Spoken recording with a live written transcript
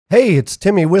Hey, it's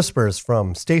Timmy Whispers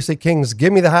from Stacey King's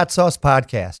Gimme the Hot Sauce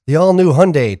podcast. The all-new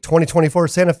Hyundai 2024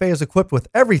 Santa Fe is equipped with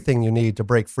everything you need to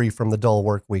break free from the dull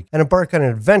work week and embark on an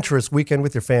adventurous weekend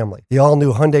with your family. The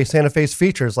all-new Hyundai Santa Fe's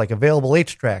features like available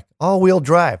H-Track, all-wheel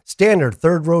drive, standard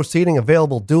third-row seating,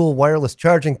 available dual wireless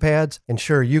charging pads,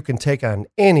 ensure you can take on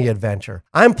any adventure.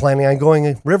 I'm planning on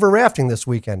going river rafting this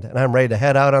weekend, and I'm ready to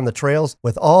head out on the trails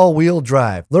with all-wheel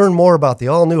drive. Learn more about the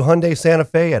all-new Hyundai Santa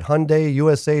Fe at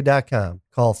HyundaiUSA.com.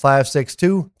 Call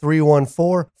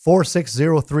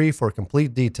 562-314-4603 for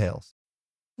complete details.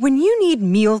 When you need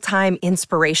mealtime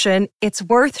inspiration, it's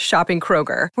worth shopping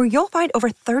Kroger, where you'll find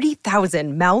over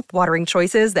 30,000 mouth-watering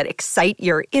choices that excite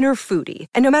your inner foodie.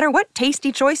 And no matter what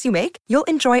tasty choice you make, you'll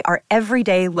enjoy our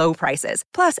everyday low prices,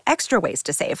 plus extra ways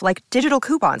to save, like digital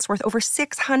coupons worth over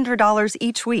 $600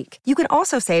 each week. You can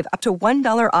also save up to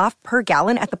 $1 off per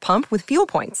gallon at the pump with fuel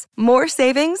points. More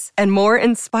savings and more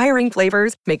inspiring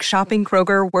flavors make shopping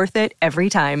Kroger worth it every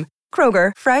time.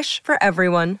 Kroger, fresh for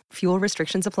everyone. Fuel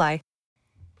restrictions apply.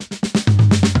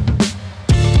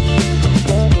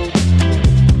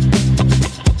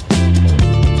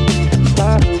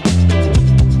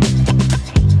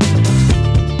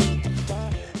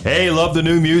 Hey, love the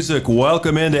new music.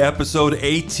 Welcome into episode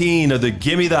 18 of the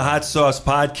Gimme the Hot Sauce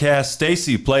podcast.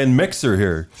 Stacey playing mixer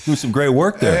here. Doing some great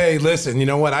work there. Hey, listen, you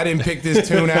know what? I didn't pick this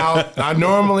tune out. I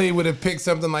normally would have picked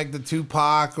something like the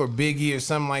Tupac or Biggie or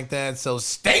something like that. So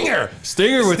Stinger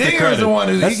with the credit. The one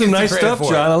who That's some nice stuff,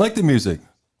 John. I like the music.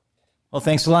 Well,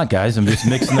 thanks a lot, guys. I'm just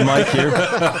mixing the mic here.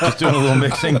 Just doing a little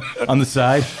mixing on the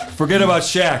side. Forget about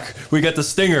Shaq. We got the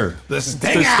Stinger. The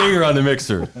Stinger on the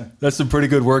mixer. That's some pretty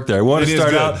good work there. I want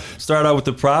to start out with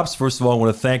the props. First of all, I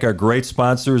want to thank our great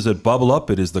sponsors at Bubble Up.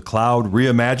 It is the cloud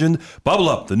reimagined. Bubble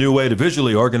Up, the new way to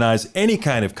visually organize any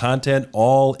kind of content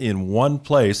all in one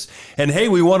place. And hey,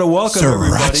 we want to welcome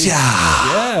everybody.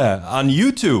 Yeah, on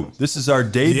YouTube. This is our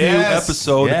debut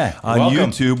episode on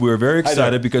welcome. YouTube. We're very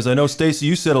excited because I know, Stacey,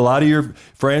 you said a lot of your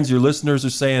friends, your listeners are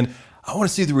saying, I want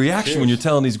to see the reaction when you're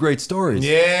telling these great stories.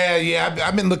 Yeah.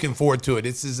 I've been looking forward to it.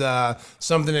 This is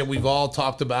something that we've all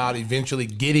talked about eventually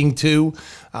getting to.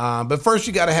 But first,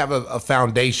 you got to have a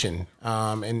foundation.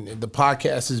 And the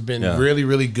podcast has been really,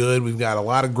 really good. We've got a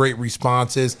lot of great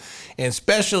responses. And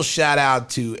special shout out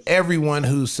to everyone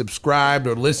who's subscribed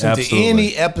or listened to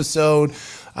any episode.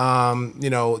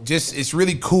 It's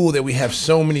really cool that we have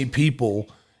so many people.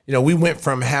 You know, we went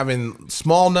from having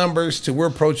small numbers to we're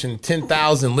approaching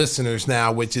 10,000 listeners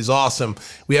now, which is awesome.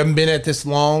 We haven't been at this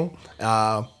long.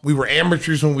 We were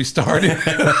amateurs when we started.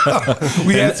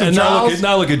 We had some trials.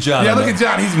 Now look at John. Yeah, look at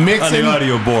John. He's mixing. On the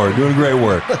audio board, doing great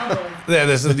work. Yeah,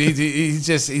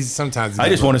 he's sometimes. I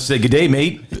just want to say good day,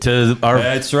 mate, to our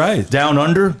That's right. Down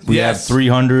Under. We have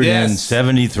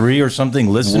 373 or something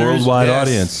listeners. Worldwide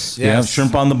audience. Yeah,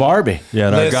 shrimp on the Barbie. Yeah,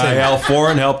 and our guy Al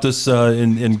Foran helped us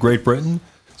in Great Britain.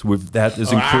 So that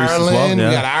has increased Ireland, as well. Yeah.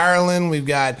 We got Ireland. We've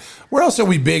got, where else are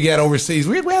we big at overseas?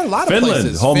 We had a lot of Finland,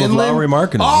 places. home of Lowry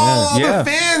Markkinen. All the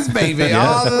Finns, baby.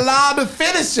 All the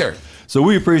finisher. So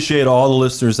we appreciate all the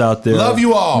listeners out there. Love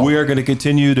you all. We are going to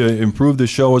continue to improve the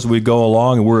show as we go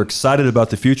along, and we're excited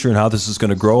about the future and how this is going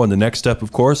to grow. And the next step,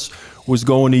 of course, was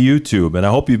going to YouTube. And I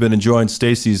hope you've been enjoying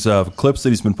Stacey's clips that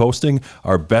he's been posting,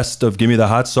 our best of Gimme the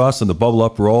Hot Sauce and the Bubble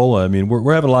Up roll. I mean,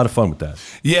 we're having a lot of fun with that.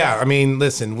 Yeah, I mean,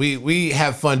 listen, we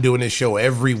have fun doing this show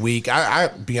every week. I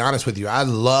be honest with you, I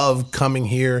love coming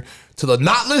here to the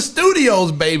Knotless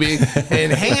Studios, baby,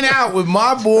 and hanging out with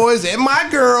my boys and my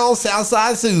girl,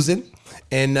 Southside Susan.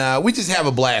 And we just have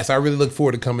a blast. I really look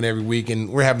forward to coming every week,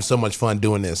 and we're having so much fun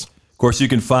doing this. Of course, you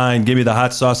can find Gimme the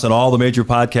Hot Sauce on all the major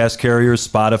podcast carriers,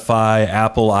 Spotify,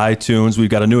 Apple, iTunes. We've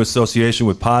got a new association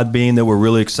with Podbean that we're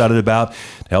really excited about to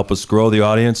help us grow the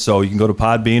audience. So you can go to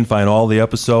Podbean, find all the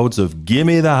episodes of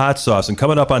Gimme the Hot Sauce. And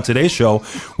coming up on today's show,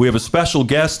 we have a special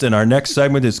guest in our next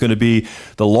segment. It's going to be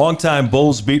the longtime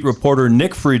Bulls beat reporter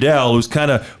Nick Friedel, who's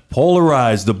kind of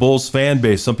polarized the Bulls fan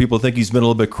base. Some people think he's been a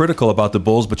little bit critical about the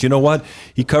Bulls, but you know what?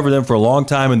 He covered them for a long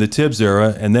time in the Tibbs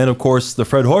era, and then, of course, the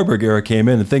Fred Hoiberg era came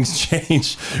in, and things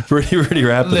changed pretty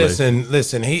rapidly.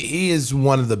 Listen, he is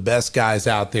one of the best guys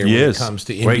out there when it comes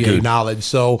to NBA knowledge.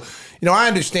 So, I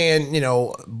understand,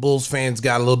 Bulls fans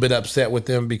got a little bit upset with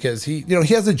him because he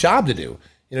has a job to do.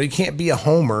 You can't be a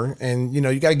homer, and,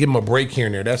 you got to give him a break here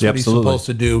and there. That's what he's supposed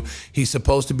to do. He's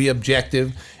supposed to be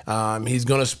objective. He's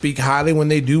going to speak highly when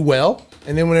they do well.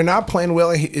 And then when they're not playing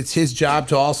well, it's his job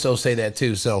to also say that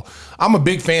too. So I'm a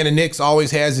big fan of Nick's,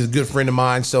 always has. He's a good friend of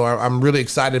mine. So I'm really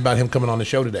excited about him coming on the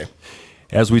show today.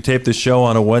 As we tape this show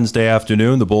on a Wednesday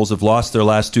afternoon, the Bulls have lost their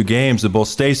last 2 games, and both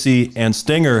Stacey and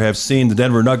Stinger have seen the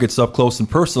Denver Nuggets up close and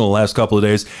personal the last couple of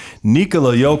days.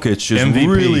 Nikola Jokic is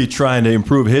MVP. really trying to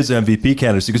improve his MVP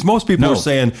candidacy, because most people are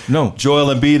saying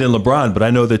Joel Embiid and LeBron, but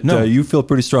I know that you feel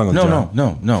pretty strong on John.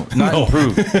 No. Not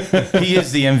improve. He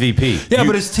is the MVP. Yeah,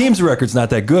 but his team's record's not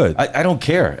that good. I don't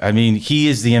care. I mean, he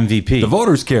is the MVP. The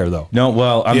voters care, though. No,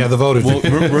 well, the voters.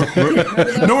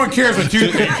 No one cares what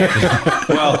you think.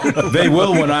 Well, they will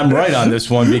when I'm right on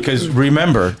this one, because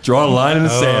remember, draw a line in the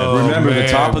sand. Remember, the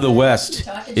top of the West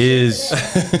is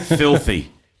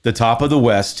filthy. The top of the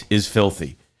West is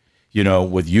filthy. You know,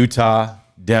 with Utah,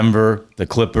 Denver, the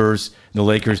Clippers, the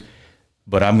Lakers.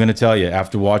 But I'm going to tell you,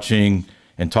 after watching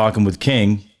and talking with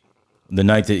King the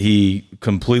night that he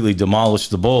completely demolished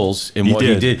the Bulls and what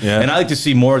he did. Yeah. And I like to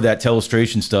see more of that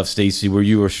telestration stuff, Stacey, where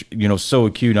you were so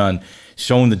acute on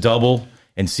showing the double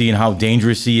and seeing how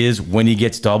dangerous he is when he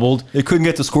gets doubled. They couldn't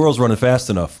get the squirrels running fast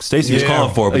enough. Stacey was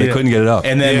calling for it, but they couldn't get it up.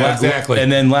 And then exactly. And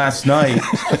then last night,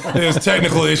 there's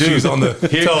technical issues on the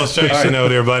telestration note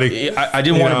there, buddy. I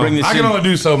didn't want to bring this. I can only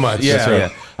do so much. Yeah.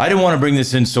 I didn't want to bring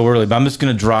this in so early, but I'm just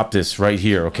going to drop this right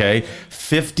here. Okay,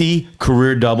 50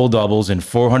 career doubles in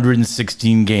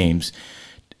 416 games.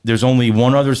 There's only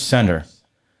one other center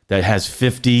that has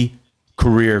 50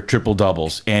 career triple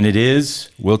doubles, and it is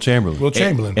Wilt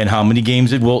Chamberlain. And how many games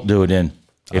did Wilt do it in?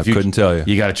 If you couldn't tell you.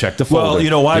 You got to check the folder. Well, you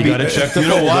know why? You got to check the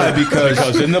folder. You know why?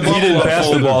 Because in the bubble he didn't pass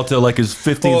the ball till like his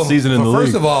 15th season in the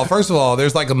league. First of all,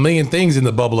 there's like a million things in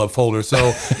the bubble up folder.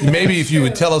 So maybe if you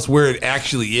would tell us where it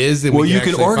actually is, then you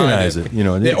can organize it. You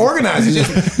know, organize it.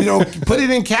 Just put it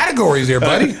in categories there,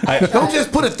 buddy. Don't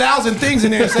just put 1,000 things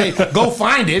in there and say go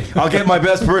find it. I'll get my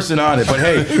best person on it. But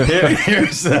hey,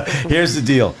 here's the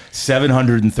deal: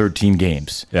 713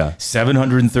 games. Yeah,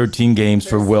 713 games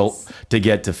for Wilt to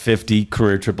get to 50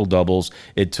 career triple doubles.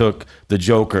 It took the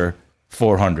Joker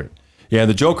 400. Yeah,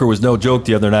 the Joker was no joke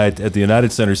the other night at the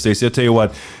United Center, Stacey. I'll tell you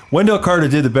what, Wendell Carter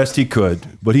did the best he could,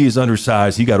 but he is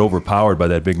undersized. He got overpowered by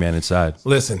that big man inside.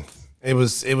 Listen, it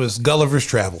was Gulliver's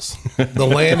Travels, the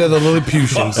land of the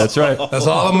Lilliputians. That's right. That's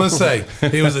all I'm going to say.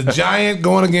 He was a giant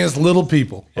going against little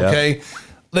people, okay? Yeah.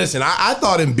 Listen, I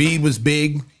thought Embiid was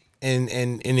big, and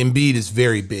Embiid is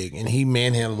very big, and he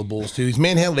manhandled the Bulls too. He's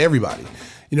manhandled everybody.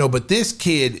 But this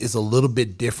kid is a little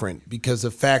bit different because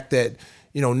the fact that,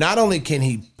 not only can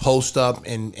he post up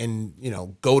and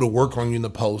go to work on you in the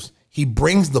post, he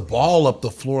brings the ball up the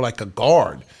floor like a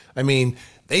guard. I mean,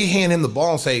 they hand him the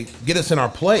ball and say, get us in our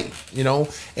play,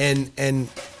 and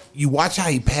you watch how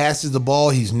he passes the ball.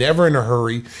 He's never in a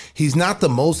hurry. He's not the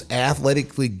most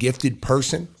athletically gifted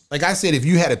person. Like I said, if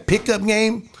you had a pickup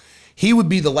game, he would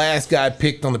be the last guy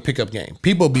picked on the pickup game.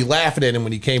 People would be laughing at him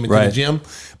when he came into the gym.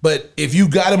 But if you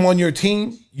got him on your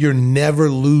team, you're never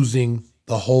losing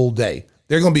the whole day.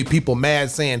 There are going to be people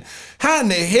mad saying, how in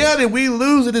the hell did we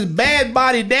lose to this bad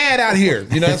body dad out here?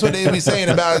 That's what they'd be saying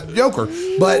about Joker.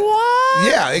 But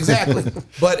yeah, exactly.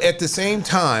 But at the same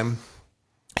time,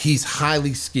 he's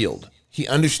highly skilled. He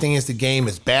understands the game,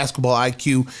 his basketball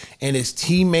IQ, and his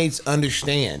teammates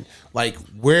understand. Like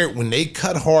when they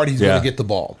cut hard, he's going to get the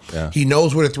ball. Yeah. He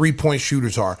knows where the 3-point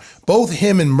shooters are. Both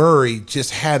him and Murray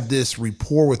just have this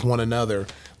rapport with one another.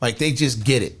 Like they just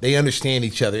get it. They understand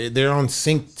each other. They're on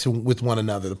sync with one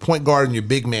another. The point guard and your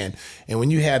big man. And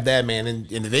when you have that, man, and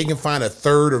if they can find a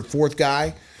third or fourth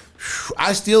guy,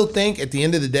 I still think at the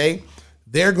end of the day,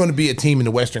 they're going to be a team in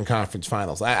the Western Conference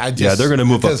Finals. They're going to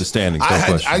move up the standings.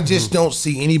 I just don't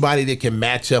see anybody that can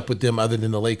match up with them other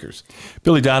than the Lakers.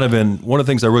 Billy Donovan, one of the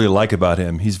things I really like about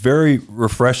him, he's very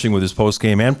refreshing with his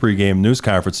post-game and pre-game news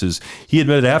conferences. He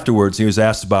admitted afterwards, he was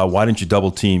asked about why didn't you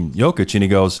double-team Jokic, and he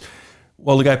goes,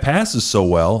 well, the guy passes so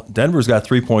well. Denver's got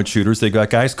 3-point shooters. They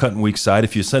got guys cutting weak side.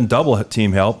 If you send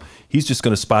double-team help, he's just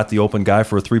going to spot the open guy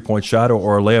for a 3-point shot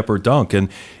or a layup or dunk. And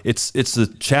it's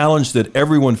a challenge that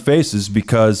everyone faces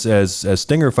because, as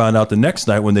Stinger found out the next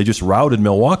night when they just routed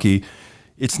Milwaukee,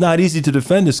 it's not easy to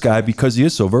defend this guy because he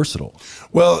is so versatile.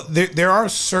 Well, there are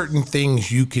certain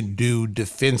things you can do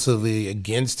defensively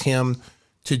against him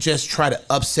to just try to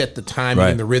upset the timing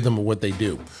and the rhythm of what they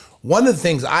do. One of the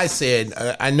things I said,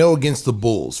 I know against the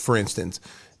Bulls, for instance,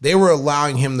 they were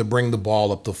allowing him to bring the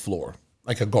ball up the floor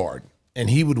like a guard.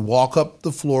 And he would walk up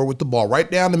the floor with the ball right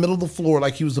down the middle of the floor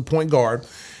like he was the point guard.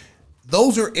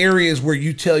 Those are areas where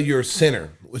you tell your center,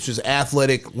 which is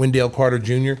athletic Wendell Carter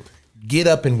Jr., get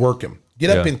up and work him. Get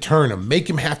up and turn him. Make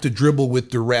him have to dribble with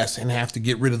duress and have to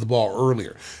get rid of the ball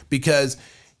earlier. Because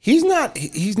he's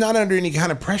not under any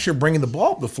kind of pressure bringing the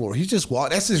ball up the floor. He's just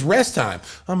that's his rest time.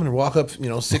 I'm going to walk up,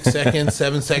 6 seconds,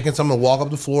 7 seconds. I'm going to walk up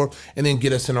the floor and then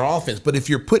get us in our offense. But if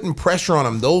you're putting pressure on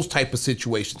him, those type of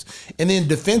situations, and then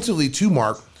defensively too,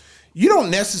 Mark, you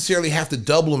don't necessarily have to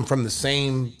double him from the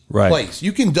same place.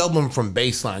 You can double him from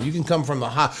baseline. You can come from the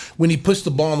high. When he puts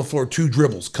the ball on the floor, 2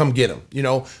 dribbles, come get him,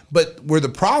 But where the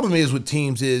problem is with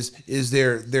teams is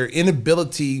their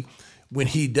inability when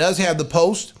he does have the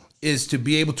post is to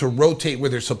be able to rotate where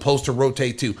they're supposed to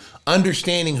rotate to.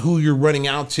 Understanding who you're running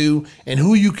out to and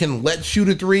who you can let shoot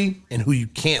a 3 and who you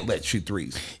can't let shoot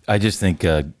 3s. I just think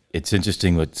it's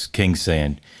interesting what King's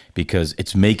saying because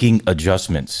it's making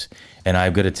adjustments. And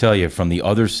I've got to tell you, from the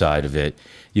other side of it,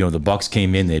 the Bucks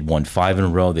came in, they'd won 5 in a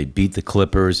row, they beat the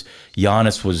Clippers.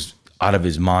 Giannis was out of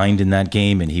his mind in that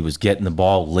game, and he was getting the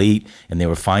ball late, and they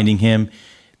were finding him.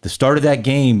 The start of that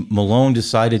game, Malone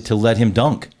decided to let him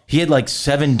dunk. He had like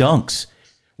 7 dunks.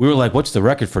 We were like, what's the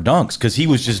record for dunks? Because he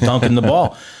was just dunking the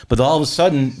ball. But all of a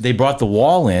sudden, they brought the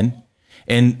wall in,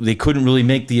 and they couldn't really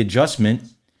make the adjustment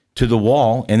to the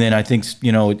wall. And then I think,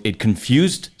 it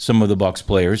confused some of the Bucks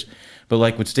players. But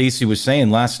like what Stacey was saying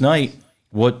last night,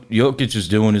 what Jokic is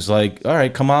doing is like, all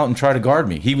right, come out and try to guard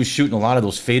me. He was shooting a lot of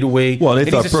those fadeaway. Well,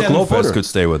 they thought Brook Lopez could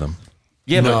stay with him.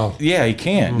 Yeah, he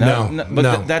can't.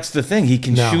 But that's the thing. He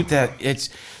can shoot that. It's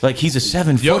like he's a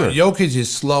 7-footer. Jokic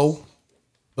is slow,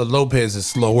 but Lopez is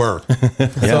slower.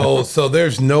 So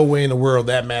there's no way in the world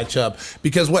that match up.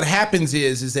 Because what happens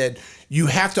is that you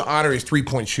have to honor his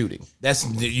 3-point shooting. That's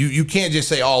you can't just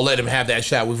say, "Oh, let him have that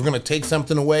shot." If we're going to take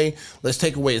something away, let's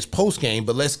take away his post game,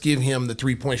 but let's give him the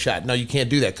 3-point shot. No, you can't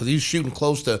do that because he's shooting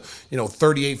close to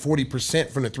 38-40%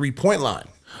 from the 3-point line.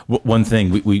 One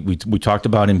thing we talked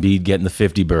about Embiid getting the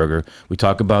 50 burger. We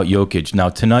talk about Jokic. Now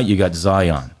tonight you got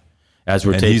Zion. As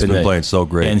we're taping, he's been playing so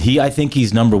great. And I think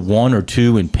he's number 1 or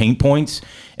 2 in paint points.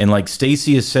 And like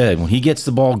Stacey has said, when he gets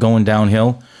the ball going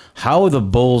downhill, how are the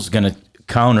Bulls going to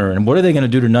counter, and what are they going to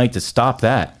do tonight to stop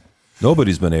that?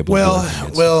 Nobody's been able to do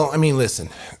it. Well, listen.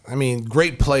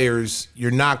 Great players,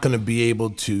 you're not going to be able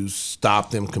to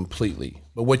stop them completely.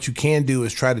 But what you can do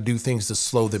is try to do things to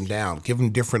slow them down, give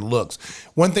them different looks.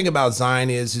 One thing about Zion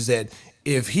is that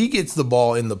if he gets the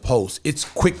ball in the post, it's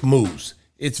quick moves.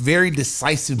 It's very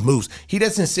decisive moves. He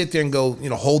doesn't sit there and go,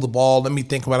 hold the ball, let me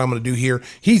think what I'm going to do here.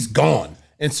 He's gone.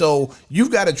 And so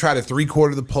you've got to try to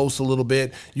 3-quarter the post a little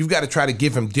bit. You've got to try to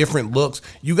give him different looks.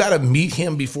 You got to meet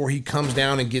him before he comes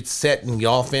down and gets set in the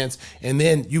offense. And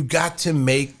then you got to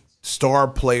make star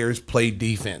players play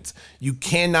defense. You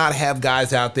cannot have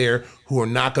guys out there who are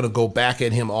not going to go back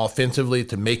at him offensively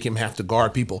to make him have to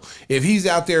guard people. If he's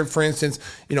out there, for instance,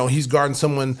 he's guarding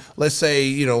someone, let's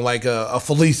say, like a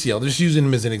Felicio, just using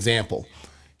him as an example.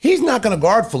 He's not going to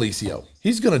guard Felicio.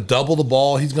 He's going to double the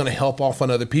ball. He's going to help off on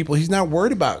other people. He's not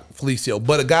worried about Felicio.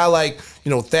 But a guy like,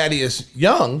 Thaddeus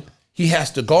Young, he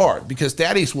has to guard because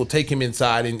Thaddeus will take him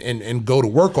inside and go to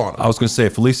work on him. I was going to say,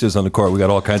 if Felicia's on the court, we got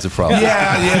all kinds of problems.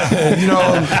 Yeah.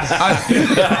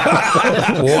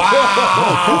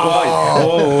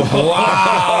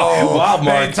 Wow,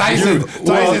 Mark. Hey, Tyson's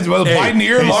biting the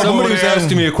ear. Somebody was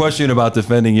asking me a question about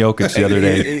defending Jokic the other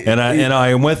day, and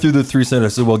I went through the 3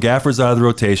 sentences. I said, well, Gafford's out of the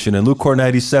rotation, and Luke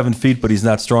Kornet, he's 7 feet, but he's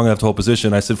not strong enough to hold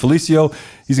position. I said, Felicio,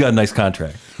 he's got a nice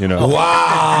contract.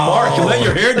 Wow. Mark, you let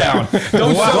your hair down.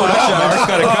 Don't I just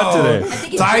got a cut today. I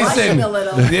think he's Tyson. blushing a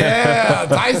little. Yeah,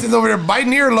 Tyson's over there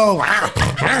biting earlobe.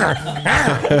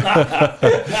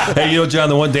 Hey, John,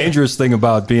 the one dangerous thing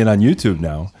about being on YouTube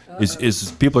now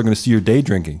is people are going to see your day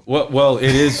drinking. Well,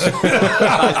 it is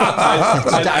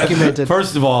documented.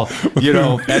 First of all,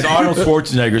 as Arnold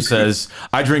Schwarzenegger says,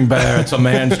 I drink better. It's a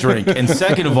man's drink. And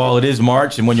second of all, it is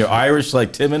March, and when you're Irish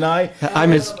like Tim and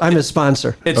I'm his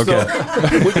sponsor. It's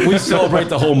we celebrate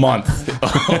the whole month.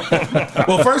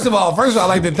 Well, first of all, I'd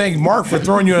like to thank Mark for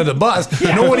throwing you under the bus.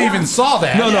 No one even saw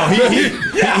that. No, he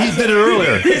did it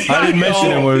earlier. I didn't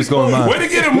mention it when it was going on. Way to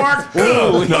get him, Mark.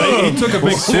 He took a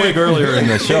big swig earlier in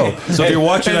the show. So if you're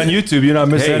watching on YouTube, you're not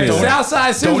missing anything.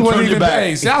 Southside Suze wasn't even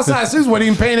paying. Southside Suze wasn't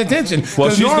even paying attention. Well,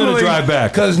 she's going to drive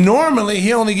back. Because normally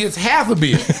he only gets half a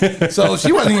beer. So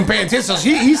she wasn't even paying attention. So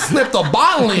he slipped a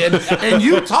bottle in, and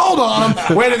you told on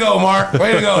him, way to go, Mark.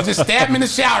 Way to go. Just stab him in the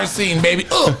shower scene, baby.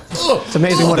 It's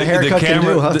amazing what a haircut can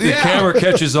do, huh? The camera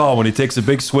catches all when he takes a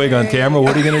big swig on camera.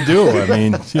 What are you going to do? I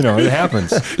mean, it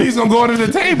happens. He's going to go under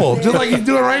the table, just like he's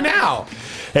doing right now.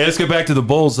 Hey, let's get back to the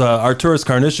Bulls. Arturas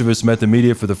Karnisovas met the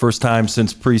media for the first time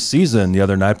since preseason the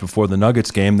other night before the Nuggets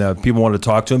game. People wanted to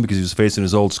talk to him because he was facing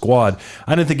his old squad.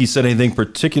 I didn't think he said anything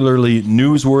particularly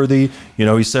newsworthy.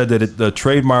 He said that the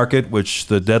trade market, which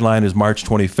the deadline is March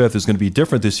 25th, is going to be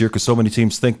different this year because so many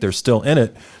teams think they're still in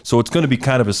it. So it's going to be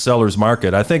kind of a seller's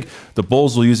market. I think the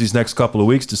Bulls will use these next couple of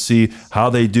weeks to see how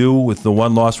they do with the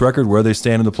one-loss record, where they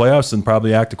stand in the playoffs, and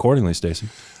probably act accordingly, Stacey.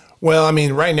 Well, I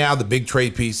mean, right now the big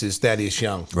trade piece is Thaddeus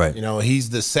Young. Right.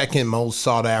 He's the second most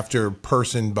sought after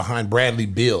person behind Bradley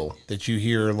Beal that you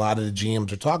hear a lot of the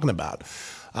GMs are talking about.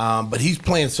 But he's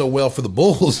playing so well for the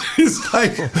Bulls. It's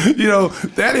like,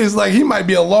 that is like he might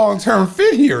be a long-term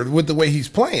fit here with the way he's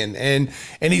playing. And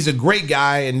he's a great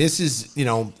guy. And this is,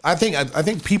 I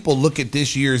think people look at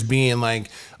this year as being like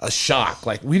a shock.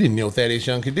 Like, we didn't know Thaddeus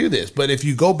Young could do this. But if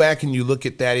you go back and you look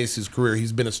at Thaddeus' career,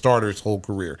 he's been a starter his whole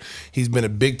career. He's been a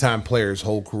big-time player his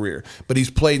whole career. But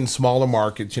he's played in smaller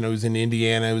markets. He was in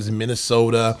Indiana. He was in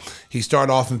Minnesota. He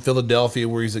started off in Philadelphia,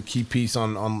 where he's a key piece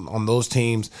on those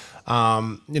teams.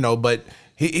 But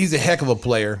he's a heck of a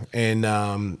player. And,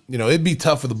 it'd be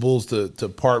tough for the Bulls to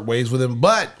part ways with him.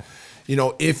 But,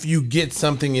 if you get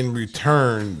something in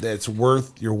return that's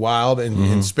worth your while,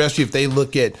 and especially if they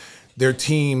look at their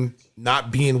team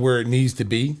not being where it needs to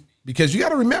be, because you got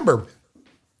to remember,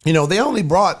 they only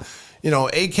brought,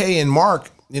 AK and Mark,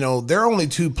 their only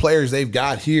two players they've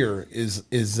got here is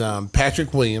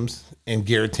Patrick Williams and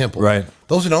Garrett Temple. Right.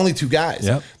 Those are the only two guys.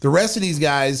 Yep. The rest of these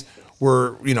guys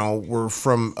were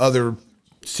from other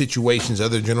situations,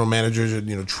 other general managers,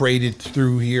 traded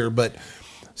through here. But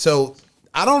so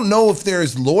I don't know if they're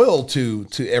as loyal to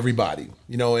everybody,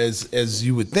 as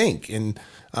you would think. And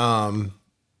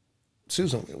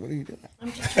Susan, what are you doing? I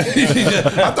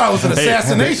thought it was an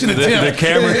assassination attempt. The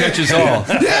camera catches all.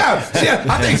 Yeah.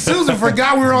 I think Susan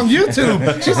forgot we were on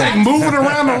YouTube. She's like moving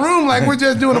around the room like we're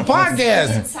just doing a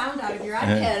podcast. Sound out of your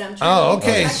iPad.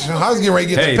 Okay. So I was getting ready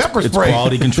to get the pepper spray. It's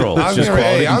quality control. I was getting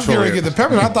ready to get the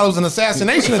pepper. I thought it was an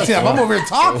assassination attempt. I'm over here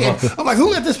talking. I'm like, who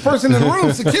let this person in the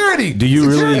room? Security. Do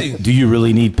you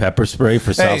really need pepper spray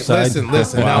for Southside?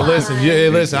 Listen. Wow. Now listen. Yeah,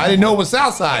 listen. I didn't know it was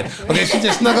Southside. Okay, she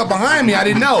just snuck up behind me. I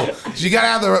didn't know. She got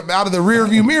out of the rear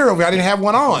view mirror over here. I didn't have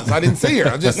one on, so I didn't see her.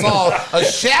 I just saw a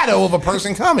shadow of a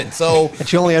person coming. So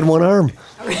She only had one arm.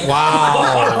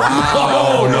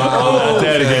 wow. Not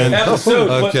that again.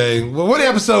 Okay. Well, what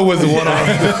episode was the one arm?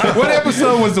 What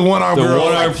episode was the one arm The girl?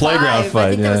 one-arm playground I fight.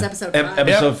 think that Yeah. was episode 5.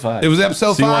 Episode 5. It was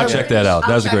episode So you want 5. to check that out.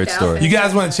 That was a great check it story. out. You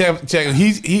guys want to check?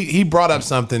 He brought up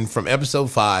something from episode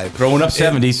 5. Growing up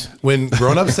 70s. When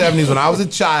growing up 70s, when I was a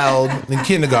child in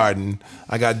kindergarten,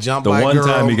 I got jumped The by a one girl.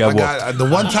 time you got the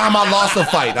one time I lost a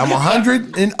fight. I'm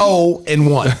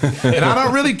 100-0-1, and I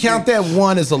don't really count that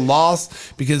one as a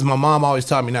loss because my mom always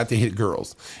taught me not to hit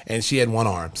girls, and she had one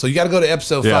arm. So you got to go to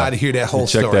episode 5 to hear that whole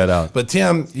Check story. that out. But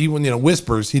Tim, he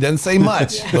whispers. He doesn't say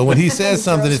much, but when he says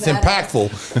something, it's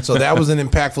impactful. So that was an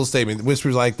impactful statement.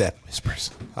 Whispers like that.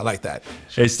 Whispers. I like that.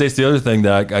 Hey, Stace, the other thing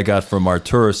that I got from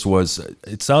Arturas was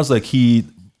it sounds like he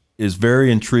is very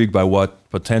intrigued by what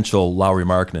potential Lauri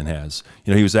Markkanen has.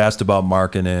 He was asked about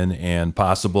Markkanen and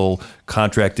possible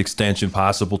contract extension,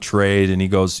 possible trade, and he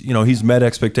goes, he's met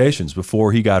expectations.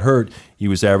 Before he got hurt, he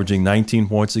was averaging 19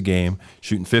 points a game,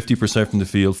 shooting 50% from the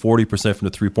field, 40% from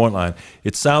the three-point line.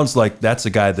 It sounds like that's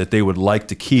a guy that they would like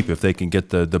to keep if they can get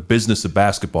the business of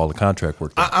basketball, the contract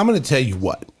work done. I'm going to tell you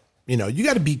what. You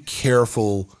got to be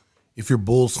careful if you're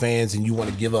Bulls fans and you want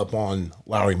to give up on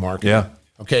Lauri Markkanen. Yeah.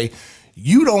 Okay?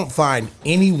 You don't find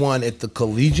anyone at the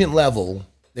collegiate level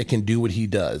that can do what he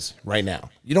does right now.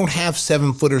 You don't have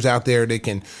 7-footers out there that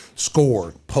can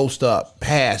score, post up,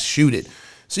 pass, shoot it.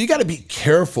 So you got to be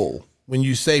careful when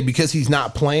you say because he's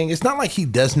not playing. It's not like he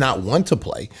does not want to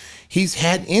play. He's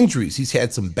had injuries. He's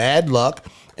had some bad luck.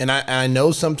 And I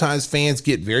know sometimes fans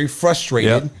get very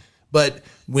frustrated. Yep. But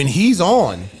when he's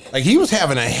on, like he was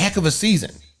having a heck of a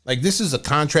season. Like this is a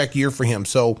contract year for him.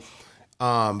 So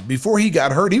before he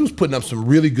got hurt, he was putting up some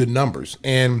really good numbers.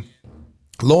 And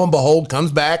lo and behold,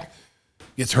 comes back,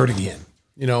 gets hurt again.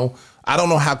 I don't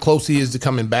know how close he is to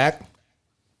coming back,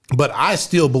 but I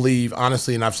still believe,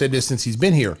 honestly, and I've said this since he's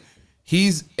been here,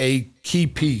 he's a key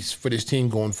piece for this team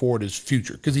going forward, his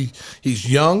future. Because he's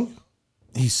young,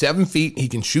 he's 7 feet, he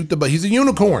can shoot the ball. He's a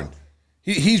unicorn.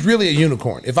 He's really a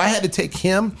unicorn. If I had to take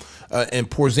him and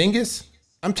Porzingis,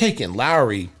 I'm taking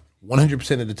Lowry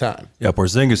 100% of the time. Yeah,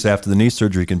 Porzingis, after the knee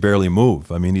surgery, can barely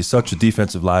move. I mean, he's such a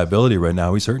defensive liability right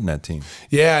now. He's hurting that team.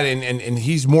 Yeah, and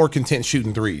he's more content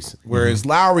shooting threes. Whereas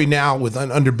Lowry now,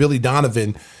 under Billy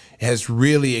Donovan, has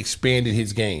really expanded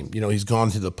his game. You know, he's gone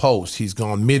to the post, he's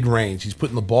gone mid-range, he's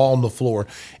putting the ball on the floor,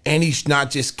 and he's not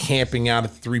just camping out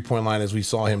at the three-point line as we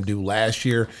saw him do last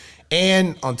year.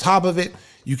 And on top of it,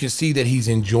 you can see that he's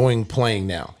enjoying playing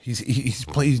now. He's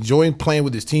enjoying playing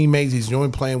with his teammates. He's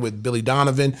enjoying playing with Billy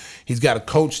Donovan. He's got a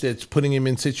coach that's putting him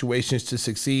in situations to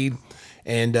succeed.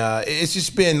 And it's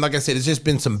just been, like I said, it's just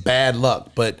been some bad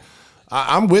luck. But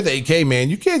I'm with AK, man.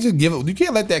 You can't just you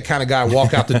can't let that kind of guy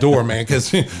walk out the door, man,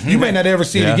 because you may not ever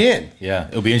see it again. Yeah,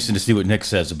 it'll be interesting to see what Nick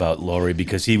says about Lauri,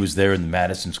 because he was there in the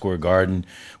Madison Square Garden.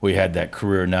 We had that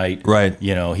career night. Right.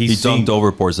 You know, he dunked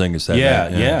over Porzingis that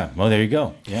night. Yeah. Well, there you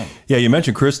go. Yeah. Yeah, you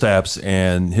mentioned Kristaps,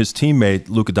 and his teammate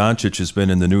Luka Doncic has been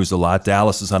in the news a lot.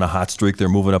 Dallas is on a hot streak. They're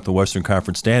moving up the Western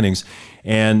Conference standings.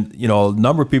 And, you know, a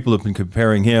number of people have been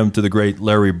comparing him to the great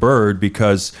Larry Bird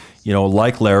because, you know,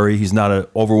 like Larry, he's not an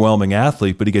overwhelming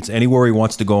athlete, but he gets anywhere he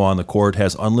wants to go on the court,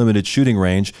 has unlimited shooting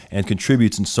range, and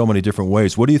contributes in so many different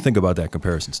ways. What do you think about that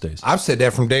comparison, Stace? I've said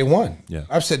that from day one. Yeah.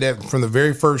 I've said that from the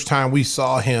very first time we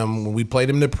saw him when we played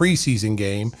him in the preseason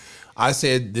game. I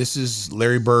said, this is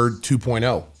Larry Bird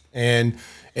 2.0.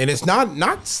 And it's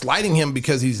not slighting him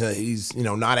because he's you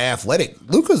know, not athletic.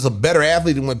 Luka's a better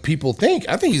athlete than what people think.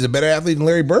 I think he's a better athlete than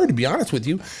Larry Bird, to be honest with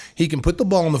you. He can put the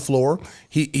ball on the floor.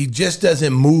 He just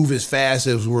doesn't move as fast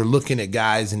as we're looking at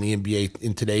guys in the NBA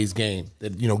in today's game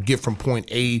that, you know, get from point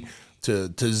A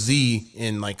to Z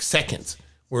in like seconds,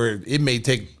 where it may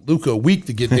take Luka a week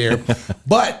to get there,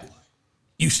 but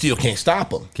you still can't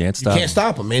stop him. You can't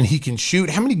stop him. And he can shoot.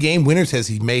 How many game winners has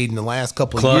he made in the last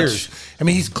couple of years? I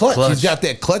mean, he's clutch. He's got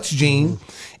that clutch gene.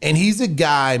 And he's a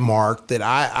guy, Mark, that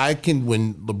I can,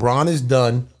 when LeBron is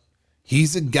done,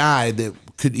 he's a guy that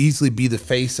could easily be the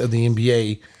face of the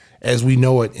NBA as we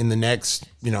know it in the next,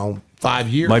 you know, 5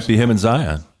 years. Might be him and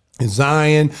Zion.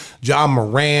 Zion, John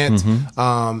Morant,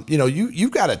 you know, you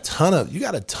got a ton of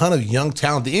young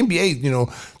talent. The NBA, you know,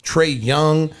 Trae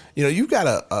Young, you know, you've got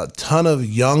a ton of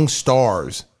young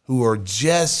stars who are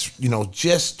just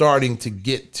starting to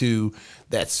get to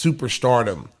that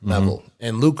superstardom level,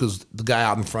 and Luka's the guy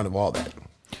out in front of all that.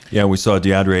 Yeah, we saw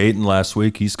DeAndre Ayton last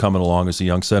week. He's coming along as a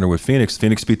young center with Phoenix.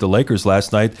 Phoenix beat the Lakers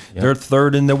last night. Yep. They're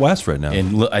third in the West right now.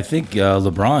 And I think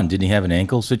LeBron, didn't he have an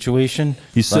ankle situation?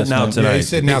 He's sitting out tonight. Yeah, he's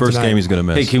sitting out First tonight. game he's going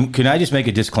to miss. Hey, can I just make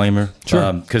a disclaimer?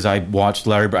 Sure. Because I watched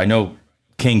Larry. I know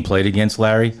King played against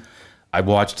Larry. I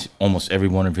watched almost every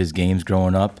one of his games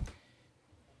growing up.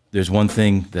 There's one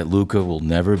thing that Luka will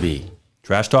never be.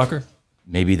 Trash talker?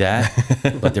 Maybe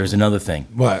that. But there's another thing.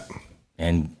 What?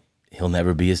 And he'll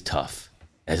never be as tough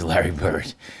as Larry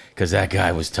Bird, because that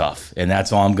guy was tough. And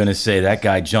that's all I'm going to say. That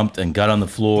guy jumped and got on the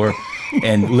floor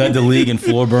and led the league in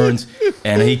floor burns,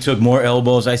 and he took more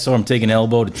elbows. I saw him take an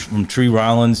elbow from Tree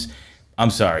Rollins.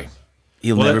 I'm sorry.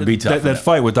 He'll never be tough. That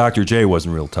fight with Dr. J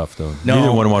wasn't real tough, though. No.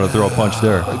 Neither one wanted to throw a punch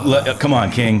there. Come on,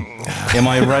 King. Am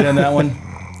I right on that one?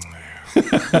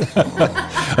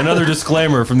 Another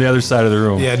disclaimer from the other side of the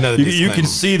room. Yeah, another you disclaimer. can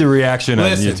see the reaction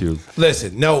on YouTube.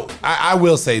 Listen, no, I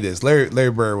will say this. Larry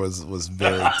Bird was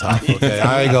very tough. Okay,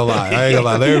 I ain't gonna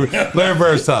lie. Larry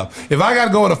Bird's tough. If I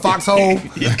gotta go in a foxhole,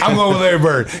 I'm going with Larry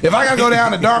Bird. If I gotta go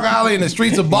down a dark alley in the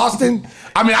streets of Boston,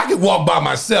 I mean, I could walk by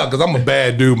myself because I'm a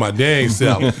bad dude, my dang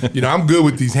self. You know, I'm good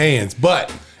with these hands.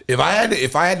 But if I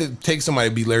had to take somebody,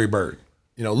 it'd be Larry Bird.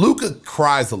 You know, Luka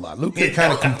cries a lot. Luka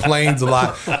kind of complains a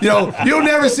lot. You know, you'll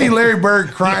never see Larry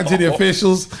Bird crying to the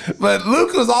officials, but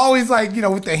Luka's always like, you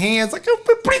know, with the hands, like,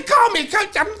 please call me,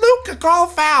 coach. I'm Luka, call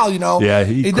foul, you know. Yeah,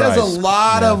 he does cries. a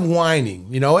lot of whining,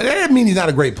 you know. And that doesn't mean he's not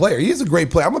a great player. He is a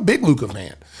great player. I'm a big Luka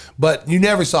fan. But you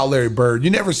never saw Larry Bird. You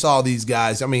never saw these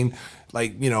guys, I mean,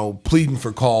 like, you know, pleading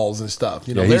for calls and stuff.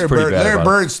 You know, Yeah, Larry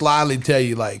Bird slyly tell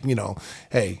you, like, you know,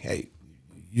 hey,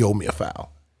 you owe me a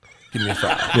foul. Give me a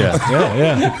foul.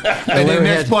 Yeah. And then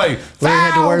next play, Larry had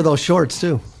to foul! wear those shorts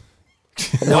too.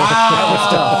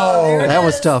 Wow. That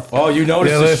was tough. Oh, you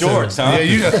noticed the shorts, huh?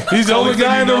 Yeah, he's the only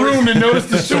guy in the room that noticed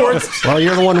the shorts. Well,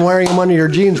 you're the one wearing them under your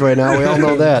jeans right now. We all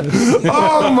know that.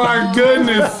 Oh, my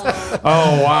goodness.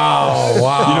 Oh,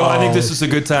 wow. You know, I think this is a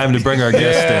good time to bring our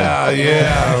guest in.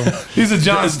 Yeah. He's a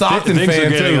John Stockton Things fan, are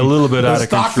getting too. a little bit out of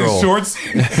Stockton control. shorts.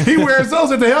 He wears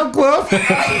those at the health club.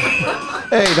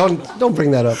 Hey, don't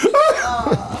bring that up.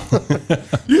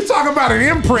 You talk about an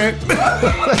imprint.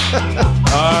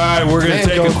 All right, we're going to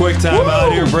take a quick time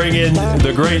out here, bring in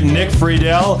the great Nick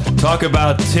Friedel, talk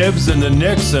about Tibbs and the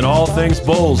Knicks and all things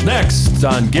Bulls. Next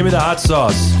on Gimme the Hot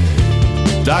Sauce,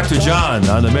 Dr. John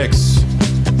on the mix.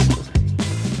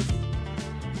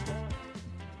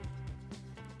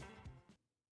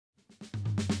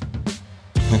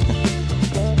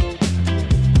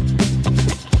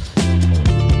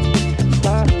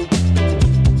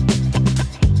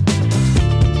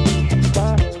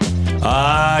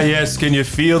 yes. Can you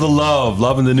feel the love?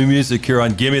 Loving the new music here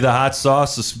on Gimme the Hot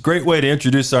Sauce. It's a great way to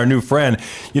introduce our new friend.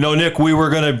 You know, Nick, we were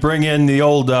going to bring in the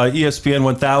old ESPN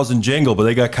 1000 jingle, but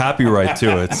they got copyright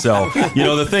to it. So, you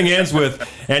know, the thing ends with,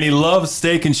 and he loves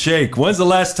Steak and Shake. When's the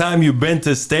last time you've been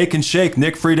to Steak and Shake?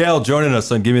 Nick Friedel joining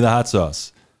us on Gimme the Hot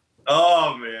Sauce.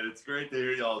 Oh, man, it's great to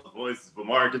hear y'all's voices. But,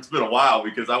 Mark, it's been a while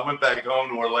because I went back home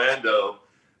to Orlando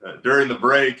during the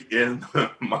break, and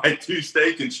my 2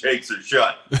 Steak and Shakes are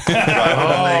shut. So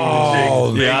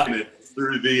I making it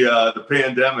through the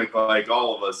pandemic, like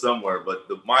all of us somewhere. But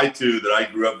my 2 that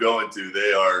I grew up going to,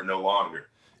 they are no longer.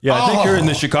 Yeah, I think you're in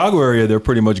the Chicago area. They're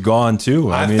pretty much gone,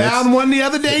 too. I found one the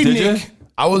other day, Nick. You?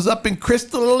 I was up in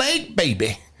Crystal Lake,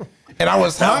 baby. And I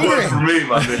was hungry. For me,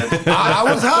 my man. I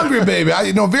was hungry, baby.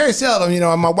 Very seldom.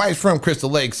 My wife's from Crystal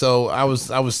Lake, so I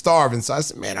was starving. So I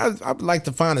said, man, I'd like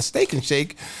to find a Steak and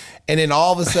Shake. And then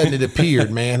all of a sudden it appeared,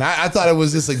 man. I thought it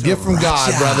was just a gift from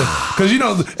God, brother.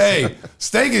 Because hey,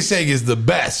 Steak and Shake is the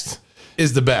best.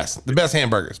 The best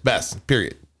hamburgers, best.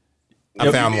 Period. I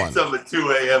found one. Some at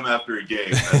 2 a.m. after a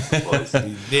game. That's the place.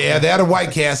 Yeah, they had a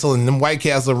White Castle, and them White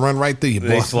Castle run right through you, boy.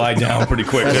 They slide down pretty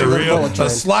quick. They're real. A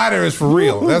slider is for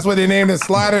real. That's what they named it,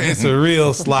 slider. It's a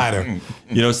real slider.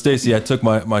 You know, Stacy, I took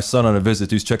my son on a visit.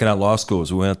 He was checking out law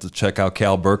schools. We went to check out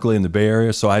Cal Berkeley in the Bay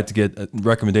Area, so I had to get a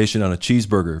recommendation on a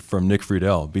cheeseburger from Nick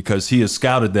Friedel because he has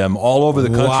scouted them all over the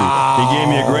country. Wow. He gave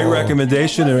me a great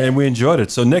recommendation, and we enjoyed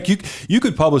it. So, Nick, you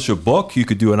could publish a book. You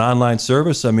could do an online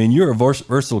service. I mean, you're a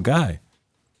versatile guy.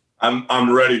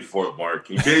 I'm ready for it,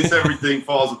 Mark. In case everything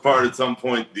falls apart at some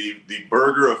point, the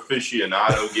burger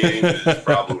aficionado game is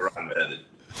probably where I'm headed.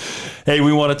 Hey,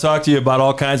 we want to talk to you about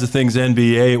all kinds of things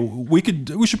NBA.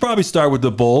 We should probably start with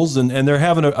the Bulls, and they're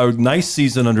having a nice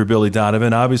season under Billy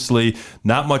Donovan. Obviously,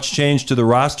 not much change to the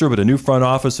roster, but a new front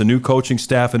office, a new coaching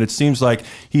staff, and it seems like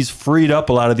he's freed up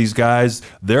a lot of these guys.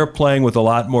 They're playing with a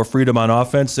lot more freedom on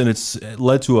offense, and it's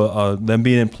led to them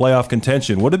being in playoff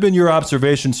contention. What have been your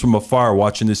observations from afar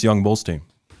watching this young Bulls team?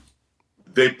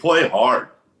 They play hard.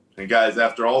 And, guys,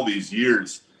 after all these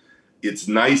years, it's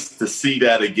nice to see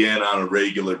that again on a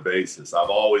regular basis. I've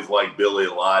always liked Billy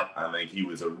a lot. I think he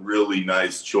was a really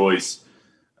nice choice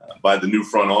by the new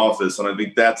front office, and I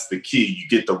think that's the key. You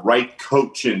get the right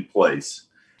coach in place,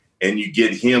 and you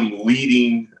get him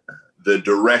leading the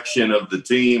direction of the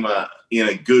team in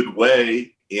a good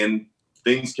way, and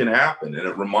things can happen. And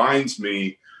it reminds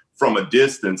me from a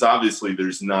distance, obviously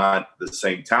there's not the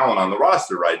same talent on the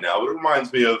roster right now, but it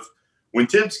reminds me of when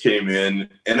Tibbs came in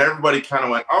and everybody kind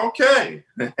of went, okay,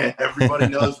 everybody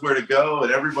knows where to go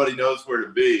and everybody knows where to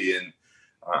be. And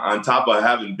on top of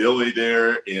having Billy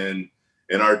there and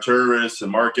Arturas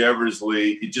and Mark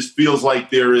Eversley, it just feels like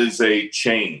there is a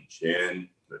change. And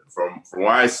from where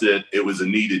I sit, it was a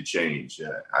needed change.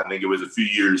 I think it was a few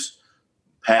years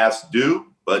past due,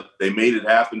 but they made it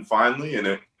happen finally.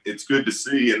 And it's good to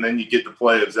see. And then you get the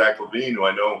play of Zach LaVine, who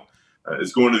I know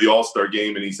is going to the All-Star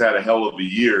game, and he's had a hell of a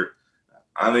year.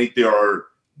 I think there are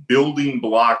building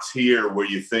blocks here where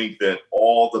you think that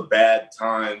all the bad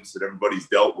times that everybody's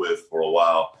dealt with for a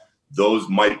while, those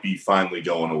might be finally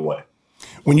going away.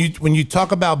 When you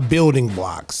talk about building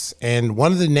blocks, and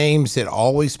one of the names that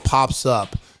always pops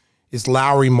up is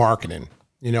Lauri Markkanen.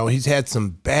 He's had some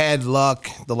bad luck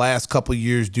the last couple of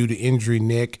years due to injury,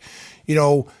 Nick.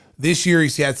 This year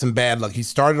he's had some bad luck. He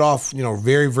started off,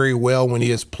 very, very well. When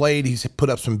he has played, he's put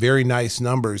up some very nice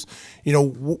numbers.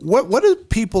 What do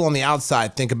people on the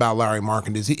outside think about Lauri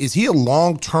Markkanen? Is he a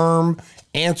long-term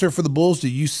answer for the Bulls? Do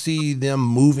you see them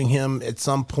moving him at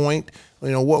some point?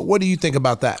 What do you think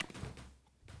about that?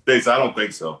 Thanks. I don't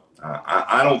think so.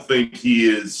 I don't think he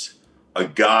is a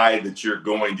guy that you're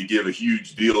going to give a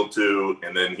huge deal to,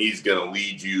 and then he's going to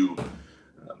lead you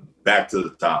back to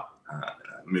the top.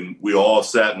 We all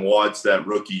sat and watched that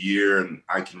rookie year, and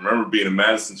I can remember being in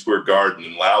Madison Square Garden,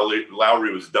 and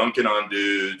Lowry was dunking on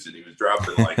dudes, and he was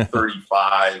dropping like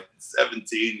 35,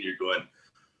 17. You're going,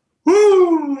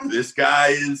 whoo, this guy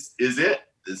is it.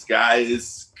 This guy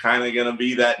is kind of going to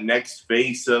be that next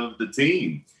face of the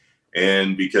team.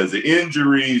 And because of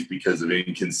injuries, because of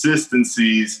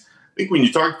inconsistencies, I think when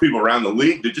you talk to people around the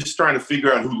league, they're just trying to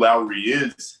figure out who Lowry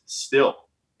is still.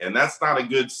 And that's not a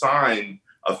good sign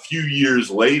a few years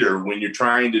later when you're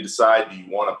trying to decide, do you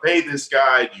want to pay this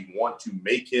guy? Do you want to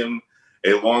make him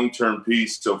a long-term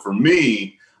piece? So for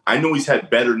me, I know he's had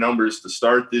better numbers to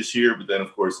start this year, but then,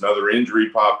 of course, another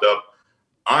injury popped up.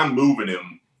 I'm moving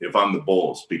him if I'm the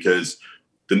Bulls because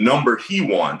the number he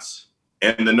wants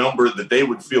and the number that they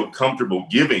would feel comfortable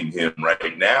giving him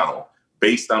right now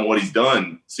based on what he's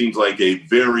done seems like a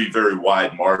very, very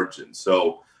wide margin.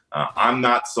 So I'm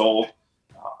not sold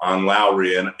on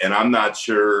Lowry, and I'm not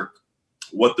sure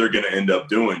what they're going to end up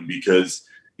doing, because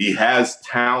he has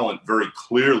talent very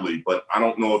clearly, but I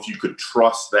don't know if you could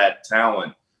trust that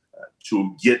talent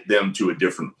to get them to a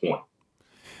different point.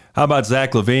 How about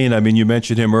Zach LaVine? I mean, you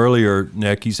mentioned him earlier,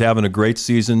 Nick. He's having a great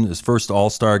season, his first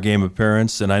All-Star game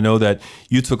appearance. And I know that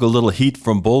you took a little heat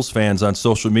from Bulls fans on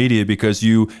social media because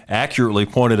you accurately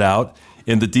pointed out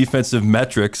in the defensive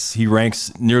metrics, he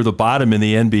ranks near the bottom in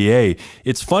the NBA.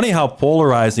 It's funny how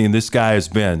polarizing this guy has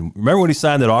been. Remember when he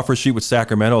signed that offer sheet with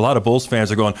Sacramento? A lot of Bulls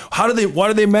fans are going, why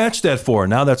do they match that for?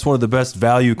 Now that's one of the best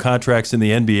value contracts in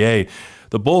the NBA.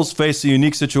 The Bulls face a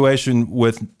unique situation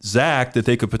with Zach that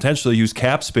they could potentially use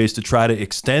cap space to try to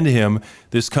extend him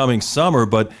this coming summer.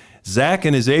 But Zach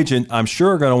and his agent, I'm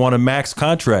sure, are going to want a max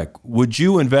contract. Would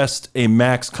you invest a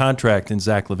max contract in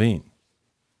Zach LaVine?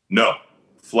 No,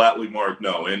 flatly marked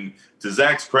no. And to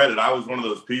Zach's credit, I was one of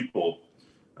those people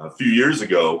a few years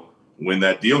ago when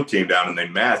that deal came down and they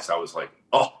matched. I was like,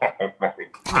 oh my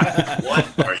God,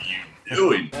 what are you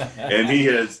doing? And he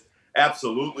has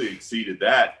absolutely exceeded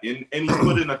that. And he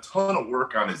put in a ton of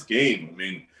work on his game. I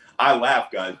mean, I laugh,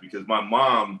 guys, because my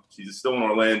mom, she's still in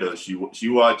Orlando. She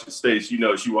watches Stace. She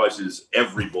watches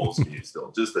every Bulls game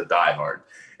still, just a diehard.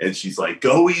 And she's like,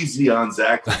 go easy on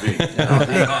Zach LaVine.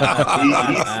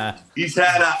 He's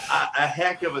had a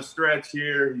heck of a stretch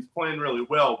here. He's playing really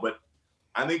well. But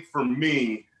I think for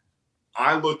me,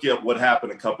 I look at what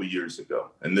happened a couple years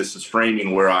ago, and this is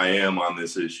framing where I am on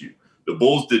this issue. The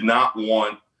Bulls did not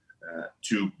want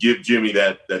to give Jimmy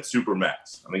that super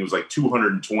max. I think it was like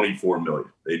 $224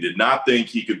 million. They did not think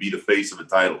he could be the face of a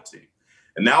title team.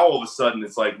 And now all of a sudden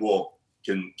it's like, well,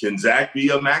 can Zach be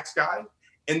a max guy?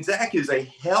 And Zach is a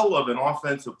hell of an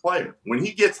offensive player. When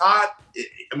he gets hot,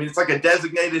 it's like a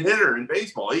designated hitter in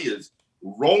baseball. He is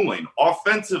rolling.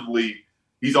 Offensively,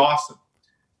 he's awesome.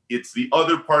 It's the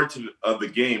other parts of the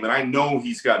game. And I know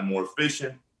he's gotten more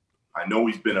efficient. I know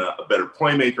he's been a better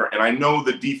playmaker. And I know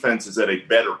the defense is at a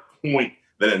better point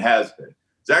than it has been.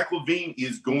 Zach LaVine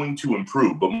is going to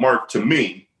improve. But, Mark, to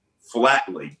me,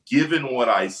 flatly, given what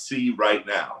I see right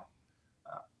now,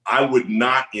 I would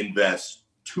not invest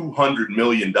 $200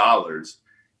 million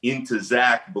into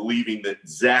Zach, believing that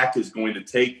Zach is going to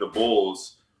take the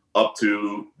Bulls up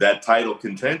to that title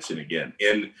contention again.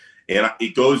 And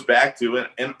it goes back to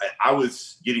it. And I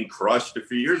was getting crushed a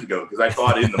few years ago because I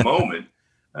thought in the moment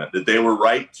that they were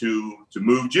right to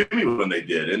move Jimmy when they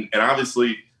did. And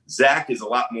obviously Zach is a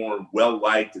lot more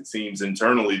well-liked, it seems,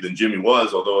 internally than Jimmy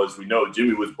was, although, as we know,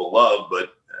 Jimmy was beloved,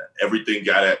 but everything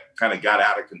kind of got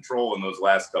out of control in those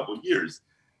last couple of years.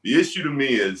 The issue to me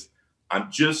is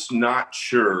I'm just not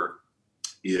sure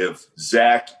if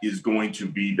Zach is going to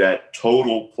be that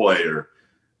total player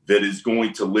that is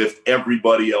going to lift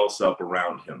everybody else up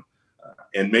around him.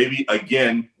 And maybe,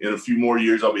 again, in a few more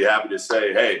years, I'll be happy to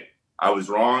say, hey, I was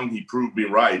wrong. He proved me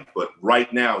right. But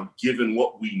right now, given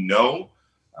what we know,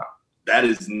 that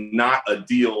is not a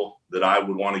deal that I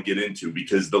would want to get into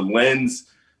because the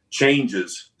lens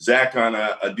changes. Zach on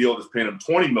a deal that's paying him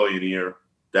 $20 million a year,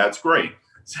 that's great.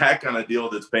 Zach on a deal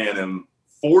that's paying him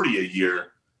 $40 a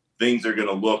year, things are going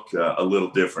to look a little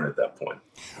different at that point.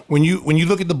 When you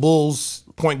look at the Bulls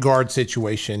point guard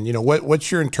situation,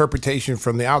 what's your interpretation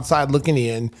from the outside looking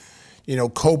in?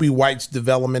 Kobe White's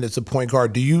development as a point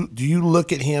guard. Do you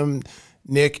look at him,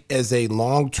 Nick, as a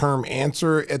long-term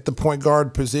answer at the point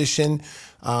guard position?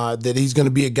 That he's going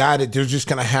to be a guy that they're just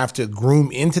going to have to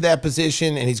groom into that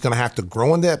position and he's going to have to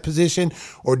grow in that position?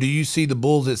 Or do you see the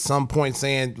Bulls at some point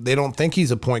saying they don't think he's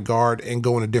a point guard and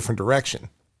go in a different direction?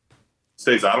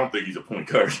 Stace, I don't think he's a point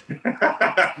guard.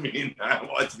 I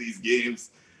watch these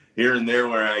games here and there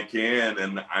where I can,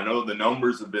 and I know the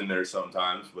numbers have been there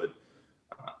sometimes, but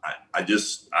I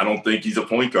don't think he's a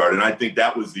point guard. And I think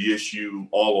that was the issue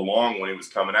all along when he was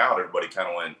coming out. Everybody kind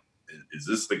of went, is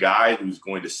this the guy who's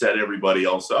going to set everybody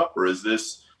else up? Or is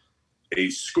this a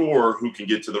scorer who can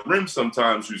get to the rim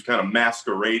sometimes who's kind of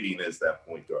masquerading as that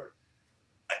point guard?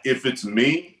 If it's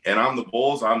me and I'm the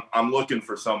Bulls, I'm looking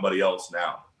for somebody else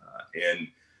now. And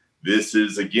this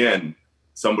is, again,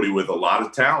 somebody with a lot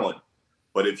of talent.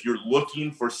 But if you're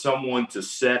looking for someone to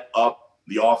set up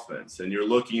the offense and you're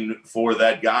looking for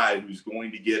that guy who's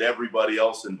going to get everybody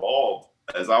else involved,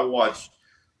 as I watch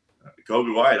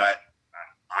Kobe White,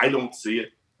 I don't see it.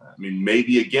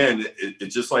 Maybe, again,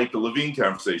 it's just like the LaVine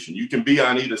conversation. You can be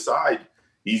on either side.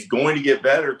 He's going to get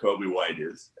better, Kobe White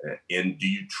is. And do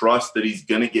you trust that he's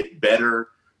going to get better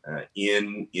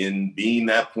in being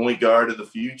that point guard of the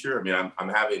future? I'm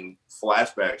having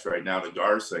flashbacks right now to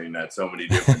Gar saying that so many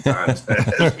different times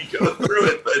as we go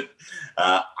through it. But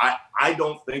I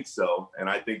don't think so. And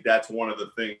I think that's one of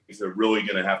the things they're really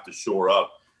going to have to shore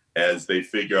up as they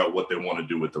figure out what they want to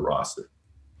do with the roster.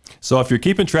 So if you're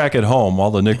keeping track at home,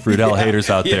 all the Nick Friedel haters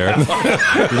out there,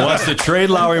 he wants to trade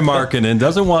Lauri Markkanen,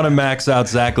 doesn't want to max out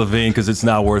Zach LaVine because it's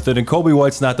not worth it, and Kobe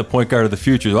White's not the point guard of the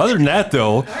future. Other than that,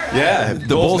 though, the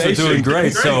Bulls are doing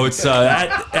great. So it's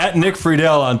at Nick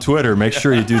Friedel on Twitter. Make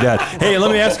sure you do that. Hey,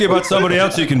 let me ask you about somebody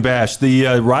else you can bash.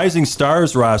 The Rising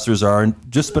Stars rosters are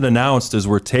just been announced as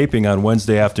we're taping on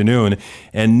Wednesday afternoon,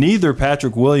 and neither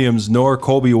Patrick Williams nor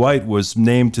Kobe White was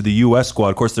named to the U.S. squad.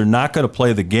 Of course, they're not going to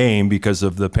play the game because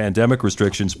of the pandemic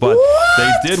restrictions, but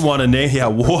they did want to name. Yeah,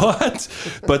 what?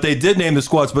 But they did name the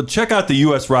squads. But check out the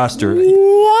U.S. roster.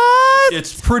 What?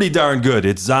 It's pretty darn good.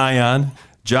 It's Zion,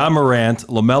 John Morant,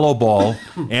 LaMelo Ball,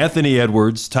 Anthony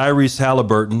Edwards, Tyrese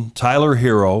Halliburton, Tyler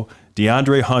Hero,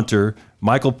 DeAndre Hunter,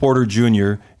 Michael Porter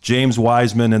Jr., James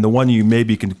Wiseman, and the one you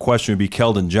maybe can question would be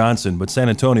Keldon Johnson. But San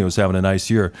Antonio's having a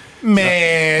nice year.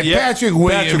 Man, Patrick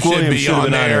Williams should be on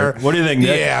there. What do you think,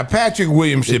 Nick? Yeah, Patrick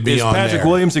Williams should be on there. Is Patrick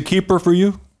Williams a keeper for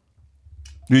you?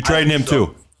 You trading him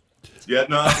too? Yeah,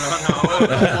 no.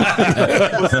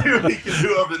 We'll see what he can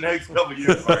do over the next couple of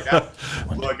years.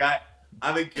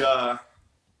 I think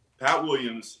Pat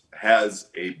Williams has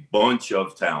a bunch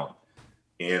of talent.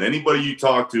 And anybody you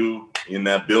talk to in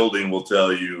that building will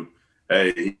tell you,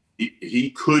 hey, he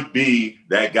could be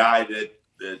that guy that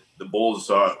the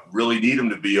Bulls really need him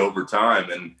to be over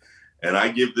time. And I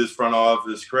give this front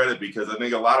office credit because I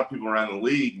think a lot of people around the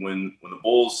league, when the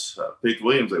Bulls picked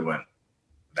Williams, they went,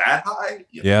 that high?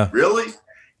 Yeah. Really?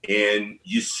 And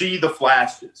you see the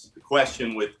flashes. The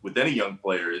question with any young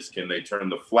player is, can they turn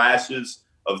the flashes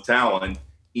of talent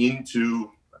into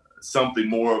something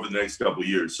more over the next couple of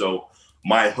years? So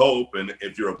my hope, and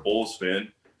if you're a Bulls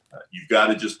fan, you've got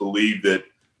to just believe that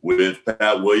with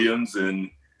Pat Williams and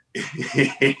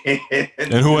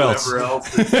who else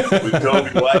with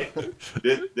Kobe White,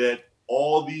 that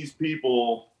all these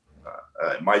people,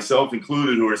 myself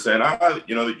included, who are saying,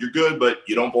 you're good, but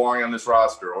you don't belong on this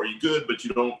roster, or you're good, but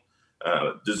you don't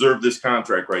deserve this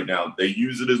contract right now. They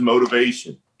use it as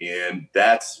motivation. And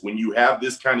that's when you have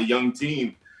this kind of young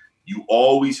team, you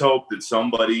always hope that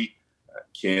somebody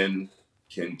can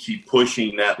keep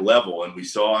pushing that level. And we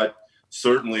saw it.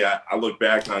 Certainly, I look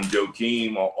back on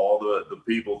Joakim, all the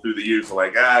people through the years are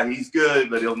like, he's good,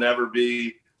 but he'll never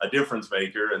be a difference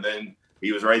maker. And then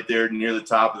he was right there near the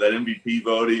top of that MVP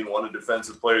voting, won a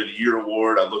Defensive Player of the Year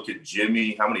award. I look at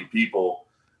Jimmy, how many people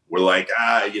were like,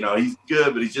 he's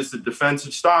good, but he's just a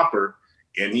defensive stopper.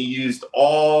 And he used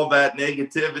all that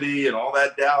negativity and all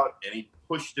that doubt, and he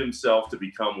pushed himself to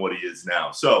become what he is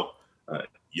now. So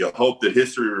you hope that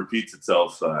history repeats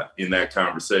itself in that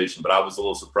conversation. But I was a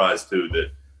little surprised, too,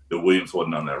 that Williams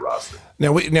wasn't on that roster.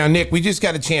 Now, Nick, we just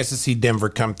got a chance to see Denver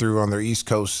come through on their East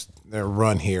Coast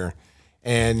run here.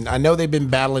 And I know they've been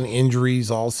battling injuries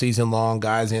all season long,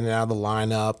 guys in and out of the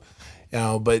lineup.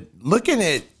 But looking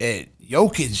at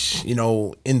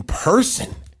Jokic, in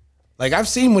person, like I've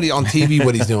seen on TV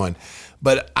what he's doing.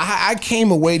 But I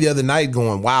came away the other night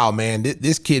going, wow, man,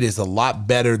 this kid is a lot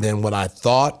better than what I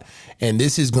thought. And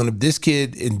this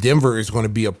kid in Denver is going to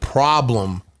be a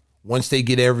problem once they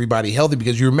get everybody healthy,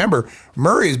 because you remember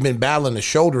Murray has been battling a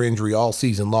shoulder injury all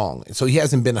season long. And so he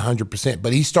hasn't been 100%,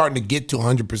 but he's starting to get to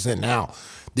 100% now.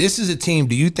 This is a team.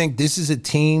 Do you think this is a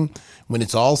team, when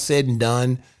it's all said and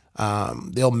done,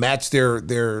 they'll match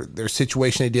their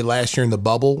situation they did last year in the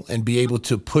bubble and be able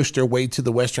to push their way to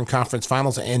the Western Conference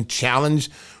Finals and challenge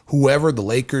whoever, the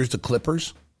Lakers, the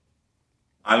Clippers?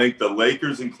 I think the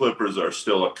Lakers and Clippers are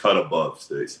still a cut above,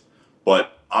 Stace.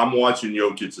 But I'm watching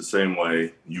Jokic the same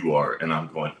way you are, and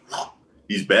I'm going,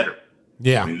 he's better.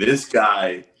 Yeah. I mean, this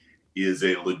guy is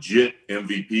a legit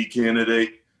MVP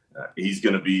candidate. He's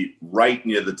going to be right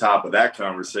near the top of that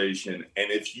conversation.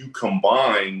 And if you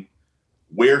combine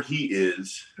where he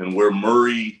is and where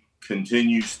Murray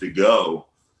continues to go,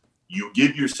 you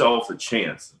give yourself a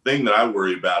chance. The thing that I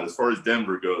worry about as far as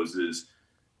Denver goes is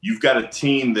you've got a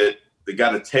team that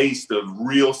got a taste of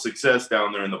real success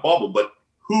down there in the bubble, but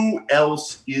who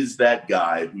else is that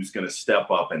guy who's going to step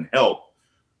up and help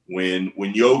when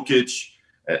Jokic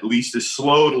at least is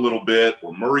slowed a little bit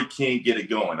or Murray can't get it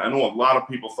going? I know a lot of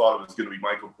people thought it was going to be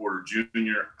Michael Porter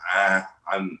Jr.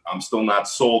 I'm still not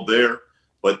sold there,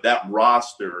 but that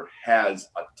roster has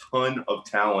a ton of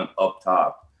talent up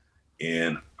top.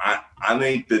 And I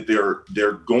think that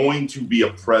they're going to be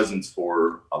a presence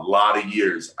for a lot of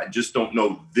years. I just don't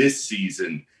know this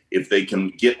season if they can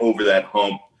get over that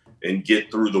hump and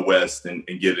get through the West and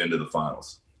get into the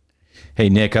finals. Hey,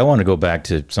 Nick, I want to go back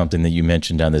to something that you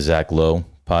mentioned on the Zach Lowe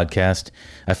podcast.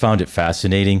 I found it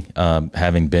fascinating,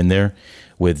 having been there.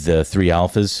 with the three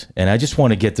alphas, and I just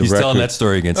want to get the He's record. telling that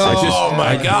story again. Oh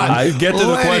my God! I get to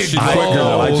the question quicker.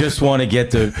 I just want to get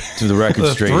to the record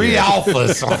The straight. three here.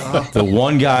 alphas. The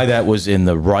one guy that was in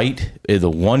the right, the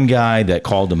one guy that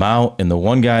called him out, and the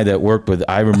one guy that worked with.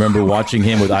 I remember watching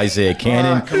him with Isaiah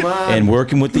Cannon and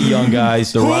working with the young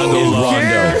guys. The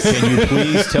Rondo. Can you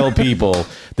please tell people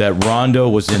that Rondo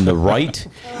was in the right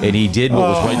and he did what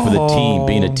was right for the team,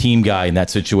 being a team guy in that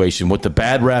situation. With the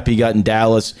bad rap he got in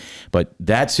Dallas, but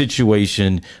that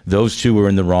situation, those two were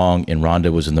in the wrong and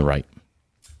Rondo was in the right.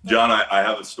 John, I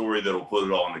have a story that'll put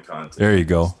it all into context. There you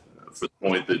go. For the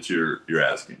point that you're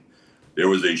asking. There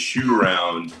was a shoot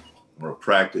around or a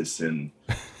practice in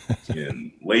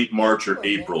late March or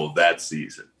April of that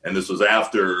season. And this was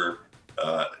after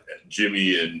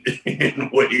Jimmy and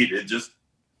Wade had just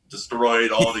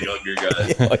destroyed all the younger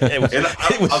guys.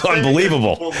 It was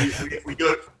unbelievable.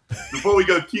 Before we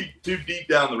go too deep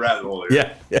down the rabbit hole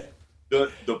here. Yeah.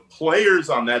 The players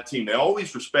on that team, they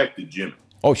always respected Jimmy.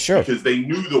 Oh, sure. Because they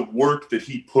knew the work that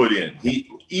he put in.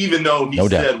 Even though he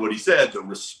said what he said, the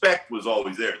respect was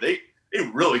always there. They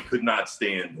really could not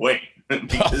stand Wayne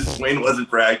because Wayne wasn't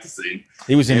practicing.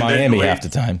 He was in Miami half the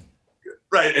time.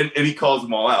 Right, and he calls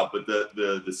them all out. But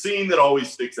the scene that always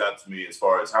sticks out to me as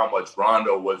far as how much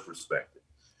Rondo was respected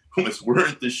was we're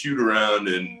at the shoot around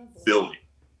in Philly.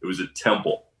 It was at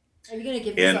Temple. Are you gonna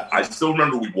give and I still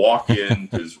remember we walk in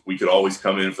because we could always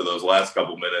come in for those last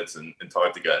couple minutes and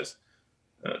talk to guys.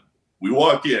 We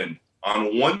walk in.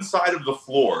 On one side of the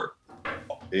floor,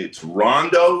 it's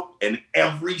Rondo and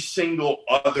every single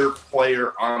other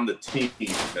player on the team.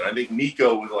 And I think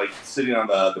Nico was like sitting on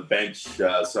the bench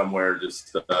somewhere,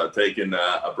 just taking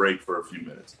a break for a few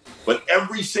minutes. But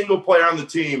every single player on the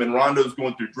team, and Rondo's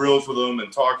going through drills with them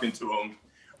and talking to them.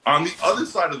 On the other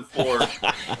side of the floor,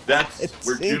 that's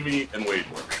where Jimmy and Wade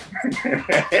were.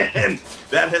 And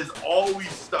that has always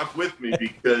stuck with me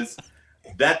because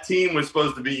that team was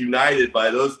supposed to be united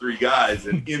by those three guys.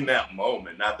 And in that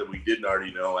moment, not that we didn't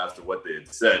already know after what they had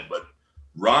said, but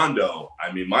Rondo,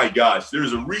 I mean, my gosh,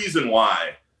 there's a reason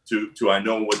why I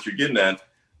know what you're getting at.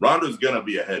 Rondo's going to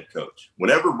be a head coach.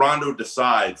 Whenever Rondo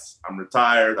decides, I'm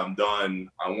retired, I'm done,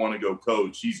 I want to go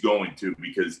coach, he's going to,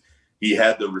 because he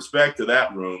had the respect to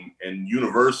that room, and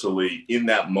universally in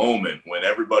that moment when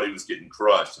everybody was getting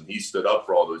crushed and he stood up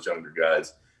for all those younger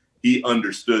guys, he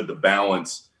understood the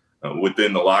balance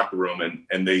within the locker room,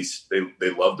 and they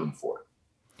loved him for it.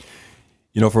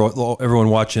 You know, for everyone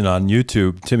watching on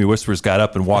YouTube, Timmy Whispers got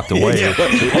up and walked away.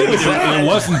 It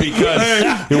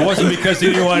wasn't because he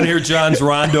didn't want to hear John's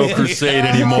Rondo crusade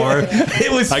anymore.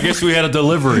 I guess we had a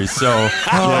delivery, so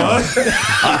I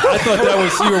thought that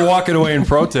was you were walking away in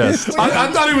protest.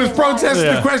 I thought he was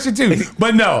protesting the question too,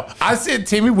 but no. I said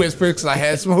Timmy Whispers because I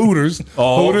had some Hooters.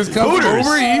 Hooters come from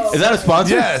Uber Eats. Is that a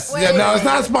sponsor? Yes. Yeah, no, it's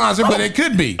not a sponsor, but it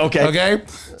could be. Okay.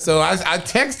 So I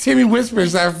text Timmy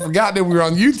Whispers. I forgot that we were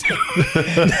on YouTube.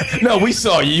 No, we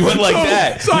saw you. You went like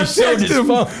that. So you I showed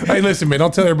texted him. Hey, listen, man,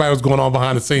 don't tell everybody what's going on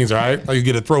behind the scenes, all right? Or you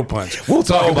get a throat punch. We'll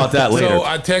talk about that later. So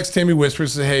I text Timmy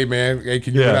Whispers, say, hey, man,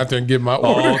 can you get out there and get my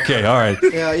order? Oh, okay, all right.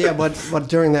 Yeah, but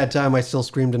during that time, I still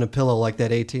screamed in a pillow like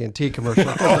that AT&T commercial.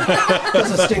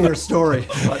 That's a stinger story.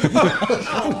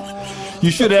 You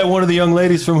should have one of the young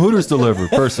ladies from Hooters deliver,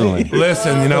 personally.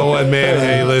 Listen, you know what, man?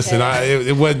 Hey, listen,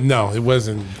 it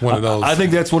wasn't one of those. I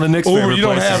think that's one of Nick's favorite you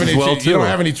don't places have any as well, too. You don't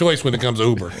have any choice when it comes to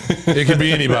Uber. It could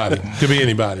be anybody.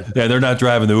 Yeah, they're not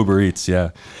driving the Uber Eats, yeah.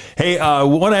 Hey, I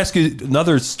want to ask you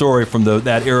another story from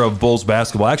that era of Bulls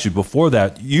basketball. Actually, before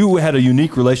that, you had a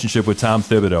unique relationship with Tom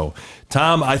Thibodeau.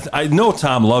 Tom, I know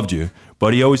Tom loved you,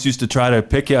 but he always used to try to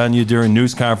pick on you during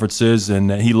news conferences,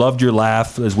 and he loved your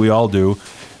laugh, as we all do.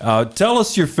 Tell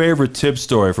us your favorite Tibbs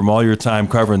story from all your time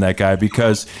covering that guy,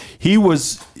 because he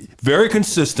was very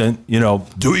consistent,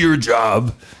 do your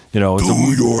job. Do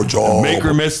your job. Make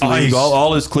or miss league.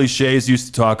 All his cliches used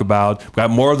to talk about. Got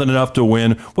more than enough to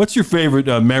win. What's your favorite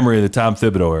memory of the Tom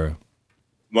Thibodeau era?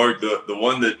 Mark, the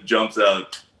one that jumps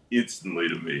out instantly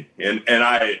to me, and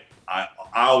I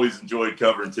always enjoyed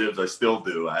covering Tibbs. I still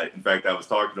do. In fact, I was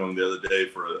talking to him the other day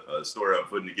for a story I'm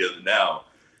putting together now.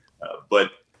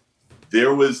 But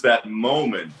there was that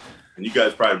moment, and you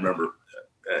guys probably remember,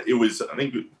 it was, I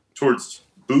think, towards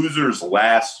Boozer's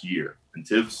last year, and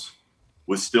Tibbs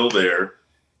was still there,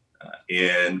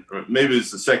 and maybe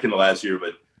it's the second to last year,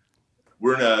 but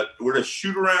we're in a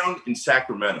shoot around in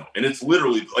Sacramento, and it's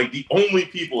literally like the only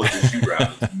people at the shoot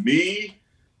around is me,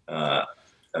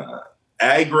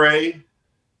 Agray,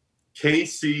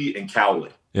 KC, and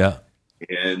Cowley. Yeah,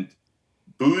 and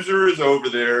Boozer is over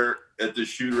there at the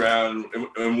shoot around, and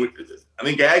I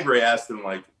think Agray asked him,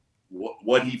 like,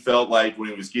 what he felt like when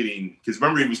he was getting, because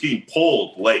remember he was getting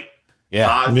pulled late.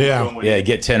 Yeah,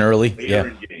 get 10 early.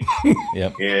 Yeah,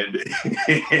 yep. And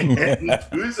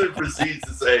Boozer proceeds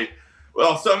to say,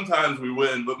 "Well, sometimes we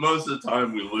win, but most of the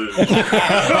time we lose."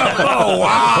 Oh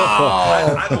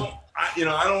wow!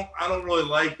 I don't really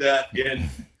like that, and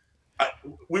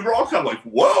we were all kind of like,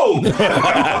 "Whoa,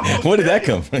 where did that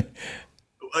come from?"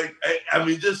 Like, I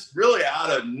mean, just really out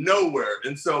of nowhere.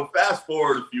 And so fast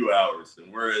forward a few hours,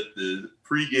 and we're at the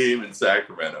pregame in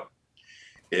Sacramento.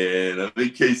 And I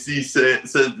think KC said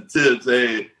to Tibbs,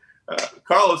 "Hey,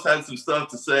 Carlos had some stuff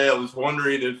to say. I was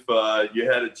wondering if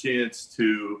you had a chance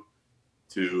to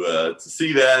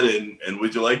see that, and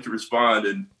would you like to respond?"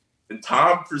 And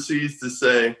Tom proceeds to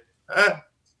say, I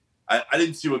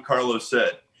didn't see what Carlos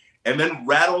said," and then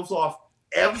rattles off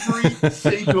every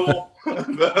single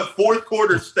fourth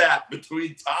quarter stat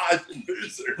between Taj and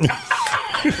Boozer.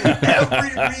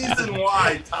 Every reason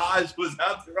why Taj was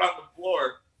out there on the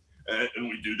floor. And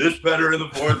we do this better in the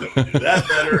fourth, and we do that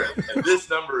better, and this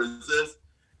number is this.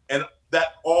 And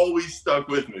that always stuck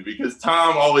with me because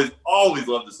Tom always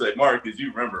loved to say, "Mark, as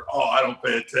you remember, I don't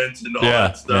pay attention to all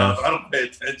that stuff. I don't pay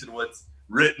attention to what's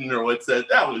written or what's said."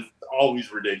 That was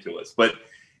always ridiculous. But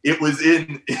it was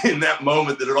in that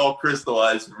moment that it all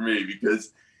crystallized for me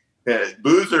because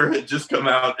Boozer had just come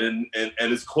out and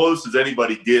as close as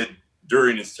anybody did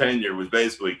during his tenure was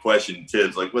basically questioning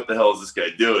Tibbs, like, what the hell is this guy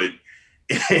doing?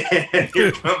 And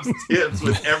here comes Tibbs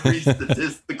with every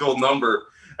statistical number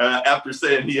after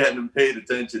saying he hadn't paid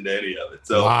attention to any of it.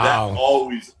 So that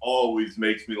always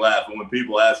makes me laugh. And when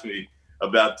people ask me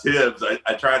about Tibbs,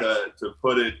 I try to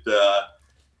put it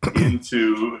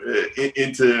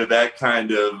into that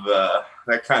kind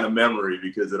of memory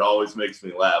because it always makes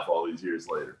me laugh all these years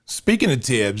later. Speaking of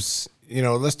Tibbs,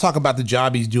 let's talk about the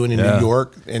job he's doing in New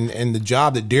York and the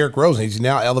job that Derrick Rose, he's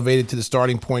now elevated to the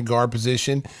starting point guard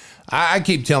position. I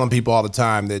keep telling people all the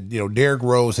time that, Derrick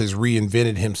Rose has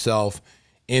reinvented himself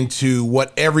into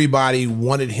what everybody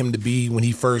wanted him to be when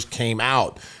he first came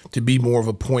out, to be more of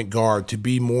a point guard, to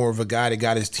be more of a guy that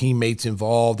got his teammates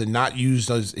involved and not used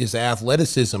his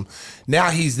athleticism. Now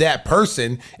he's that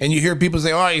person, and you hear people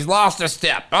say, "Oh, he's lost a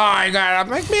step. I'm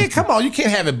like, man, come on, you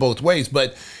can't have it both ways."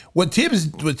 But what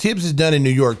Tibbs has done in New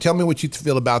York, tell me what you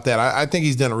feel about that. I think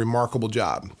he's done a remarkable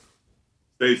job.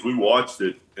 Dave, we watched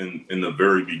it in the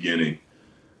very beginning.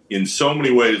 In so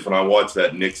many ways, when I watch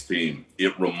that Knicks team,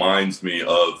 it reminds me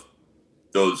of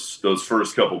those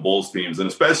first couple Bulls teams, and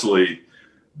especially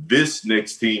this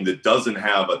Knicks team that doesn't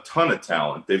have a ton of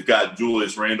talent. They've got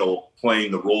Julius Randle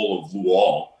playing the role of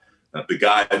Luol, the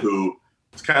guy who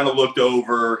was kind of looked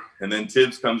over, and then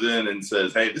Tibbs comes in and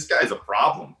says, "Hey, this guy's a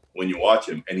problem when you watch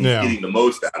him," and he's getting the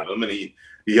most out of him, and he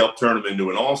helped turn him into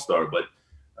an all-star. But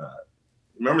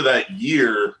remember that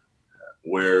year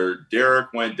where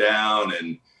Derrick went down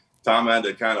and Tom had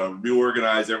to kind of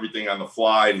reorganize everything on the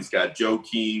fly, and he's got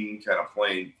Joakim kind of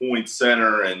playing point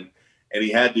center, and he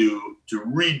had to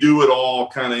redo it all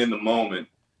kind of in the moment.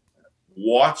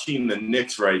 Watching the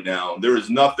Knicks right now, there is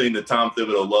nothing that Tom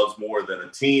Thibodeau loves more than a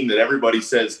team that everybody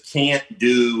says can't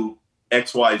do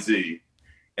X, Y, Z,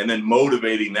 and then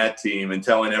motivating that team and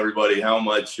telling everybody how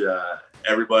much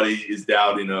everybody is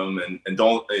doubting them and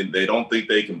they don't think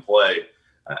they can play.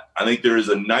 I think there is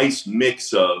a nice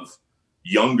mix of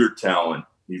younger talent.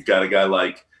 You've got a guy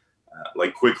like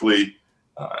Quickly.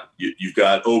 You've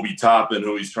got Obi Toppin,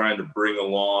 who he's trying to bring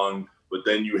along, but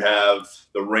then you have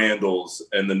the Randalls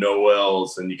and the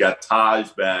Noels, and you got Taj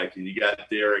back, and you got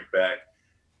Derrick back.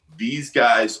 These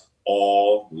guys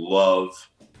all love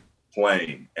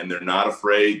playing, and they're not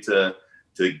afraid to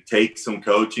take some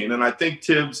coaching. And I think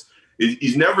Tibbs,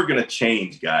 he's never going to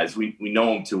change, guys. We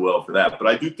know him too well for that. But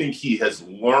I do think he has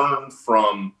learned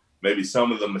from maybe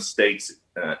some of the mistakes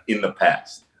in the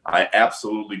past. I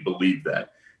absolutely believe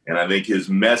that. And I think his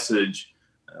message,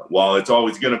 while it's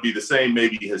always going to be the same,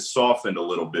 maybe has softened a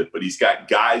little bit. But he's got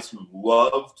guys who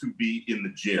love to be in the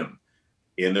gym.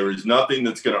 And there is nothing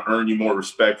that's going to earn you more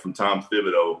respect from Tom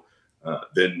Thibodeau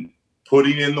than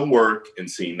putting in the work and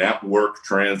seeing that work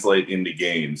translate into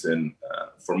games. And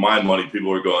for my money,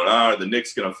 people are going, the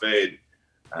Knicks going to fade.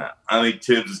 I think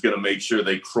Tibbs is going to make sure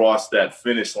they cross that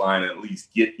finish line and at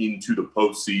least get into the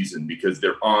postseason because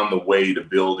they're on the way to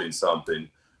building something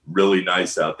really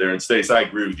nice out there. And Stace, I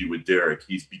agree with you with Derrick.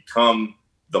 He's become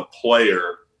the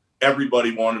player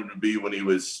everybody wanted him to be when he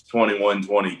was 21,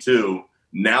 22.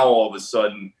 Now, all of a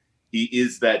sudden, he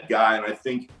is that guy. And I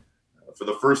think for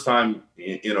the first time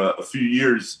in a few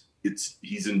years,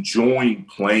 he's enjoying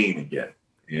playing again.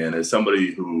 And as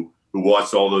somebody who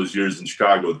watched all those years in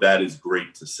Chicago, that is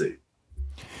great to see.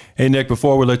 Hey, Nick,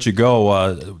 before we let you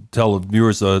go, tell the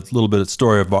viewers a little bit of the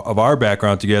story of our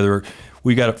background together.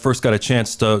 We first got a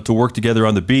chance to work together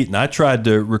on the beat, and I tried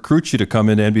to recruit you to come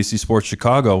into NBC Sports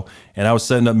Chicago, and I was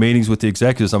setting up meetings with the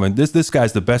executives. I mean, this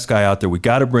guy's the best guy out there. We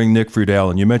got to bring Nick Friedel.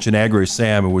 And you mentioned Agri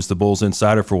Sam, who was the Bulls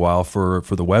insider for a while for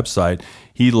the website.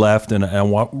 He left, and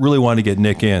I really wanted to get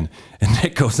Nick in. And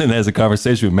Nick goes in and has a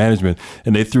conversation with management,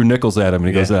 and they threw nickels at him. And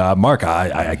he goes, Mark,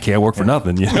 I can't work for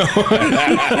nothing. You know?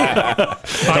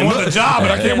 I want the job,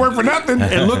 but I can't work for nothing.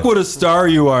 And look what a star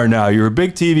you are now. You're a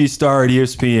big TV star at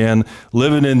ESPN,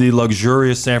 living in the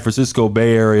luxurious San Francisco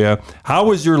Bay Area.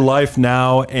 How is your life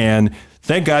now? And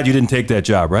thank God you didn't take that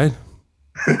job, right?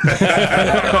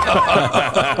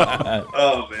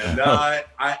 Oh, man. No,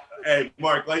 hey,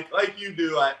 Mark, like you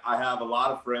do, I have a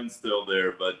lot of friends still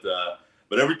there, but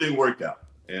everything worked out.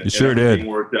 And, you sure did. Everything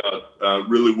worked out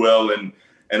really well, and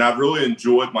I've really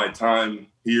enjoyed my time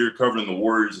here covering the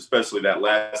Warriors, especially that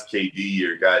last KD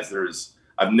year, guys.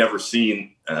 I've never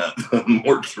seen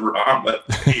more drama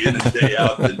day in and day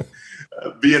out than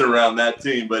being around that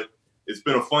team. But it's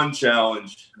been a fun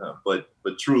challenge. But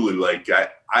truly, like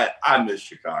I miss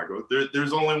Chicago.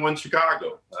 There's only one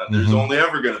Chicago. There's only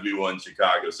ever going to be one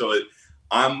Chicago. So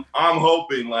I'm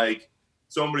hoping, like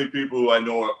so many people who I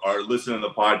know are listening to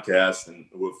the podcast and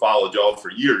who have followed y'all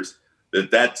for years,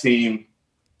 that team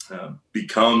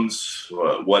becomes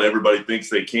what everybody thinks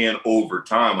they can over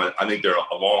time. I think they're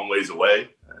a long ways away,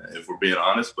 if we're being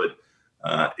honest. But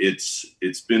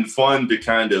it's been fun to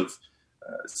kind of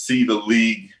see the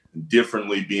league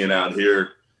differently being out here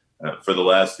for the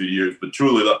last few years. But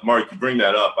truly, Mark, you bring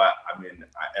that up. I mean,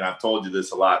 and I've told you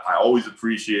this a lot. I always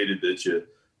appreciated that you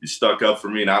stuck up for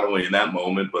me, not only in that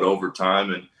moment, but over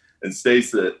time. And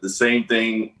Stace, the same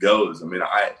thing goes. I mean,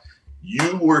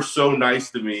 you were so nice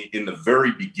to me in the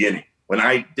very beginning when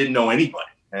I didn't know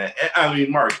anybody. I mean,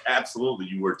 Mark, absolutely,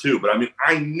 you were too. But I mean,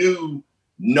 I knew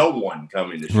no one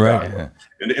coming to Chicago. Right.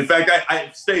 And in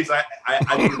fact, Stace,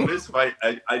 I would miss if I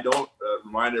don't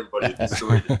remind everybody of the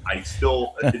story.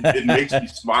 It makes me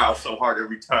smile so hard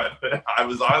every time. I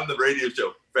was on the radio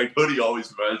show. In fact, Hoodie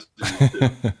always reminds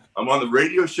me. I'm on the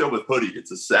radio show with Hoodie.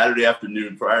 It's a Saturday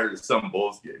afternoon prior to some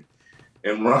Bulls game.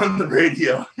 And we're on the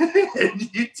radio, and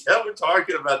we're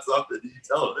talking about something. You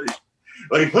tell Hoodie,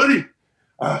 like, Hoodie,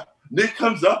 Nick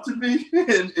comes up to me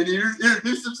and he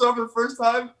introduced himself for the first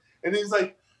time. And he's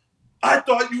like, I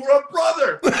thought you were a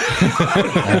brother.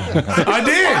 I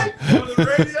did. On the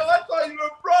radio, I thought you were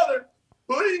a brother.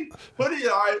 Hoodie and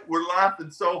I were laughing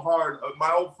so hard.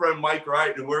 My old friend Mike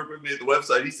Wright, who worked with me at the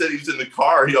website, he said he was in the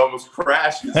car. He almost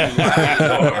crashed because he was laughing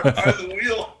so hard on the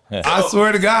wheel. So, I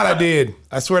swear to God, I did.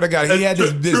 I swear to God. He had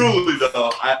this. Truly,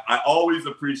 though, I always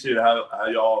appreciate how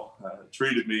y'all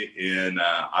treated me. And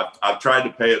I've tried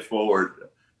to pay it forward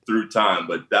through time,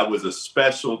 but that was a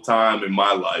special time in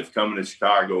my life, coming to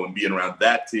Chicago and being around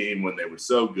that team when they were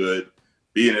so good,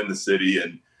 being in the city.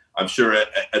 And I'm sure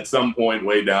at some point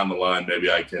way down the line, maybe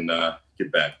I can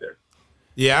get back there.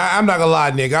 Yeah, I'm not gonna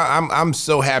lie, Nick. I'm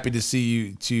so happy to see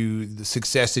you to the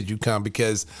success that you come,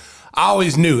 because I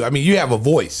always knew. I mean, you have a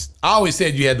voice. I always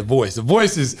said you had the voice. The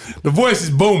voice is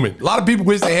booming. A lot of people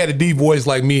wish they had a deep voice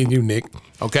like me and you, Nick.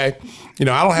 Okay, you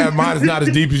know, I don't have mine. It's not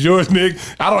as deep as yours, Nick.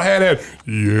 I don't have that.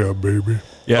 Yeah, baby.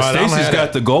 Yeah, Stacey's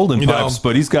got the golden pipes,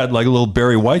 but he's got like a little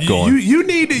Barry White going. You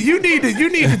need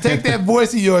to take that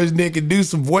voice of yours, Nick, and do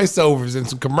some voiceovers and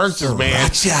some commercials, man.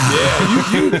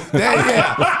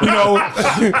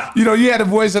 You know, you had a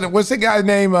voice of what's that guy's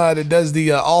name that does the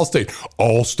Allstate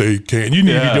can. You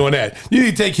need to be doing that. You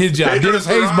need to take his job, Dennis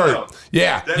Haysbert.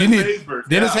 Yeah,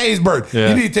 Dennis Haysbert. Yeah.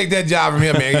 You need to take that job from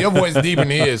him, man. Your voice is deep in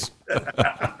his.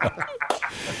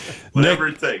 Whatever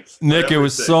it takes. Nick, it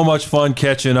was so much fun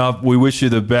catching up. We wish you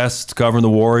the best covering the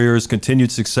Warriors,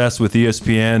 continued success with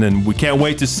ESPN, and we can't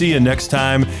wait to see you next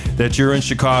time that you're in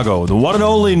Chicago. The one and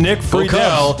only Nick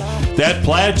Friedel. That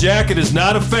plaid jacket is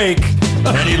not a fake,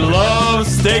 and he loves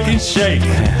Steak and Shake.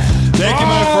 Thank you,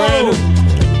 my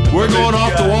friend. We're going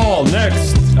off the wall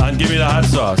next on Give Me the Hot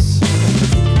Sauce.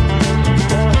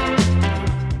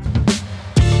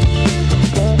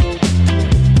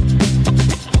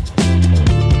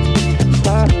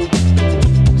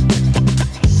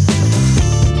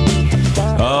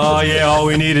 Oh, yeah, all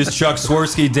we need is Chuck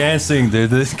Swirsky dancing. No, we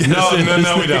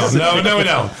don't. No, we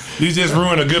don't. You just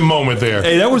ruined a good moment there.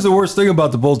 Hey, that was the worst thing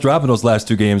about the Bulls dropping those last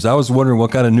two games. I was wondering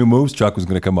what kind of new moves Chuck was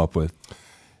going to come up with.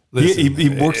 Listen, he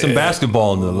worked some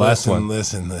basketball in the last one.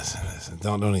 Listen.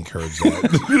 Don't encourage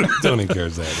that. Don't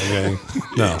encourage that, okay?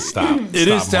 No, stop. It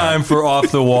is time for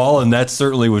Off the Wall, and that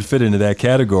certainly would fit into that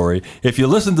category. If you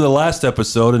listened to the last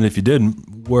episode, and if you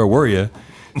didn't, where were you?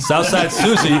 Southside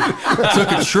Susie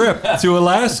took a trip to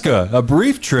Alaska, a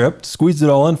brief trip, squeezed it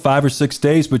all in 5 or 6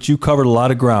 days, but you covered a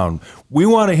lot of ground. We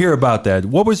want to hear about that.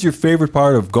 What was your favorite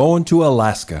part of going to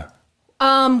Alaska?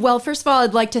 Well, first of all,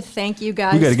 I'd like to thank you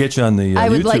guys. We got to get you on the I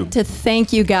would YouTube. like to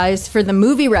thank you guys for the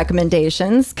movie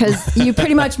recommendations because you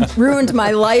pretty much ruined my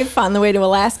life on the way to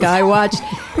Alaska. I watched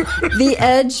The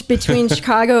Edge between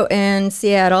Chicago and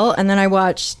Seattle, and then I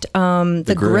watched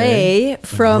The Gray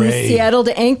from Seattle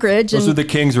to Anchorage. Those are the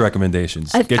King's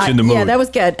recommendations. Get you in the mood. Yeah, that was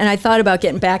good. And I thought about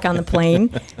getting back on the plane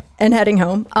and heading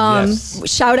home.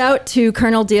 Shout out to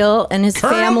Colonel Deal and his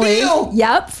family. Deal.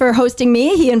 Yep, for hosting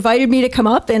me. He invited me to come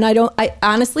up, and I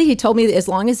honestly, he told me that as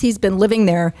long as he's been living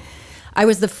there, I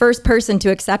was the first person to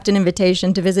accept an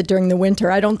invitation to visit during the winter.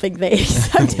 I don't think they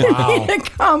accepted me to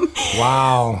come.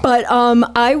 Wow. But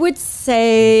I would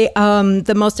say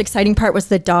the most exciting part was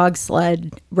the dog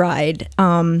sled ride.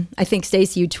 I think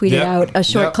Stacy, you tweeted out a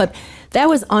short clip. That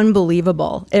was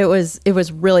unbelievable. It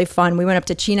was really fun. We went up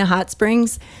to Chena Hot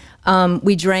Springs.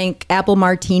 We drank apple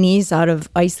martinis out of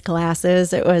ice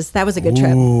glasses. That was a good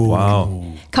trip.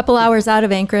 Wow. Couple hours out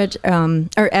of Anchorage,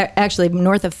 actually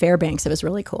north of Fairbanks. It was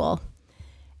really cool.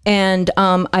 And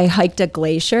I hiked a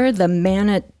glacier, the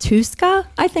Manatuska,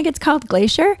 I think it's called,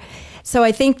 glacier. So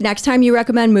I think next time you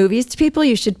recommend movies to people,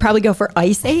 you should probably go for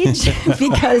Ice Age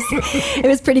because it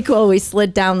was pretty cool. We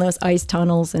slid down those ice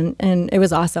tunnels and it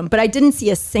was awesome. But I didn't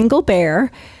see a single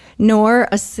bear nor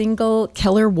a single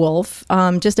killer wolf,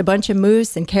 just a bunch of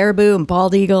moose and caribou and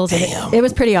bald eagles. And it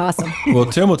was pretty awesome. Well,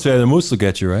 Tim will tell you the moose will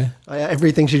get you, right?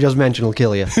 Everything she just mentioned will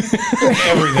kill you.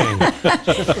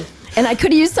 Everything. And I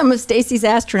could have used some of Stacy's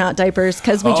astronaut diapers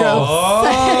because we drove.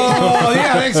 Oh,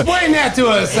 yeah. Explain that to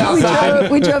us,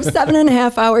 Southside. We drove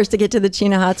 7.5 hours to get to the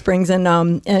Chena Hot Springs,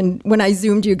 and when I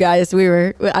zoomed you guys,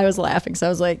 I was laughing. So I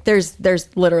was like, "There's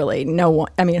literally no one.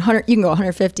 I mean, 100. You can go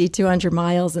 150, 200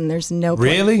 miles, and there's no place.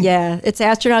 Really? Yeah, it's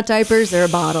astronaut diapers or a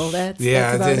bottle. That's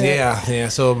about it. Yeah.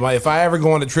 So if I ever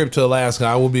go on a trip to Alaska,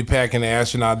 I will be packing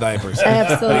astronaut diapers.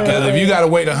 Absolutely. Because if you got to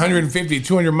wait 150,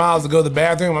 200 miles to go to the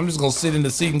bathroom, I'm just gonna sit in the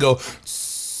seat and go.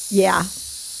 Yeah.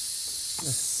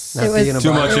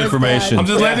 Too much information. I'm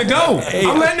just letting it go.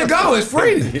 I'm letting it go. It's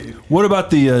free. What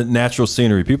about the natural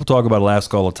scenery? People talk about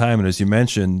Alaska all the time, and as you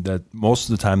mentioned, that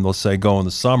most of the time they'll say go in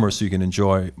the summer so you can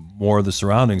enjoy more of the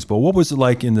surroundings. But what was it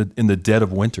like in the dead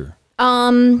of winter?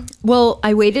 Well,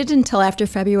 I waited until after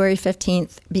February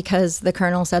 15th because the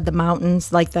colonel said the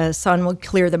mountains, like the sun would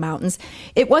clear the mountains.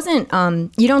 It wasn't,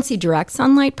 you don't see direct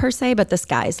sunlight per se, but the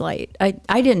sky's light.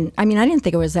 I didn't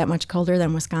think it was that much colder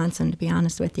than Wisconsin, to be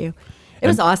honest with you. It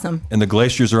was awesome. And the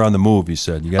glaciers are on the move, you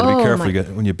said. You got to be careful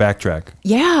when you backtrack.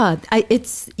 Yeah,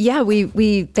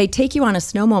 they take you on a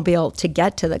snowmobile to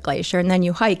get to the glacier, and then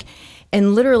you hike.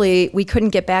 And literally, we couldn't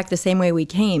get back the same way we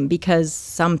came because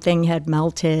something had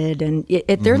melted, and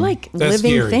they're like That's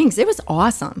living scary. things. It was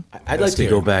awesome. I'd like to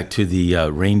go back to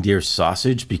the reindeer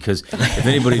sausage because if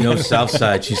anybody knows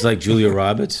Southside, she's like Julia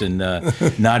Roberts in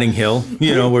Notting Hill,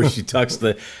 where she tucks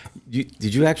the.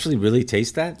 Did you actually really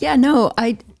taste that? Yeah, no,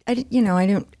 I didn't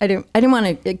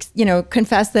want to,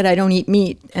 confess that I don't eat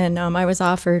meat, and I was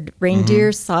offered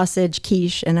reindeer sausage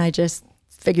quiche, and I just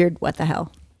figured, what the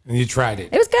hell. And you tried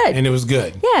it. It was good. And it was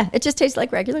good. Yeah, it just tastes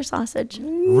like regular sausage.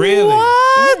 Really?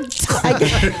 What?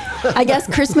 I guess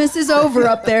Christmas is over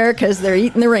up there because they're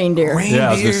eating the reindeer. Yeah,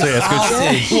 I was going to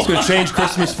say, it's going to change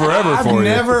Christmas forever for you. I've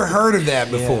never heard of that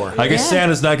before. I guess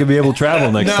Santa's not going to be able to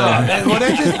travel next time. Well,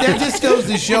 that just goes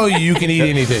to show you can eat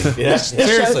anything. Yeah.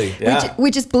 Seriously.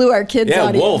 We just blew our kids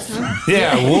out. Wolf.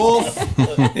 Yeah, wolf,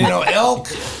 elk.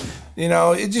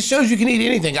 It just shows you can eat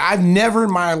anything. I've never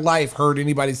in my life heard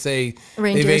anybody say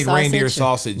they've ate reindeer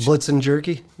sausage. Blitzen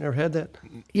jerky? Never had that?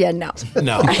 Yeah, no.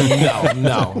 No.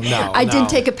 I did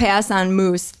take a pass on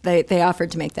moose. They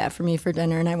offered to make that for me for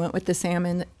dinner, and I went with the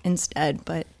salmon instead,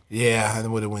 but... Yeah, I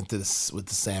would have went with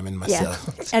the salmon myself.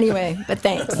 Yeah. Anyway, but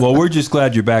thanks. Well, we're just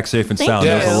glad you're back safe and sound. you.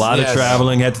 There was a lot of Yes.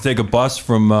 traveling. Had to take a bus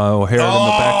from O'Hare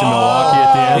back to Milwaukee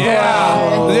at the end.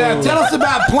 Yeah. Tell us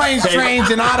about planes, trains,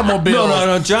 and automobiles.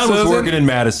 No. John was working in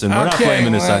Madison. We're not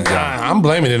blaming this on John. I'm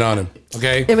blaming it on him.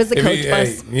 Okay. It was the coach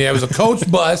bus. Yeah, it was a coach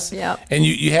bus. Yep. And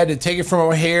you had to take it from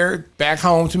O'Hare back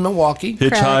home to Milwaukee.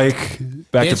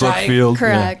 Hitchhike back to Hitchhike. Brookfield.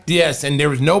 Correct. Yes, and there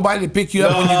was nobody to pick you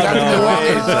up when you got to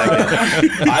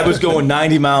Milwaukee. I was going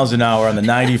 90 miles an hour on the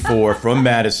 94 from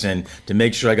Madison to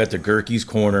make sure I got to Gerke's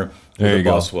Corner There the you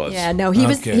go. boss was. Yeah, no, he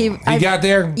was. Okay. He got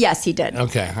there? Yes, he did.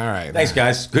 Okay, all right. Thanks,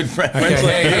 guys. Good friend.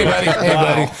 Okay. Hey, buddy. Hey,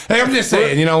 buddy. Hey, I'm just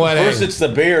saying, you know what? First Hey, it's the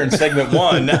beer in segment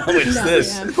 1. Now it's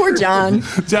this. Yeah, poor John.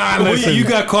 John, Well, listen. you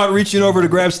got caught reaching over to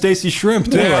grab Stacy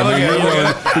Shrimp too. Yeah, I mean, look at- you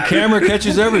know, the camera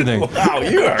catches everything. Wow,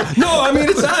 you are. No, I mean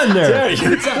it's on there.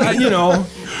 It's on, you know,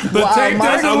 the tape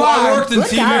doesn't I lie. worked in Look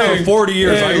TV out. for 40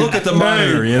 years. I look at the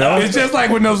monitor. You know, It's just like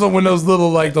when those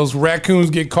little like those raccoons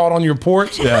get caught on your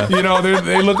porch. Yeah. You know,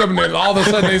 they look up and then all of a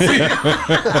sudden they see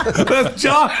that's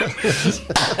John.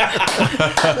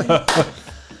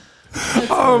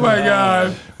 Oh my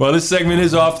God. Well, this segment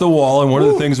is off the wall, and one of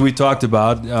the things we talked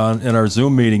about in our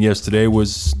Zoom meeting yesterday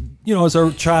was, you know, it's our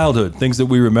childhood, things that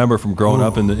we remember from growing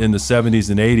up in the 70s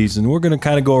and 80s, and we're going to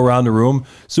kind of go around the room.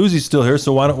 Susie's still here,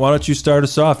 so why don't you start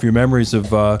us off? Your memories of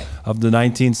the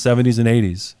 1970s and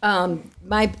 80s.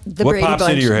 The What Brady pops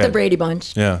Bunch. into your head? The Brady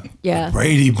Bunch. Yeah. Yeah.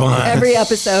 Brady Bunch. Every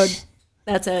episode.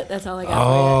 That's it. That's all I got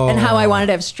for you. And how I wanted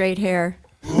to have straight hair.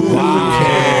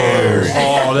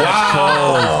 Oh,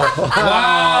 that's cold.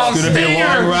 Wow. It's going to be a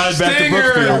long ride back to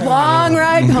Brookfield. Long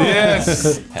ride home.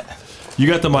 Yes. You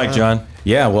got the mic, John.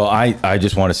 Yeah, well, I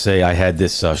just want to say I had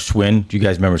this Schwinn. Do you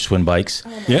guys remember Schwinn bikes?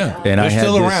 Yeah. And I They're had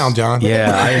still this- around, John.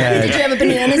 Yeah, I Did you had. have a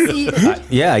banana seat?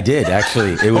 Yeah, I did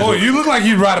actually. It was. Oh, you look like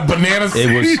you'd ride a banana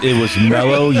seat. It was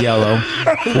mellow yellow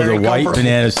with a white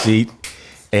banana seat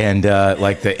and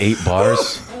like the 8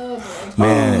 bars.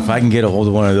 Man, if I can get a hold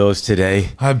of one of those today,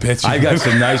 I bet you. I got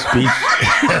some nice beach.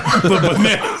 the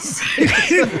banana seat.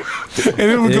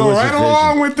 And it would It go was a right vision.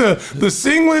 along with the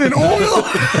singlet and oil.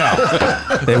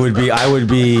 I would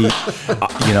be,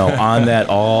 you know, on that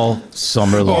all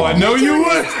summer long. Oh, I know you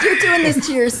would. You're doing this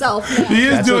to yourself now. He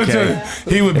is That's doing okay.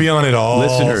 He would be on it all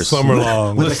Listeners. summer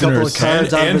long. With a couple of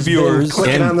cards out of and his bin, viewers.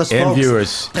 clicking on the spokes. and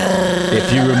viewers,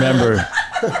 if you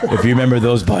remember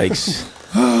those bikes,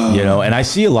 you know, and I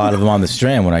see a lot of them on the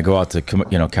Strand when I go out to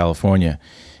California,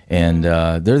 and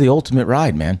they're the ultimate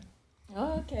ride, man.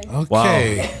 Okay.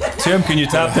 Okay. Tim, can you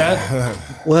top that?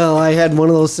 Well, I had one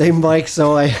of those same bikes,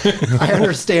 so I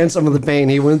understand some of the pain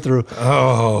he went through.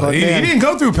 Oh, But he man- didn't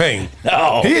go through pain.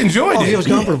 No, He enjoyed Oh, it. he was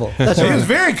comfortable. That's He right. was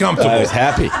very I comfortable. was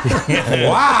happy.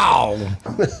 Wow.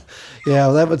 Yeah,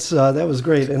 that was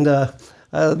great. And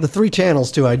the 3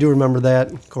 channels too. I do remember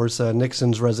that. Of course,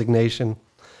 Nixon's resignation,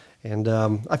 and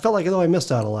I felt like though I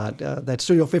missed out a lot. That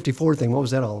Studio 54 thing. What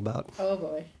was that all about? Oh,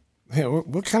 boy. Hey,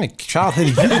 what kind of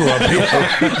childhood did you grow up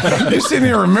here? You're sitting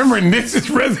here remembering Nixon's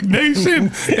resignation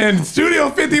and Studio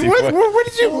 50. What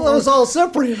did you? Well, it was all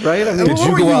separated, right? I mean, What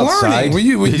you were go you outside?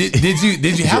 learning?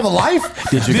 Did you have a life?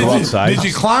 Did you go outside? Did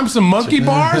you climb some monkey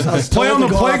bars? Play on the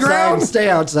Told to go outside playground? and stay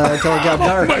outside until it got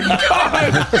dark. Oh my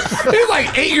God. He was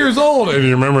like 8 years old. And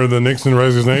you remember the Nixon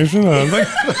resignation? I was like,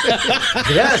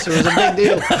 Yes, it was a big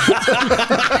deal.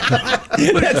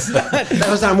 That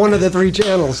was on one of the 3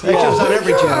 channels. Actually, it was on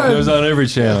every channel. It was on every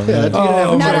channel. Yeah,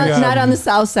 oh Not my on, God. not on the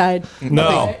south side.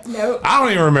 No. No. I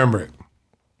don't even remember it.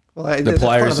 Well, The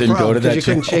pliers didn't go to that because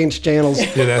you couldn't change channels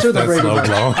Yeah, that's to the a Brady low Bunch.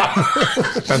 blow.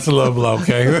 That's a low blow,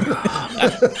 okay?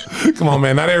 Come on,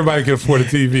 man. Not everybody can afford a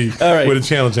TV All right. with a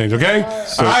channel change, okay?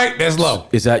 All right, that's low.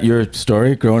 Is that your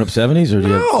story growing up 70s, or do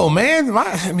you have, No, man.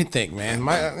 Let me think, man.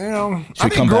 I we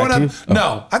come growing back to up. you? Oh.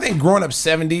 No, I think growing up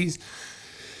 70s.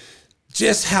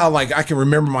 Just how like I can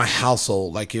remember my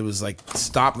household, like it was like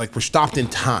stopped, like we're stopped in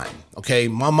time. Okay,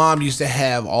 my mom used to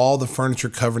have all the furniture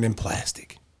covered in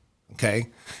plastic. Okay,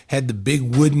 had the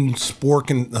big wooden fork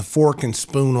and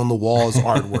spoon on the wall as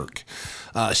artwork.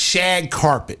 Shag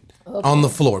carpet on the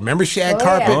floor. Remember shag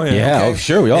carpet? Oh, yeah. Yeah, oh,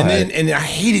 sure, we all and had then, and I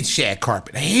hated shag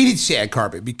carpet. I hated shag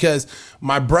carpet because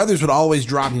my brothers would always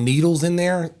drop needles in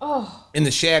there in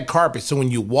the shag carpet. So when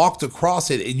you walked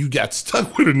across it, you got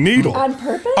stuck with a needle On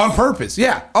purpose? On purpose,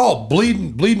 yeah. Oh,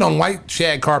 bleeding on white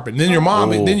shag carpet. And then your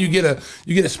mom, and then you get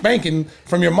a spanking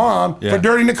from your mom for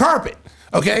dirtying the carpet.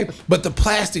 Okay, but the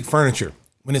plastic furniture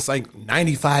when it's like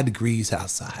 95 degrees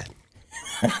outside.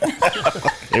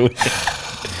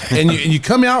 And you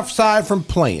come outside from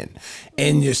playing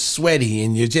and you're sweaty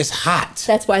and you're just hot.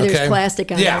 That's why there's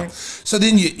plastic on there. So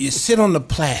then you sit on the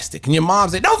plastic and your mom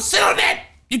said, "Don't sit on that.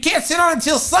 You can't sit on it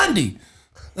until Sunday."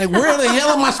 Like, where the hell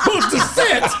am I supposed to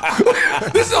sit?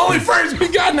 This is the only furniture we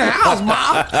got in the house,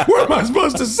 Mom. Where am I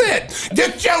supposed to sit?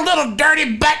 Get your little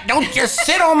dirty butt. Don't you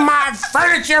sit on my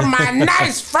furniture, my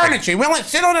nice furniture. We only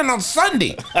sit on it on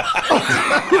Sunday.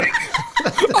 I'm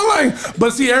like,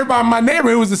 but see, everybody in my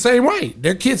neighborhood was the same way.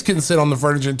 Their kids couldn't sit on the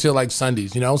furniture until like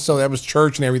Sundays, you know? So that was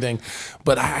church and everything.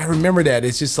 But I remember that.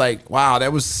 It's just like, wow,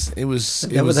 that was That was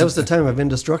the time of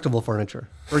indestructible furniture.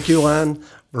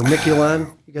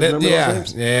 Vermiculon, You guys remember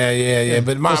those games? Yeah.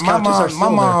 But my Those couches are still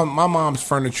there. my mom's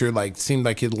furniture like seemed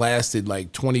like it lasted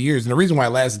like 20 years, and the reason why it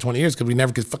lasted 20 years because we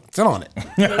never could fucking sit on it.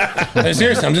 Like,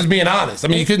 seriously, I'm just being honest. I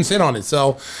mean, you couldn't sit on it,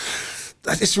 so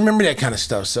I just remember that kind of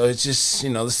stuff. So it's just, the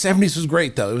 70s was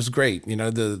great though. It was great.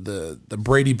 The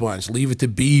Brady Bunch, Leave It to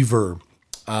Beaver,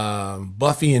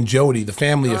 Buffy and Jody, The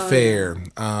Family Affair,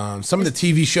 some of the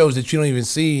TV shows that you don't even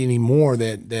see anymore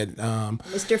that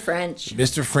Mr.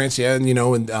 French, yeah,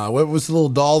 and what was the little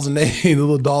doll's name? The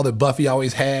little doll that Buffy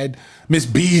always had, Miss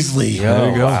Beasley. There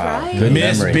you go. Wow. Good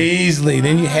Miss memory. Beasley.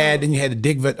 Then you had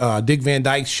the Dick Van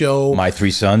Dyke Show. My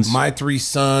Three Sons.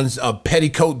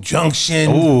 Petticoat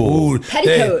Junction. Ooh.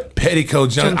 Petticoat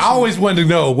Junction. I always wanted to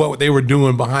know what they were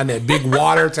doing behind that big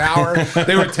water tower.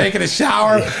 They were taking a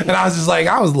shower, and I was just like,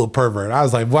 I was a little pervert. I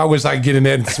was like, well, I wish I could get in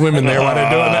there and swim in there while they're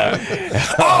doing that.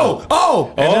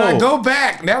 And then I go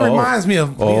back. That reminds me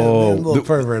of being a little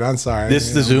pervert. I'm sorry. This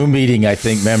is the Zoom meeting, I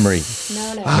think, memory.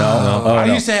 No.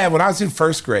 I used to have, when I was in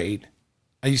first grade,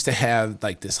 I used to have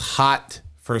like this hot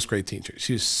first grade teacher.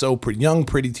 She was so pretty,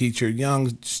 pretty teacher,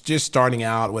 just starting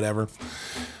out, whatever.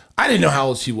 I didn't know how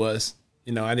old she was.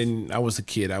 I was a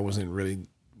kid. I wasn't really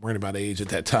worried about age at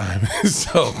that time.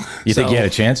 You think you had a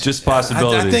chance? Just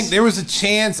possibilities. I think there was a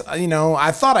chance.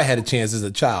 I thought I had a chance as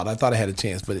a child. I thought I had a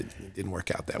chance, but it didn't work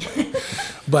out that way.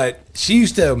 But she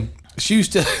used to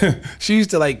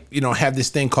like, have this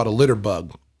thing called a litter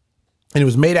bug. And it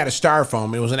was made out of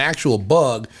styrofoam. It was an actual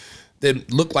bug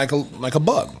that looked like a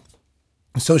bug.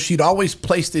 So she'd always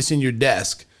place this in your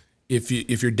desk if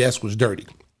your desk was dirty.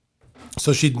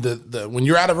 So when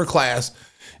you're out of her class,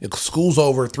 if school's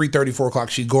over, 3:30, 4 o'clock,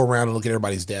 she'd go around and look at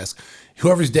everybody's desk.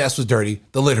 Whoever's desk was dirty,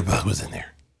 the litter bug was in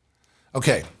there.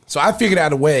 Okay, so I figured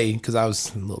out a way, because I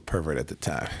was a little pervert at the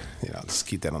time. Just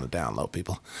keep that on the down low,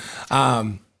 people.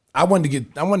 I wanted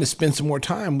to spend some more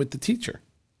time with the teacher.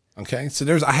 Okay, so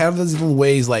I have those little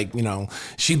ways, like,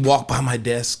 she'd walk by my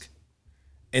desk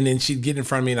and then she'd get in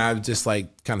front of me and I would just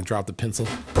like kind of drop the pencil.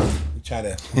 Try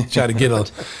to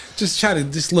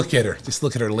just look at her. Just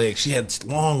look at her legs. She had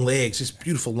long legs, just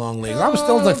beautiful long legs. I was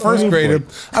still like first grader.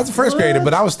 I was a first grader,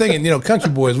 but I was thinking, country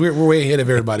boys, we're way ahead of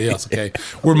everybody else, okay?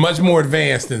 We're much more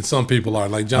advanced than some people are.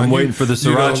 Like John, I'm waiting for the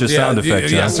sriracha sound effect,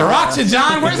 John. Yeah, sriracha,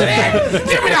 John. Where's it at?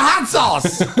 Give me the hot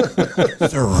sauce.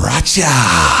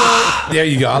 Sriracha. There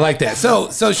you go. I like that.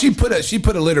 So she put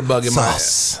a litter bug in my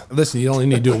sauce. Listen, you only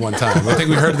need to do it one time. I think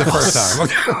we heard it the first time.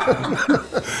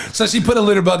 So she put a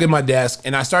litter bug in my desk,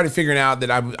 and I started figuring out that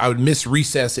I would miss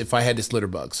recess if I had this litter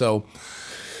bug. So,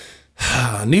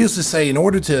 needless to say, in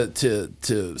order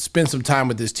to spend some time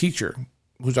with this teacher,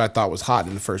 which I thought was hot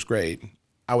in the first grade,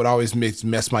 I would always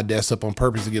mess my desk up on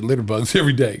purpose to get litter bugs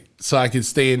every day, so I could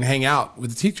stay and hang out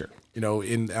with the teacher,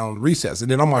 on recess.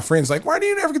 And then all my friends like, why do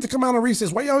you never get to come out on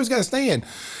recess? Why you always got to stay in?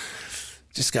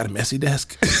 Just got a messy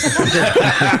desk.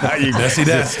 Messy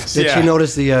desk. Did you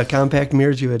notice the compact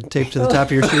mirrors you had taped to the top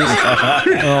of your shoes?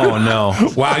 Oh no!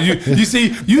 Wow, you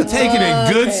see, you taken a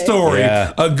good story,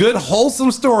 a good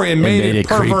wholesome story, and made it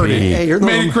perverted. Creepy. Hey, you're the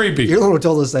made one, it creepy. You're the one who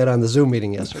told us that on the Zoom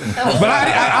meeting yesterday. But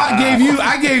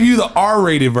I gave you the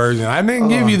R-rated version. I didn't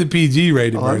give you the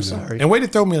PG-rated version. I'm sorry. And way to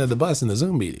throw me under the bus in the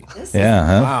Zoom meeting. Yeah,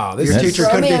 huh? Wow, this Your is teacher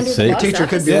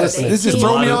could be listening. This is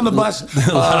throw me on the bus.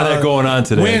 A lot of that going on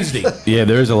today. Wednesday. Yeah,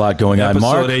 there's a lot going on. Episode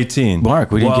Mark, 18. Mark,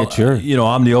 we didn't get your...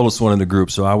 I'm the oldest one in the group,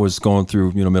 so I was going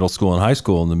through, middle school and high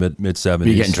school in the mid-70s.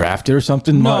 You getting drafted or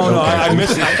something? No, Okay.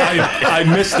 I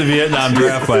missed the Vietnam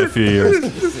draft by a few years.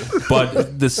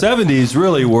 But the 70s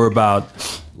really were about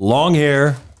long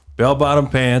hair, bell-bottom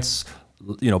pants,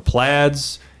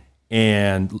 plaids,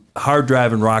 and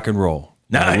hard-driving rock and roll.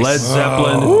 Nice. Led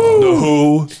Zeppelin, The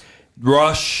Who,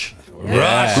 Rush.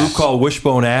 A group called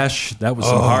Wishbone Ash. That was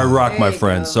some hard rock, my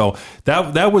friend. So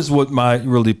that was what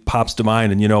really pops to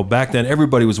mind. And back then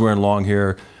everybody was wearing long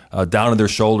hair down to their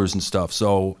shoulders and stuff.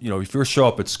 So if you show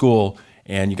up at school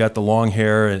and you got the long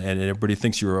hair and everybody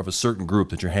thinks you're of a certain group,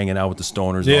 that you're hanging out with the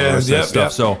stoners and all that rest of that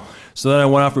stuff. So then I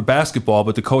went out for basketball,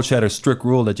 but the coach had a strict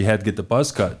rule that you had to get the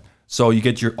buzz cut. So you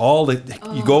get you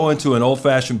go into an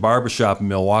old-fashioned barbershop in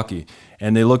Milwaukee,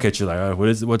 and they look at you like,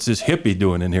 what's this hippie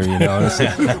doing in here? And I say,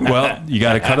 well, you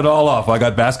got to cut it all off. I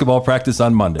got basketball practice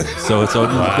on Monday, so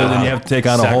then you have to take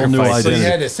on a whole new identity. So you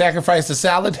had to sacrifice the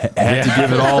salad. Had to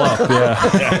give it all up,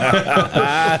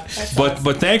 yeah.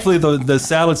 but thankfully the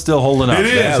salad's still holding up. It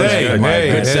is.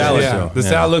 Good salad. Yeah. The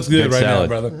salad looks good right now,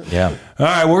 brother. Yeah. All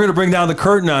right, we're going to bring down the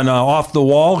curtain on Off the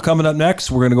Wall. Coming up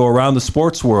next, we're going to go around the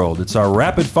sports world. It's our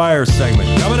rapid fire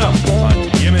segment. Coming up on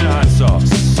Give Me the Hot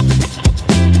Sauce.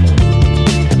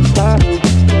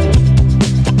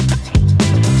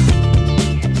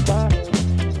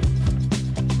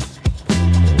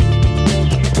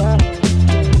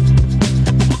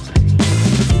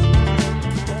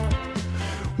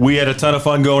 We had a ton of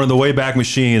fun going in the Wayback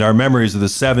Machine, our memories of the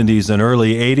 70s and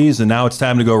early 80s, and now it's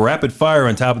time to go rapid fire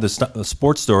on top of the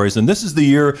sports stories. And this is the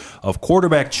year of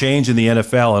quarterback change in the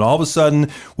NFL, and all of a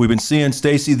sudden, we've been seeing,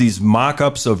 Stacy, these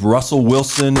mock-ups of Russell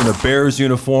Wilson in a Bears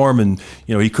uniform, and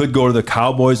he could go to the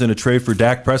Cowboys in a trade for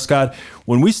Dak Prescott.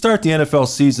 When we start the NFL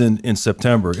season in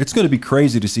September, it's going to be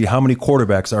crazy to see how many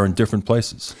quarterbacks are in different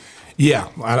places. Yeah,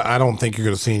 I don't think you're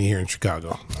going to see any here in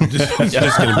Chicago. I'm just going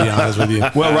to be honest with you.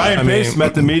 Well, Ryan Pace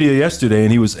met the media yesterday,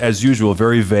 and he was, as usual,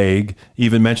 very vague. He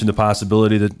even mentioned the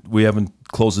possibility that we haven't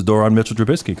closed the door on Mitchell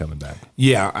Trubisky coming back.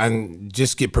 Yeah, and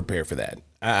just get prepared for that.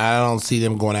 I don't see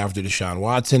them going after Deshaun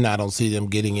Watson. I don't see them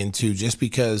getting into, just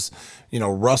because,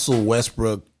 Russell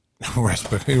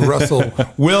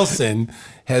Wilson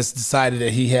has decided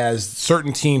that he has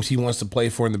certain teams he wants to play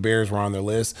for, and the Bears were on their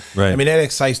list. Right. I mean, that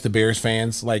excites the Bears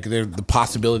fans. Like, the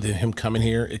possibility of him coming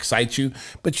here excites you,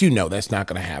 but that's not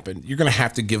going to happen. You're going to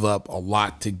have to give up a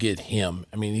lot to get him.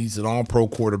 I mean, he's an all-pro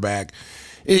quarterback.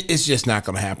 It's just not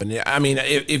going to happen. I mean,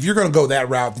 if you're going to go that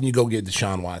route, then you go get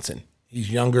Deshaun Watson. He's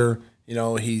younger.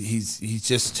 He's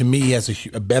just, to me, he has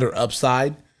a better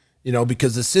upside,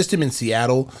 because the system in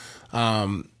Seattle,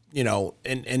 and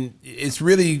it's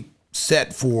really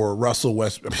set for Russell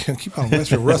Wilson,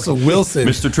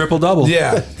 Mr. Triple Double.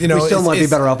 Yeah, we still might be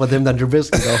better off with him than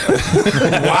Trubisky,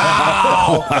 though.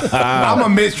 Wow, I'm a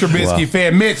Mitch Trubisky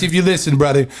fan. Mitch, if you listen,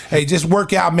 brother, hey, just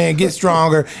work out, man, get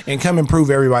stronger, and come and prove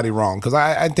everybody wrong. Because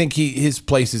I think his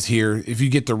place is here if you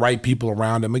get the right people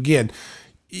around him. Again,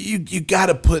 you got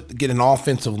to get an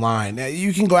offensive line. Now,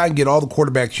 you can go out and get all the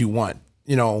quarterbacks you want.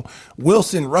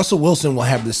 Russell Wilson will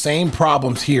have the same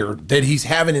problems here that he's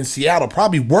having in Seattle,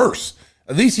 probably worse.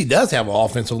 At least he does have an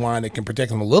offensive line that can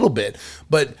protect him a little bit,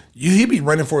 but he'd be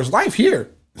running for his life here.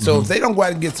 So if they don't go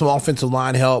out and get some offensive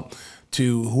line help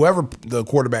to whoever the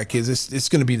quarterback is, it's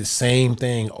going to be the same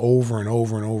thing over and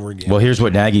over and over again. Well, here's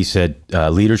what Nagy said: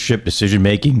 leadership, decision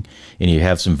making, and you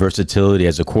have some versatility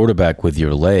as a quarterback with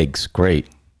your legs. Great.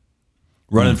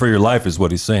 Running for your life is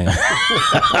what he's saying.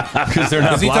 Because they're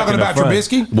not. Is he talking about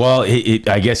Trubisky? Well,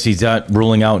 I guess he's not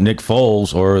ruling out Nick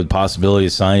Foles or the possibility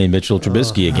of signing Mitchell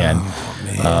Trubisky again.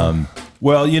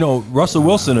 Well, Russell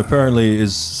Wilson apparently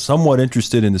is somewhat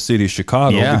interested in the city of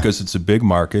Chicago because it's a big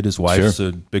market. His wife's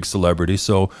a big celebrity.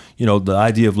 So, the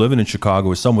idea of living in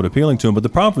Chicago is somewhat appealing to him. But the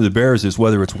problem for the Bears is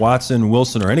whether it's Watson,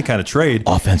 Wilson, or any kind of trade.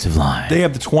 Offensive line. They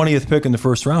have the 20th pick in the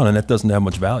first round, and that doesn't have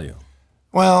much value.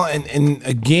 Well, and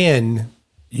again,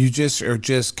 you are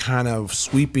just kind of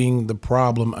sweeping the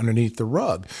problem underneath the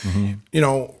rug.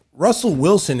 Mm-hmm. Russell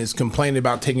Wilson is complaining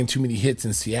about taking too many hits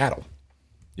in Seattle.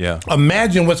 Yeah.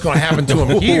 Imagine what's going to happen to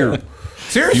him here.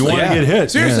 Seriously. You want to get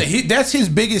hit. Seriously, that's his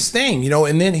biggest thing,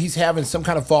 and then he's having some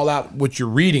kind of fallout, what you're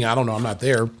reading. I don't know. I'm not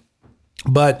there.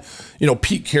 But,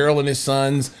 Pete Carroll and his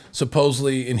sons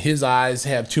supposedly, in his eyes,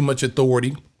 have too much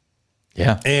authority.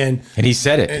 Yeah. And he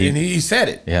said it. And he said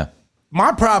it. Yeah.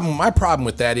 My problem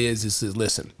with that is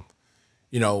listen,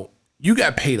 you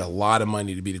got paid a lot of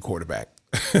money to be the quarterback.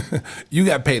 You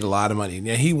got paid a lot of money.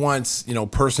 Now he wants,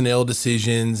 personnel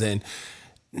decisions, and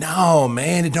no,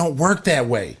 man, it don't work that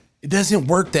way. It doesn't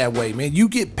work that way, man. You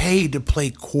get paid to play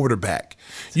quarterback.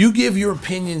 You give your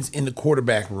opinions in the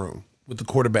quarterback room with the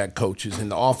quarterback coaches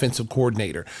and the offensive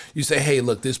coordinator. You say, hey,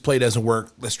 look, this play doesn't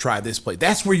work. Let's try this play.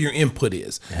 That's where your input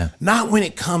is. Yeah. Not when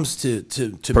it comes to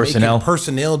making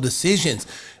personnel decisions.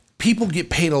 People get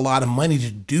paid a lot of money to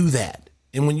do that.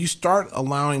 And when you start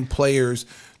allowing players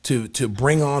to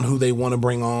bring on who they want to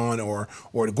bring on or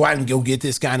to go out and go get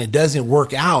this guy and it doesn't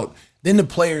work out, then the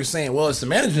player's saying, well, it's the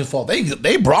management's fault.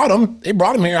 They brought him. They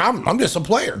brought him here. I'm just a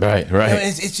player. Right.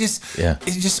 It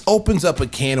just opens up a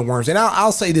can of worms. And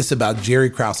I'll say this about Jerry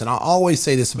Krause, and I'll always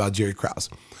say this about Jerry Krause.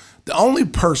 The only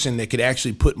person that could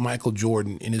actually put Michael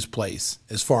Jordan in his place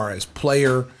as far as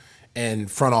player and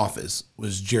front office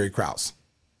was Jerry Krause.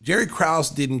 Jerry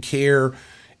Krause didn't care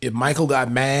if Michael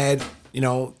got mad.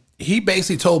 He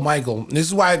basically told Michael, and this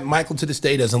is why Michael to this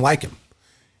day doesn't like him.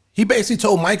 He basically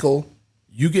told Michael,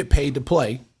 you get paid to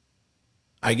play.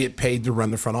 I get paid to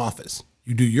run the front office.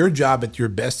 You do your job at your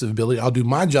best of ability. I'll do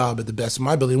my job at the best of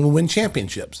my ability, and we'll win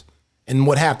championships. And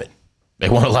what happened? They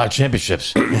won a lot of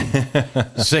championships.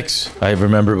 6. I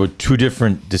remember with 2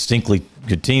 different distinctly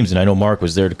good teams, and I know Mark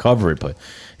was there to cover it. But,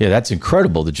 yeah, that's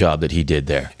incredible, the job that he did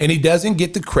there. And he doesn't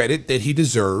get the credit that he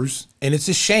deserves, and it's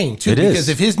a shame, too. Because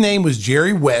if his name was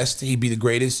Jerry West, he'd be the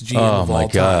greatest GM of all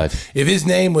time. If his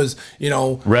name was,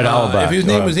 Red Auerbach. If his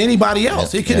name was anybody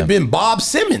else, it could have been Bob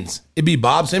Simmons. It'd be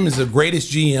Bob Simmons, the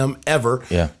greatest GM ever.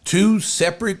 Yeah. 2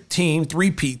 separate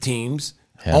three-peat teams.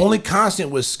 Yeah. Only constant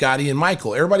was Scotty and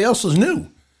Michael. Everybody else was new.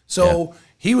 So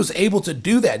he was able to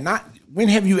do that. Not when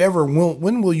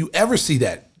will you ever see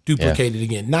that duplicated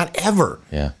again? Not ever.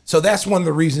 Yeah. So that's one of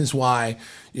the reasons why,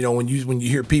 when you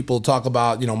hear people talk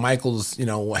about, Michael's,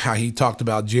 how he talked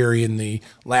about Jerry in the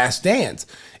Last Dance,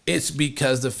 it's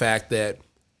because the fact that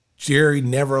Jerry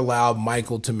never allowed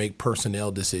Michael to make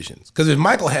personnel decisions. Because if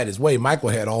Michael had his way, Michael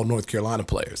had all North Carolina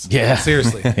players. Yeah.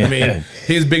 Seriously. I mean,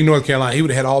 he's big North Carolina. He would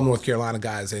have had all North Carolina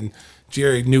guys, and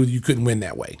Jerry knew you couldn't win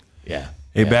that way. Yeah.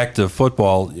 Hey, back to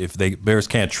football. If Bears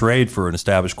can't trade for an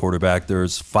established quarterback,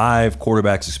 there's 5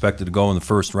 quarterbacks expected to go in the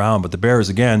first round. But the Bears,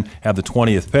 again, have the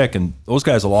 20th pick, and those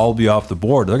guys will all be off the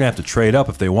board. They're going to have to trade up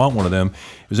if they want one of them.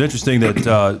 It was interesting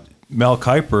that Mel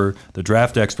Kiper, the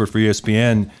draft expert for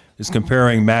ESPN, is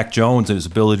comparing Mac Jones and his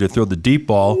ability to throw the deep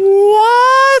ball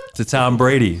to Tom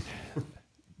Brady,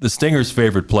 the Stingers'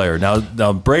 favorite player.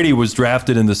 Now Brady was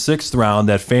drafted in the 6th round.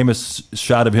 That famous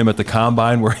shot of him at the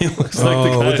combine where he looks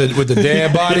like the guy with the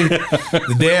dad body,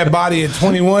 the dad body at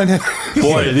 21.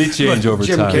 Boy, did he change over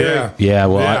Jim time. Carrey. Yeah,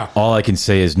 well, Yeah. all I can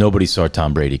say is nobody saw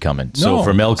Tom Brady coming. So No,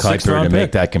 for Mel 6th Kiper round to make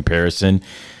pick. that comparison,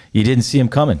 you didn't see him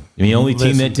coming. I mean, the only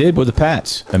team that did were the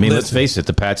Pats. I mean, let's face it,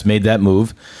 the Pats made that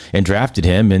move and drafted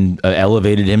him and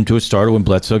elevated him to a starter when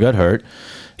Bledsoe got hurt.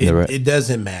 It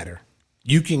doesn't matter.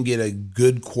 You can get a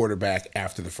good quarterback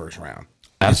after the first round.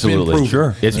 Absolutely.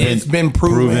 Sure. It's been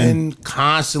proven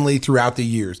constantly throughout the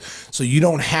years. So you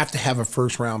don't have to have a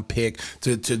first round pick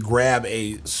to grab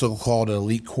a so-called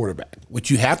elite quarterback. What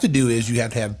you have to do is you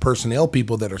have to have personnel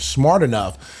people that are smart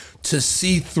enough to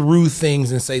see through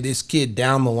things and say this kid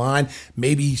down the line,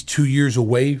 maybe he's 2 years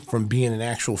away from being an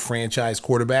actual franchise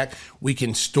quarterback. We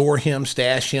can store him,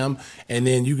 stash him, and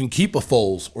then you can keep a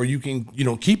Foles or you can,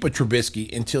 keep a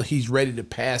Trubisky until he's ready to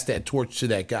pass that torch to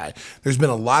that guy. There's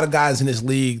been a lot of guys in this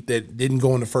league that didn't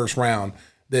go in the first round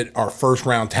that are first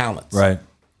round talents. Right.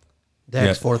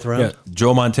 Dak's 4th round. Yeah.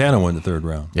 Joe Montana went the 3rd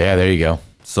round. Yeah, there you go.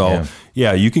 So,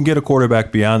 yeah, you can get a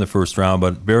quarterback beyond the first round,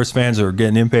 but Bears fans are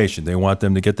getting impatient. They want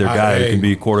them to get their guy who can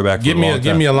be a quarterback for a long time.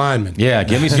 Give me a lineman. Yeah,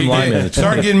 give me some linemen.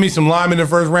 Start getting me some linemen in the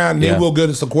first round, and then Yeah. we'll go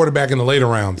to some quarterback in the later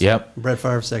rounds. Yep. Brett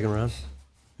Favre, 2nd round.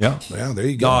 Yeah. Well, there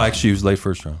you go. No, actually, he was late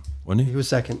first round, wasn't He he? was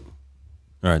 2nd.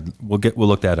 All right, we'll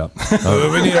look that up.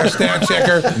 We need our stat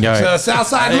checker. right. So,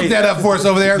 Southside, look that up for us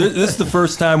over there. This is the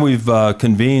first time we've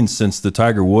convened since the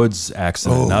Tiger Woods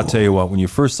accident. And I'll tell you what, when you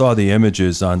first saw the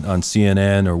images on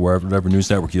CNN or whatever news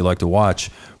network you like to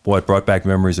watch, boy, it brought back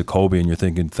memories of Kobe, and you're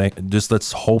thinking, just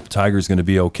let's hope Tiger's going to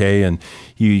be okay. And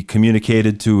he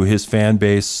communicated to his fan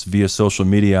base via social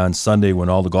media on Sunday when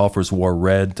all the golfers wore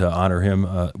red to honor him,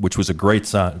 which was a great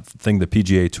thing the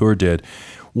PGA Tour did.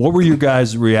 What were your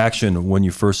guys' reaction when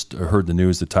you first heard the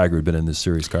news that Tiger had been in this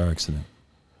serious car accident?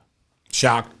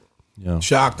 Shocked. Yeah.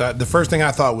 Shocked. The first thing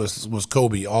I thought was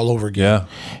Kobe all over again.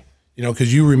 Yeah.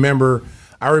 Because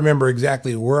I remember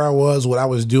exactly where I was, what I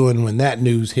was doing when that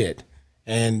news hit.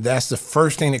 And that's the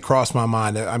first thing that crossed my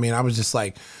mind. I mean, I was just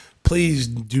like, please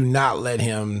do not let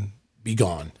him be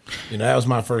gone. That was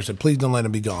my first. Please don't let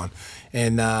him be gone.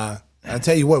 And I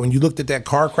tell you what, when you looked at that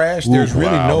car crash, there's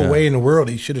really no way in the world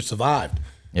he should have survived.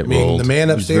 It I mean, rolled. the man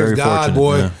upstairs, very God,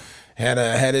 fortunate, boy,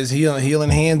 yeah. had his healing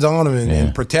hands on him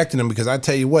and protecting him. Because I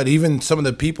tell you what, even some of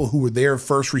the people who were there,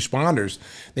 first responders,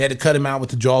 they had to cut him out with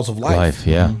the jaws of life.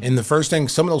 Yeah. And the first thing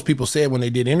some of those people said when they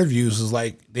did interviews is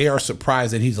like they are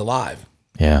surprised that he's alive.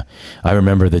 Yeah. I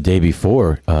remember the day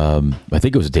before, I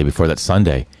think it was the day before that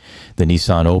Sunday, the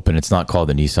Nissan Open. It's not called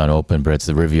the Nissan Open, but it's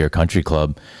the Riviera Country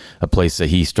Club, a place that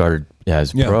he started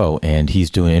as pro, and he's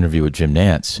doing an interview with Jim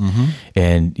Nantz.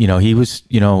 And, he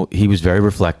was very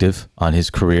reflective on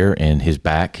his career and his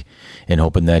back and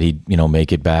hoping that he'd,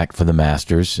 make it back for the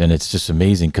Masters. And it's just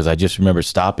amazing because I just remember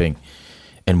stopping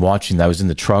and watching. I was in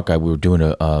the truck. We were doing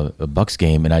a Bucks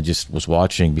game, and I just was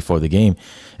watching before the game,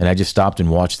 and I just stopped and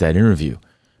watched that interview.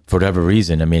 For whatever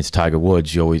reason, I mean, it's Tiger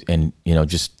Woods. You always, and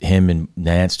just him and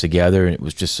Nance together, and it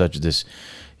was just such this,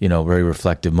 very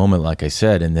reflective moment, like I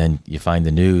said. And then you find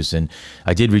the news, and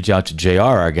I did reach out to JR,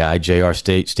 our guy, JR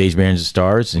Stage Manager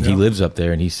Stars, and he lives up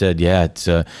there, and he said, yeah, it's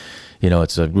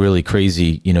it's a really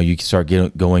crazy, you start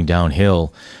going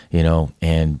downhill,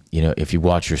 and if you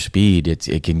watch your speed,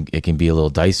 it can be a little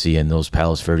dicey in those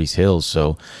Palos Verdes hills.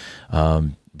 So.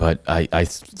 But I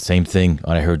same thing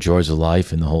when I heard Georgia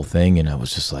Life and the whole thing, and I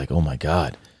was just like, oh my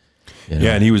God.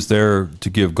 Yeah, and he was there to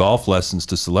give golf lessons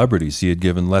to celebrities. He had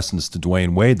given lessons to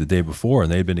Dwayne Wade the day before,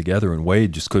 and they had been together, and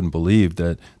Wade just couldn't believe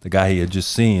that the guy he had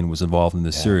just seen was involved in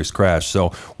this serious crash. So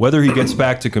whether he gets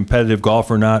back to competitive golf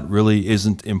or not really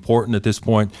isn't important at this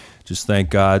point. Just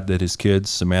thank God that his kids,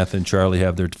 Samantha and Charlie,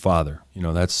 have their father.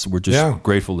 We're just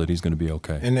grateful that he's going to be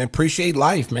okay. And appreciate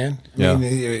life, man. I Yeah.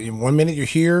 mean, one minute you're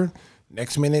here,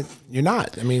 Next minute, you're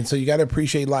not. I mean, so you got to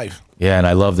appreciate life. Yeah, and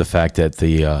I love the fact that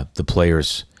the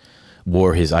players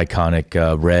wore his iconic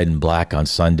red and black on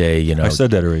Sunday. You know, I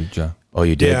said that already, John. Oh,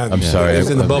 you did? Yeah, I'm sorry. It's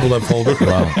in the bubble up folder.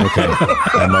 Wow, okay.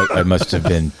 I must have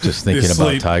been just thinking about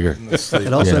Sleep. Tiger.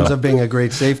 It also ends up being a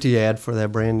great safety ad for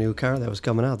that brand new car that was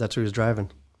coming out. That's who he was driving.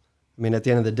 I mean, at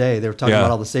the end of the day, they were talking Yeah.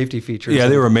 about all the safety features. Yeah,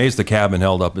 and they were amazed the cabin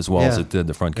held up as well as Yeah. it did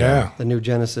the front cabin. Yeah. the new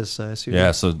Genesis SUV.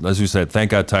 Yeah, so as you said, thank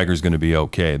God Tiger's going to be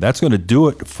okay. That's going to do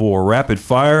it for Rapid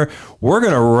Fire. We're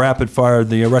going to rapid fire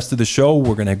the rest of the show.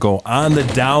 We're going to go on the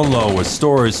down low with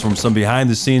stories from some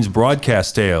behind-the-scenes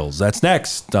broadcast tales. That's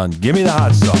next on Gimme the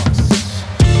Hot Sauce.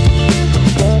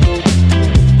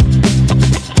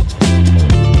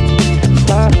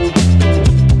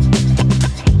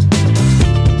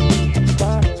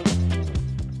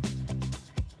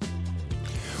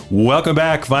 Welcome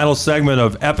back. Final segment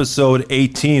of episode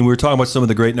 18. We were talking about some of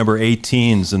the great number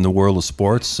 18s in the world of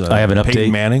sports. I have an update.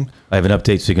 Peyton Manning. I have an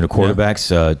update. Speaking of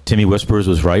quarterbacks, Timmy Whispers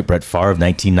was right. Brett Favre,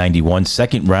 1991,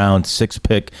 second round, 6th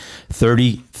pick,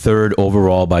 33rd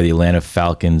overall by the Atlanta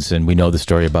Falcons. And we know the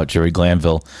story about Jerry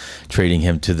Glanville trading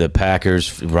him to the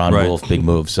Packers. Ron Right. Wolf, big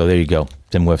move. So there you go,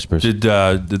 Tim Whispers. Was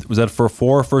that for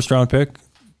a first-round pick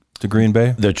to Green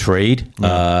Bay? The trade,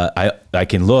 I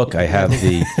can look. I have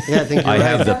the. Yeah, I think you're I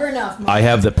have right. Never the. enough, Mike. I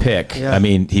have the pick. Yeah. I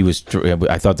mean, he was.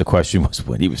 I thought the question was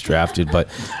when he was drafted, but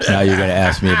now you're going to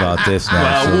ask me about this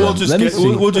now. So, we'll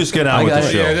just get on with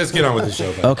the show. Yeah, let's get on with the show.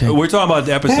 Okay. We're talking about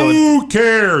episode. Who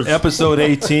cares? Episode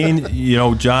 18, you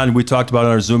know, John, we talked about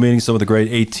in our Zoom meeting some of the great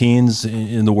 18s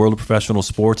in the world of professional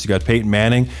sports. You got Peyton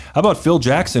Manning. How about Phil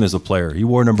Jackson as a player? He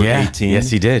wore number Yeah, 18. yes,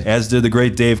 he did. As did the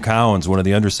great Dave Cowens, one of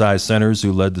the undersized centers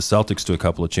who led the Celtics to a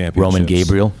couple of championships. Roman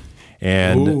Gabriel.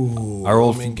 And our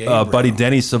old Roman Gabriel. buddy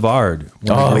Denny Savard,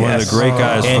 one Oh, of yes. the great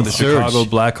guys from And the Serge. Chicago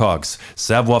Blackhawks.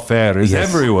 Savoir-faire is Yes.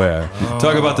 everywhere.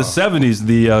 Talk about the 70s,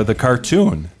 the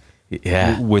cartoon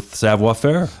Yeah. with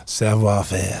Savoir-faire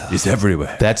Savoir-faire. is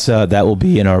everywhere. That's that will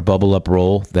be in our bubble up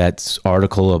roll. That's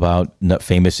article about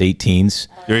famous 18s.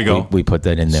 There you go. We put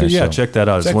that in there. So yeah, check that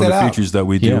out. It's Check one of that the out. features that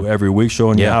we do Yeah. every week,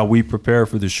 showing you Yeah. how we prepare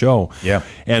for the show. Yeah.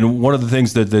 And one of the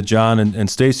things that John and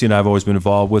Stacy and I have always been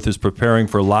involved with is preparing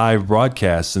for live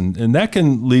broadcasts, and that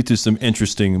can lead to some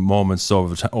interesting moments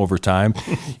over time.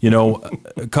 You know,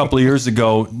 a couple of years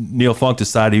ago, Neil Funk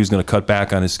decided he was going to cut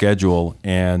back on his schedule,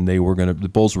 and the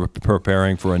Bulls were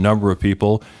preparing for a number of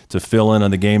people to fill in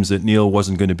on the games that Neil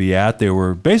wasn't going to be at. They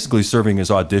were basically serving as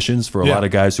auditions for a lot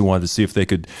of guys who wanted to see if they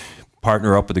could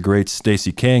partner up with the great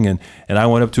Stacey King, and I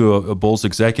went up to a Bulls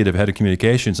executive, head of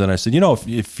communications, and I said, you know,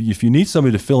 if you need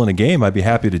somebody to fill in a game, I'd be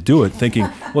happy to do it. Thinking,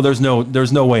 well, there's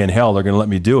no way in hell they're going to let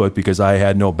me do it because I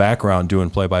had no background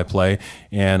doing play-by-play,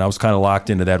 and I was kind of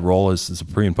locked into that role as a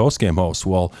pre and post game host.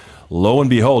 Well, lo and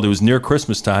behold, it was near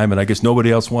Christmas time, and I guess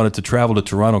nobody else wanted to travel to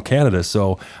Toronto, Canada,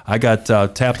 so I got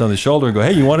tapped on the shoulder and go,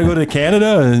 hey, you want to go to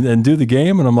Canada and do the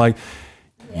game? And I'm like,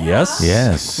 yes.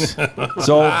 Yes.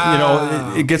 So you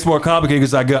know, it gets more complicated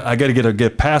because I got to get a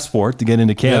passport to get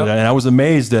into Canada, Yep. and I was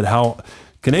amazed at how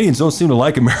Canadians don't seem to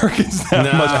like Americans that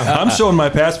much. I'm showing my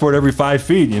passport every 5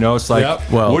 feet. You know, it's like,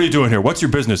 Yep. Well- what are you doing here? What's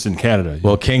your business in Canada?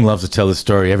 Well, King loves to tell the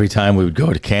story. Every time we would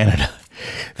go to Canada,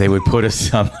 they would put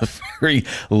us on the very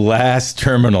last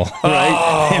terminal,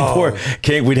 right? And poor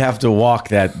King, we'd have to walk.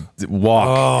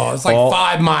 Oh, it's like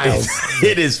 5 miles.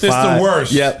 It is. It's five. the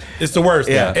worst. Yep. It's the worst.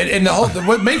 Yeah. And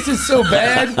what makes it so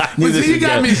bad? knew was this you was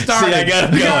got good. me started. See, I got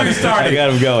him You got going. me started. I got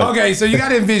him going. Okay, so you got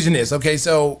to envision this. Okay,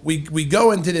 so we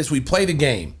go into this. We play the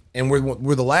game, and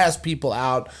we're the last people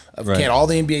out of Right. Canada. All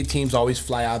the NBA teams always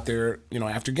fly out there, you know,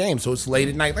 after games. So it's late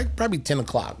at night, like probably 10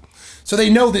 o'clock. So they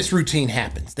know this routine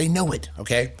happens. They know it.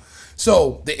 Okay,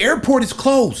 so the airport is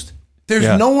closed. There's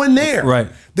Yeah. no one there. Right.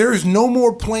 There's no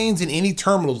more planes in any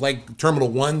terminals, like Terminal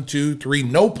 1, 2, 3,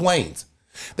 no planes.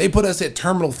 They put us at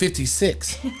Terminal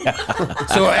 56.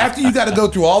 So after you got to go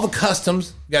through all the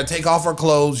customs, you got to take off our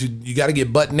clothes, you got to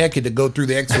get butt naked to go through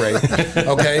the x-ray,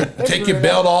 okay? Take your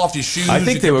belt off, your shoes, I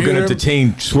think your they were going to computer.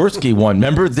 detain Swirsky one.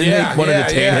 Remember? Didn't they want to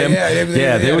detain him?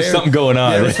 Yeah, there was something going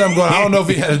on. There was something going on. I don't know if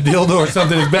he had a dildo or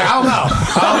something in his back. I don't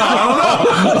know.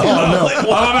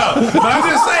 But I'm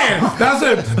just saying,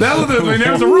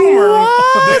 there's a rumor.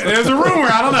 There's a rumor.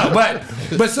 I don't know.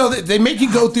 But so they make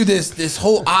you go through this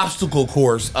whole obstacle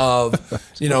course of,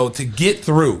 you know, to get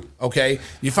through, okay?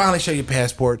 You finally show your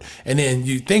passport, and then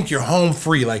you think you're home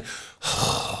free. Like,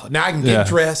 now I can get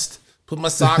dressed, put my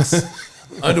socks,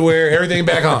 underwear, everything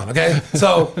back on, okay?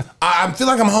 So I feel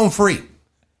like I'm home free.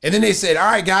 And then they said,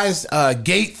 all right, guys,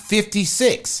 gate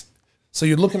 56. So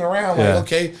you're looking around like,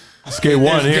 okay, Skate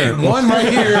one here. Gate one right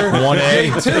here.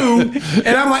 1A. Gate two.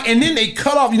 And I'm like, and then they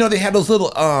cut off. They had those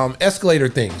little escalator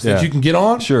things that Yeah. you can get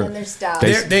on. Sure. And they're stopped.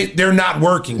 They're not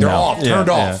working. They're off, turned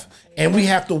Yeah, off, and we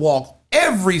have to walk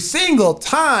every single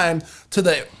time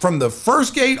from the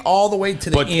first gate all the way to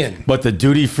the end. But the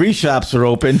duty-free shops are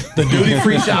open. The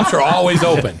duty-free shops are always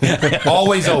open,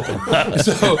 always open.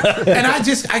 So, and I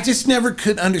just never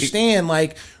could understand,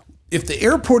 like, if the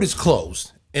airport is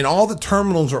closed and all the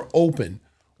terminals are open,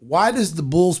 why does the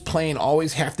Bulls plane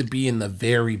always have to be in the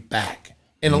very back?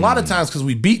 And a lot of times because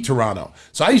we beat Toronto.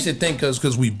 So I used to think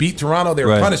because we beat Toronto, they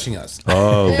were Right. punishing us.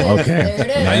 Oh, okay. There it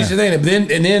is. I used to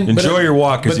think, and then Enjoy your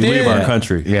walk as but you leave then- our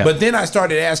country. Yeah. But then I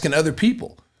started asking other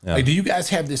people, like, do you guys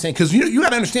have this thing? Because you got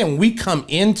to understand, when we come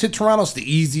into Toronto, it's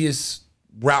the easiest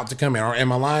route to come in. Or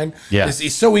am I lying? Yeah.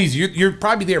 It's so easy. You're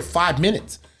probably there 5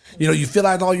 minutes. You fill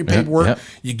out all your paperwork. yep.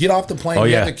 You get off the plane. Oh,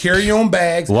 you yeah. have to carry your own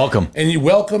bags. Welcome. And you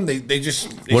welcome. They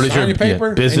just What is sign your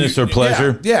paper. business and or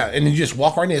pleasure? Yeah, and then you just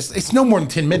walk right in. It's no more than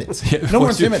 10 minutes. No more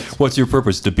than 10 minutes. What's your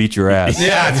purpose? To beat your ass.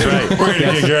 Yeah, that's right. We're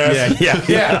gonna kick your ass. Yeah.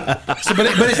 Yeah. So, but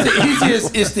it's the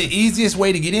easiest. It's the easiest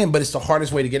way to get in, but it's the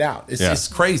hardest way to get out. It's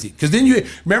crazy because then you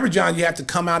remember, John. You have to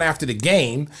come out after the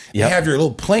game. You Yep. have your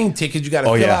little plane ticket. You got to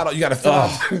fill yeah. out. You got to fill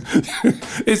out.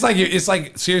 It's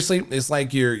like seriously. It's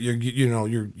like you're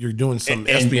doing some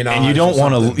espionage. And you don't or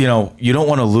want something. to, you don't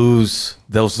want to lose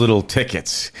those little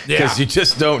tickets because Yeah. you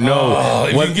just don't know. Oh,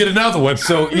 if you can get another one.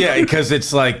 So yeah, because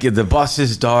it's like the bus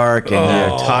is dark and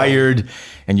you're tired,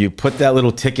 and you put that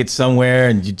little ticket somewhere,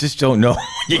 and you just don't know when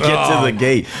you get to the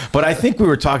gate. But I think we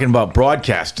were talking about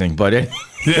broadcasting, but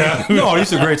Yeah. No,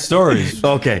 these are great stories.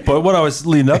 Okay. But what I was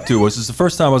leading up to was this is the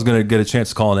first time I was going to get a chance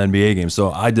to call an NBA game.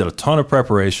 So I did a ton of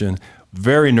preparation,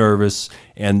 very nervous,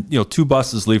 and 2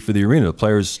 buses leave for the arena. The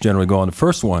players generally go on the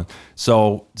first one.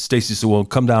 So Stacey said, "Well,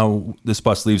 come down. This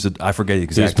bus leaves at I forget the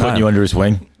he's exact putting time." you under his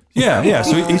wing. Yeah.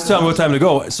 So he's telling me what time to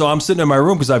go. So I'm sitting in my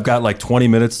room because I've got like 20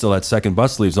 minutes till that second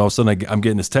bus leaves. All of a sudden, I'm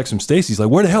getting this text from Stacey. He's like,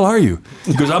 "Where the hell are you?"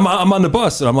 He goes, I'm on the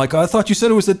bus. And I'm like, "I thought you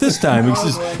said it was at this time."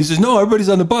 He says, "No, everybody's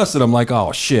on the bus." And I'm like,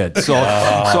 "Oh, shit." So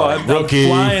I'm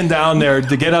flying down there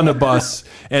to get on the bus.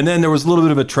 And then there was a little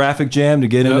bit of a traffic jam to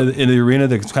get into the arena.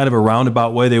 There's kind of a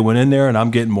roundabout way they went in there. And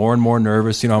I'm getting more and more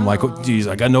nervous. I'm like, "Oh, geez,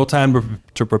 I got no time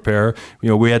to prepare."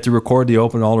 We had to record the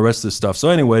open and all the rest of this stuff. So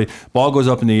anyway, ball goes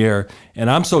up in the air. And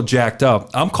I'm so jacked up.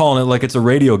 I'm calling it like it's a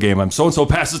radio game. I'm so-and-so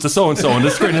passes to so-and-so.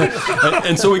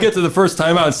 And so we get to the first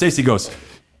timeout, and Stacey goes,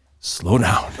 "Slow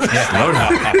down. Slow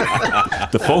down."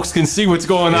 The folks can see what's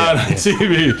going on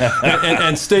TV.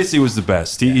 And Stacey was the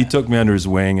best. He took me under his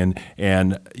wing, and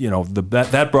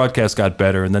that broadcast got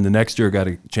better. And then the next year I got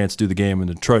a chance to do the game in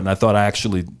Detroit, and I thought I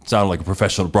actually sounded like a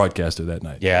professional broadcaster that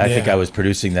night. Yeah, I think I was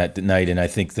producing that night, and I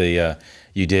think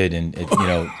you did, and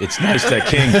it's nice that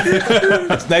King.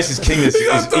 It's nice as King is easy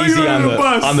on the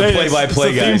play-by-play It's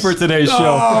the guys. theme for today's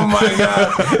show. Oh my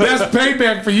God, that's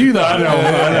payback for you, though. I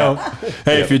know.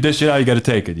 Hey, if you dish it out, you got to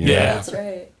take it. Yeah. That's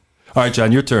right. All right,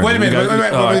 John, your turn. Wait a minute. Let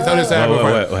me throw this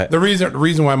out. Wait. The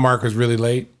reason why Mark was really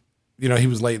late, he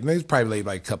was late. He was probably late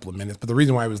by a couple of minutes. But the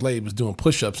reason why he was late was doing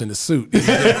push-ups in his suit. He's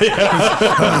going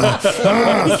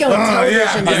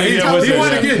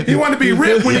television. He wanted to be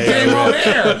ripped when he came on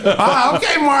air.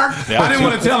 Okay, Mark. I didn't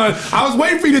want to tell him. I was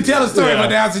waiting for you to tell the story, but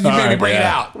now since you made me bring it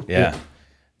out. Yeah.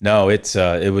 No,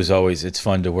 it was always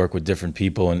fun to work with different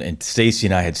people, and Stacey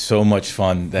and I had so much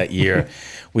fun that year.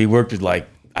 We worked with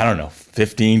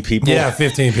 15 people. Yeah,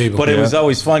 15 people. But it was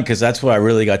always fun because that's where I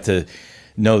really got to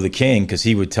know the King, because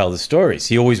he would tell the stories.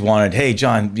 He always wanted, "Hey,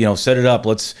 John, set it up.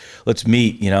 Let's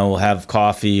meet. We'll have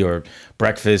coffee or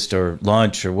breakfast or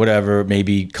lunch or whatever.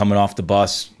 Maybe coming off the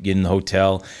bus, get in the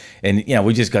hotel." And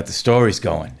we just got the stories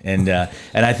going, and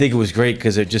I think it was great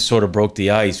because it just sort of broke the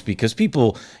ice, because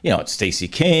people, it's Stacey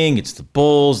King, it's the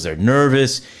Bulls, they're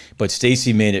nervous, but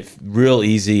Stacey made it real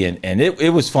easy, and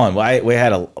it was fun. We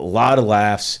had a lot of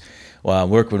laughs,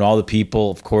 working with all the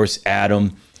people. Of course,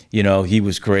 Adam, he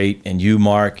was great, and you,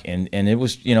 Mark, and it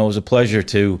was it was a pleasure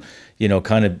to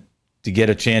kind of to get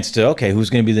a chance to, okay,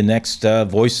 who's going to be the next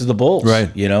voice of the Bulls,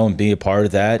 right? And be a part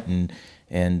of that, and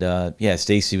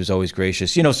Stacey was always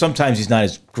gracious. Sometimes he's not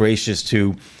as gracious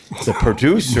to the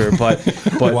producer, but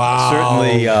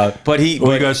certainly. But he.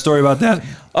 You got a story about that?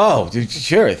 Oh, dude,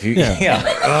 sure. If you, yeah.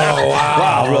 Oh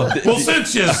wow. Well,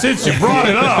 since you brought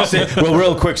it up. Well,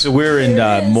 real quick. So we're in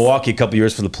Milwaukee a couple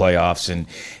years for the playoffs, and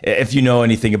if you know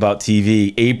anything about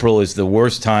TV, April is the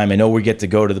worst time. I know we get to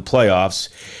go to the playoffs,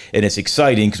 and it's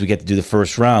exciting because we get to do the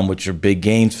first round, which are big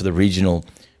games for the regional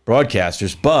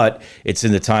broadcasters, but it's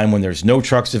in the time when there's no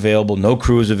trucks available, no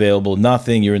crews available,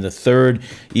 nothing. You're in the third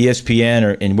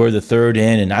ESPN, and we're the third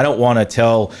in, and I don't want to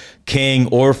tell King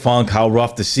or Funk how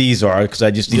rough the seas are because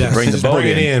I just need to bring the boat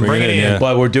in. Bring it in.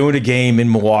 But we're doing a game in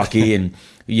Milwaukee, and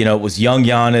you know, it was young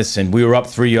Giannis, and we were up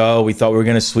 3-0. We thought we were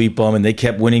going to sweep them, and they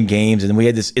kept winning games. And then we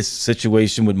had this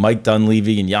situation with Mike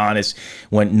Dunleavy, and Giannis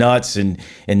went nuts and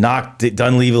knocked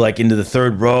Dunleavy like into the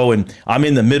third row. And I'm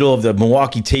in the middle of the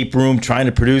Milwaukee tape room trying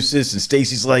to produce this, and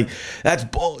Stacy's like, "That's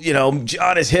bull," you know,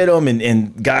 Giannis hit him,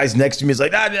 and guys next to me is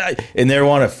like, and they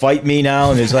want to fight me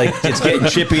now, and it's like it's getting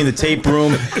chippy in the tape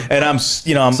room, and I'm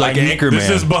like Anchorman. This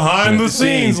is behind the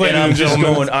scenes, ladies and I'm and just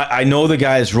gentlemen. going. I know the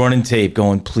guy is running tape,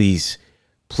 going,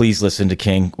 Please listen to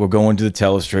King. We're going to the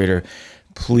telestrator.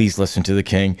 Please listen to the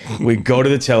King. We go to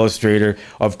the telestrator.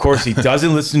 Of course, he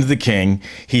doesn't listen to the King.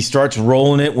 He starts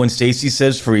rolling it when Stacy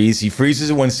says freeze. He freezes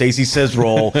it when Stacy says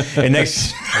roll. And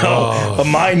next,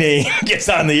 my name gets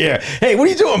on the air. Hey, what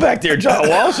are you doing back there? John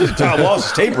Walsh's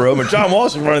tape room, and John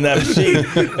Walsh is running that machine.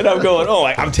 And I'm going,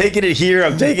 I'm taking it here.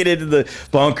 I'm taking it to the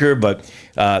bunker. But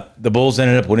the Bulls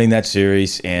ended up winning that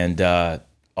series, and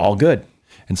all good.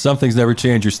 And some things never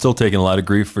change. You're still taking a lot of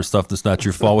grief for stuff that's not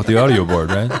your fault with the audio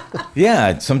board, right?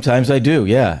 Yeah, sometimes I do.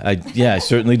 Yeah, I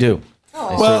certainly do.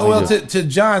 To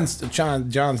John's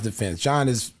defense, John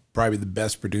is probably the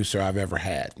best producer I've ever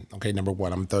had. Okay, number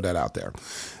one, I'm gonna throw that out there.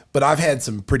 But I've had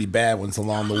some pretty bad ones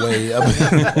along the way.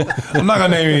 I'm not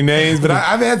gonna name any names, but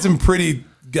I've had some pretty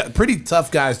tough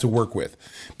guys to work with.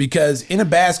 Because in a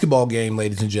basketball game,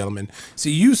 ladies and gentlemen,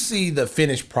 see, you see the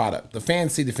finished product. The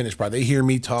fans see the finished product. They hear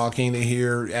me talking. They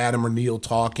hear Adam or Neil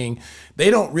talking.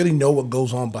 They don't really know what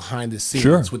goes on behind the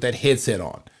scenes with that headset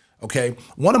on. Okay?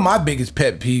 One of my biggest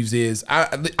pet peeves is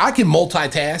I can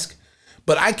multitask,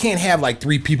 but I can't have like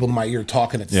 3 people in my ear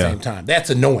talking at the same time.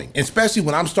 That's annoying, especially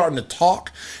when I'm starting to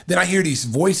talk. Then I hear these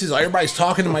voices. Everybody's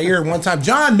talking in my ear at one time.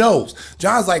 John knows.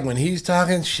 John's like, when he's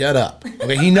talking, shut up.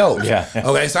 Okay, he knows.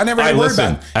 Okay, so I never had to worry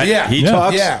about it. He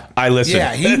talks. I listen.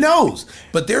 Yeah, he knows.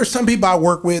 But there's some people I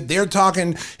work with. They're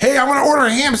talking. Hey, I want to order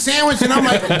a ham sandwich, and I'm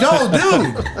like, yo,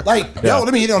 dude,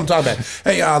 let me hear what I'm talking about.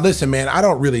 Hey, listen, man, I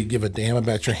don't really give a damn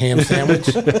about your ham sandwich.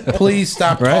 Please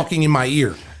stop talking in my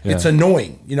ear. Yeah. It's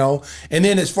annoying, you know? And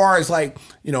then as far as like,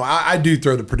 you know, I do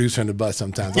throw the producer under the bus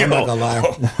sometimes. I'm not gonna lie.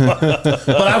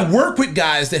 But I've worked with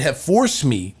guys that have forced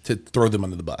me to throw them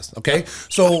under the bus. Okay.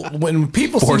 So when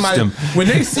people when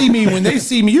they see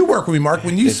me, you work with me, Mark,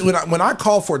 when I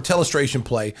call for a telestration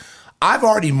play, I've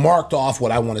already marked off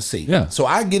what I want to see. Yeah. So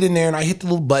I get in there and I hit the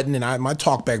little button and my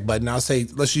talkback button. I'll say,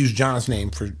 let's use John's name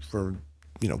for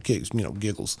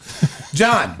giggles.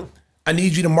 John, I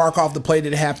need you to mark off the play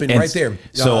that happened right there.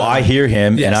 So I hear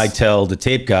him and I tell the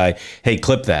tape guy, hey,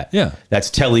 clip that. Yeah.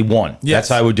 That's Telly 1. Yes. That's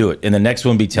how I would do it. And the next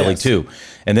one would be Telly 2.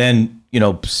 And then, you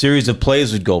know, series of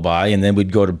plays would go by and then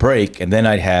we'd go to break and then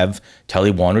I'd have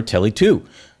Telly 1 or Telly 2.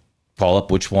 Call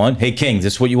up which one. Hey, King,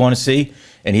 this is what you want to see?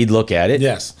 And he'd look at it.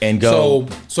 Yes. And go.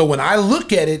 So when I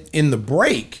look at it in the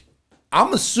break,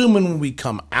 I'm assuming when we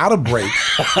come out of break,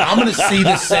 I'm going to see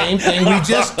the same thing we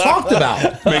just talked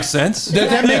about. Makes sense. Does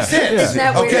that make sense? Isn't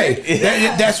that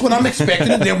weird? That's what I'm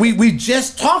expecting. Then we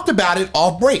just talked about it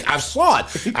off break. I saw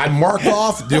it. I marked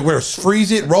off. We're going to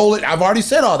freeze it, roll it. I've already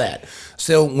said all that.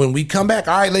 So when we come back,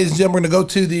 all right, ladies and gentlemen, we're going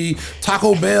to go to the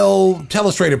Taco Bell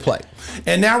telestrator play.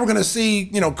 And now we're going to see,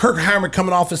 you know, Kirk Hinrich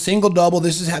coming off a single double.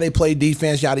 This is how they play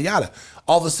defense, yada, yada.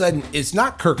 All of a sudden, it's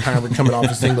not Kirk Hinrich coming off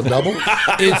a single double.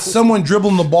 It's someone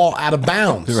dribbling the ball out of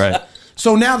bounds. Right.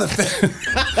 So now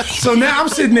I'm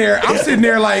sitting there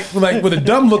like with a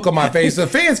dumb look on my face. The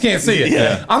fans can't see it.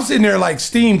 Yeah. I'm sitting there like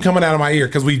steam coming out of my ear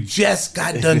because we just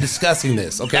got done discussing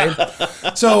this. Okay.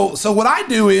 So what I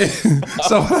do is,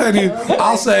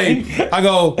 I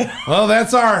go, well,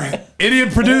 that's our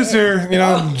idiot producer, you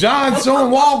know, John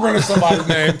Sohn Walgren or somebody's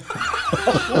name.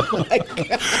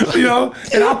 You know,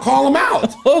 and I'll call him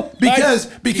out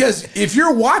because if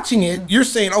you're watching it, you're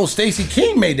saying, oh, Stacey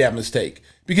King made that mistake.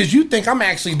 Because you think I'm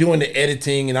actually doing the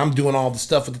editing and I'm doing all the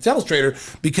stuff with the telestrator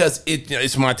because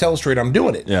it's my telestrator, I'm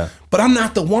doing it. Yeah. But I'm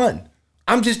not the one.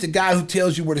 I'm just the guy who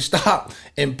tells you where to stop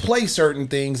and play certain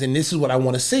things, and this is what I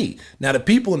want to see. Now, the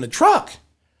people in the truck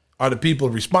are the people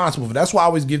responsible for. That's why I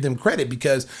always give them credit,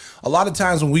 because a lot of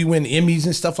times when we win Emmys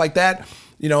and stuff like that,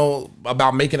 you know,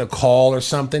 about making a call or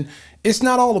something, it's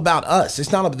not all about us.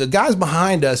 It's not the guys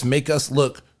behind us make us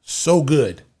look so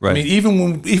good. Right. I mean,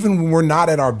 even when we're not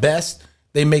at our best,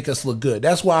 they make us look good.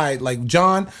 That's why, like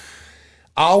John,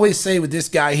 I always say with this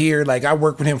guy here, like I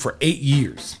worked with him for 8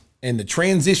 years. And the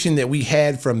transition that we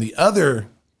had from the other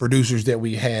producers that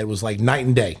we had was like night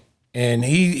and day. and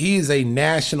he is a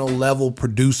national level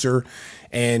producer,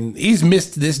 and he's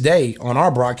missed this day on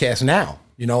our broadcast now.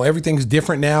 You know, everything's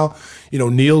different now. You know,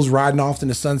 Neil's riding off in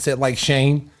the sunset like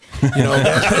Shane. You know, and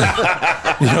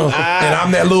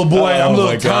I'm that little boy. I'm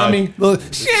little Tommy. Little,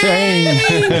 Shane,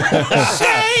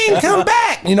 come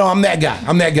back. You know, I'm that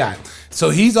guy. So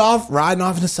he's off riding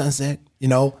off in the sunset. You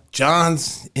know,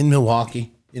 John's in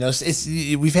Milwaukee. You know,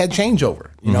 we've had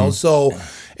changeover. You know, so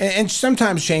and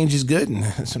sometimes change is good and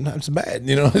sometimes it's bad.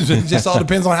 You know, it just all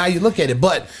depends on how you look at it.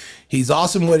 But he's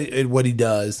awesome at what he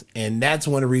does, and that's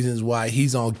one of the reasons why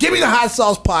he's on Give Me the Hot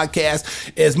Sauce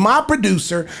podcast as my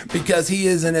producer, because he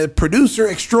is a producer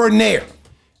extraordinaire.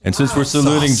 And since we're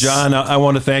saluting John, I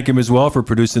want to thank him as well for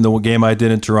producing the game I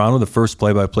did in Toronto, the first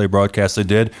play-by-play broadcast I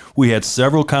did. We had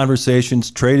several conversations,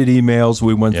 traded emails.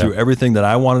 We went through everything that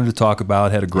I wanted to talk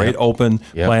about, had a great open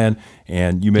plan,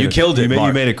 and you killed it, Mark.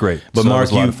 You made it great. But so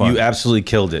Mark, you absolutely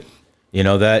killed it. You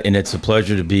know that, and it's a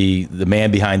pleasure to be the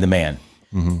man behind the man.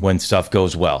 When stuff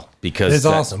goes well, because it's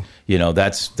awesome. You know,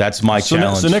 that's my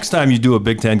challenge. So next time you do a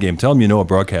Big Ten game, tell them a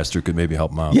broadcaster could maybe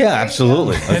help them out. Yeah,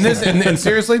 absolutely. and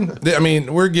seriously, I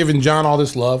mean, we're giving John all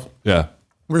this love. Yeah.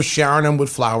 We're showering him with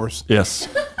flowers. Yes.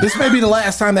 This may be the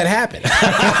last time that happened. Just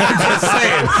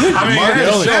saying. I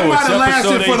mean, that might have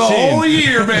lasted for the whole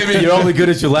year, baby. You're only good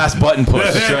at your last button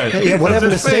push. That's right. Yeah, what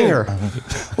happened to Stinger?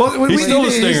 Well, He's still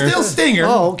a Stinger. He's still Stinger.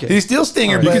 Oh, okay. He's still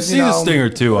Stinger. You but, can see the Stinger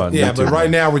too on Yeah, YouTube. but right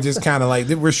now we're just kind of like,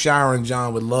 we're showering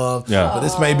John with love. Yeah. But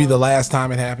this may be the last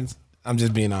time it happens. I'm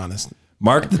just being honest.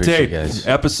 Mark the tape.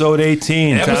 Episode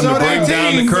 18. Time to bring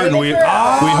down the curtain. We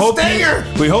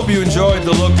hope you enjoyed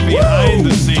the look behind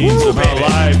the scenes of how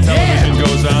live television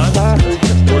goes on.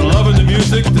 We're loving the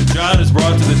music that John has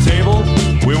brought to the table.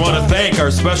 We want to thank our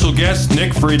special guest,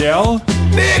 Nick Friedel.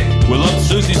 Nick! We love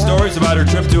Susie's stories about her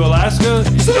trip to Alaska.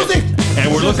 Susie!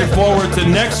 And we're looking forward to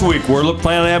next week. We're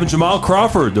planning on having Jamal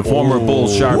Crawford, the former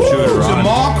Bulls sharpshooter, on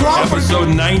Jamal Crawford.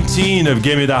 episode 19 of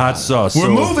Give Me the Hot Sauce. We're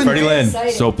moving. Freddie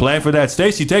Lynn. So plan for that.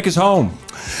 Stacy, take us home.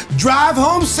 Drive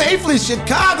home safely,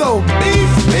 Chicago.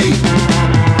 Beef.